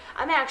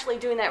I'm actually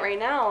doing that right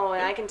now,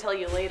 and I can tell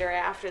you later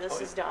after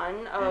this is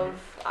done,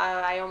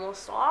 I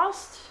almost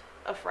lost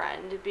a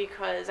friend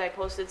because I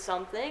posted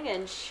something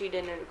and she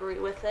didn't agree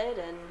with it,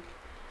 and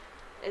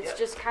it's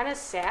just kind of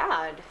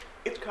sad.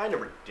 It's kind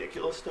of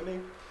ridiculous to me,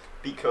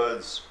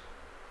 because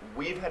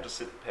we've had to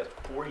sit the past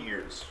 4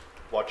 years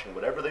watching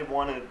whatever they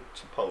wanted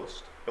to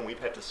post, and we've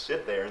had to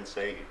sit there and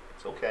say,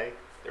 it's okay,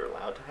 they're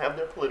allowed to have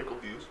their political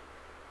views,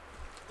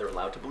 they're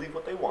allowed to believe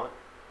what they want,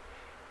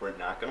 we're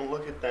not going to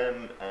look at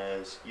them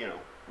as,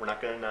 we're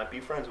not going to not be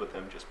friends with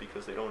them just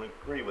because they don't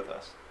agree with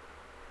us.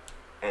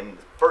 And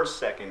the first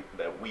second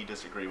that we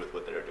disagree with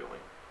what they're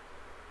doing,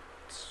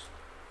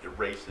 you're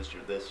racist,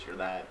 you're this, you're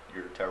that,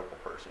 you're a terrible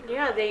person.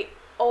 Yeah, they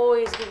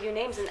always give you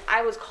names, and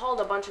I was called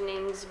a bunch of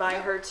names by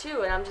her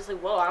too, and I'm just like,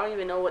 whoa, I don't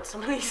even know what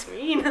some of these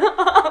mean.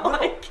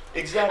 Like,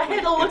 exactly. I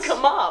had to look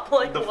them up.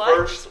 Like, the what?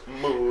 first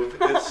move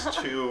is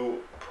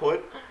to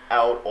put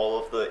out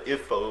all of the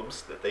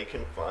iphobes that they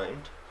can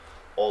find,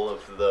 all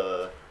of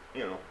the,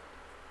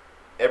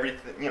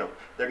 everything,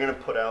 they're going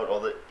to put out all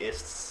the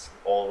ists,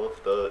 all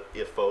of the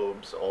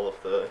iphobes, all of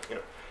the,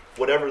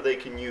 whatever they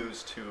can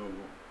use to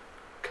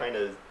kind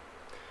of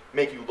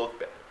make you look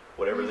bad.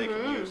 Whatever they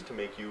can use to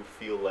make you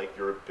feel like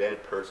you're a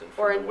bad person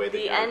for or the way that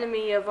the you're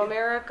enemy of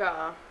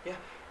America. Yeah,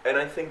 and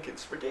I think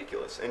it's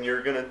ridiculous. And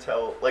you're gonna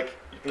tell, like,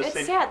 you're gonna It's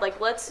say, sad.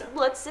 Like, let's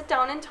sit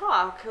down and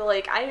talk.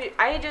 Like,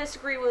 I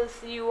disagree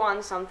with you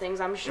on some things,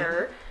 I'm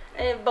sure,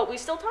 but we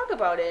still talk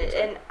about it.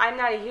 Exactly. And I'm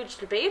not a huge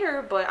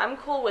debater, but I'm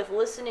cool with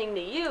listening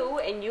to you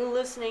and you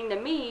listening to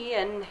me.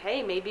 And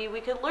hey, maybe we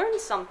could learn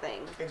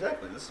something.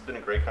 Exactly. This has been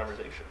a great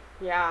conversation.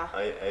 Yeah,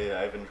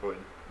 I've enjoyed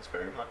this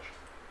very much.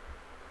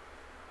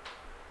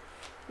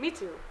 me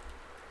too.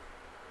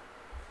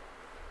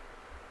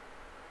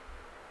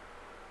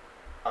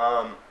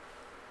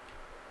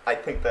 I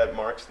think that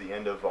marks the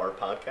end of our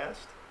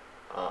podcast.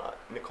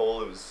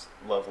 Nicole, it was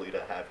lovely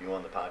to have you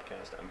on the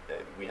podcast.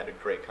 We had a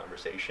great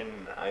conversation,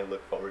 and I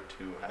look forward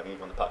to having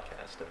you on the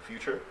podcast in the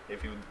future,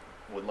 if you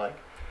would like.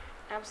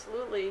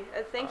 Absolutely.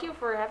 Thank you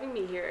for having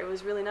me here. It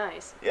was really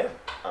nice. Yeah.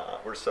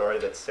 We're sorry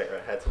that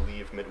Sarah had to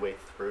leave midway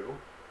through.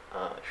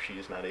 She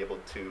is not able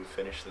to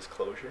finish this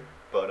closure.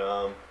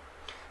 But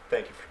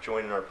thank you for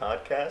joining our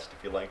podcast.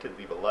 If you liked it,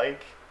 leave a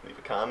like, leave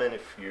a comment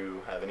if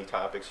you have any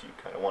topics you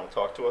kind of want to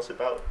talk to us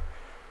about.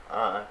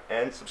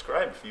 And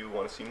subscribe if you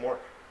want to see more.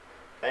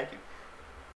 Thank you.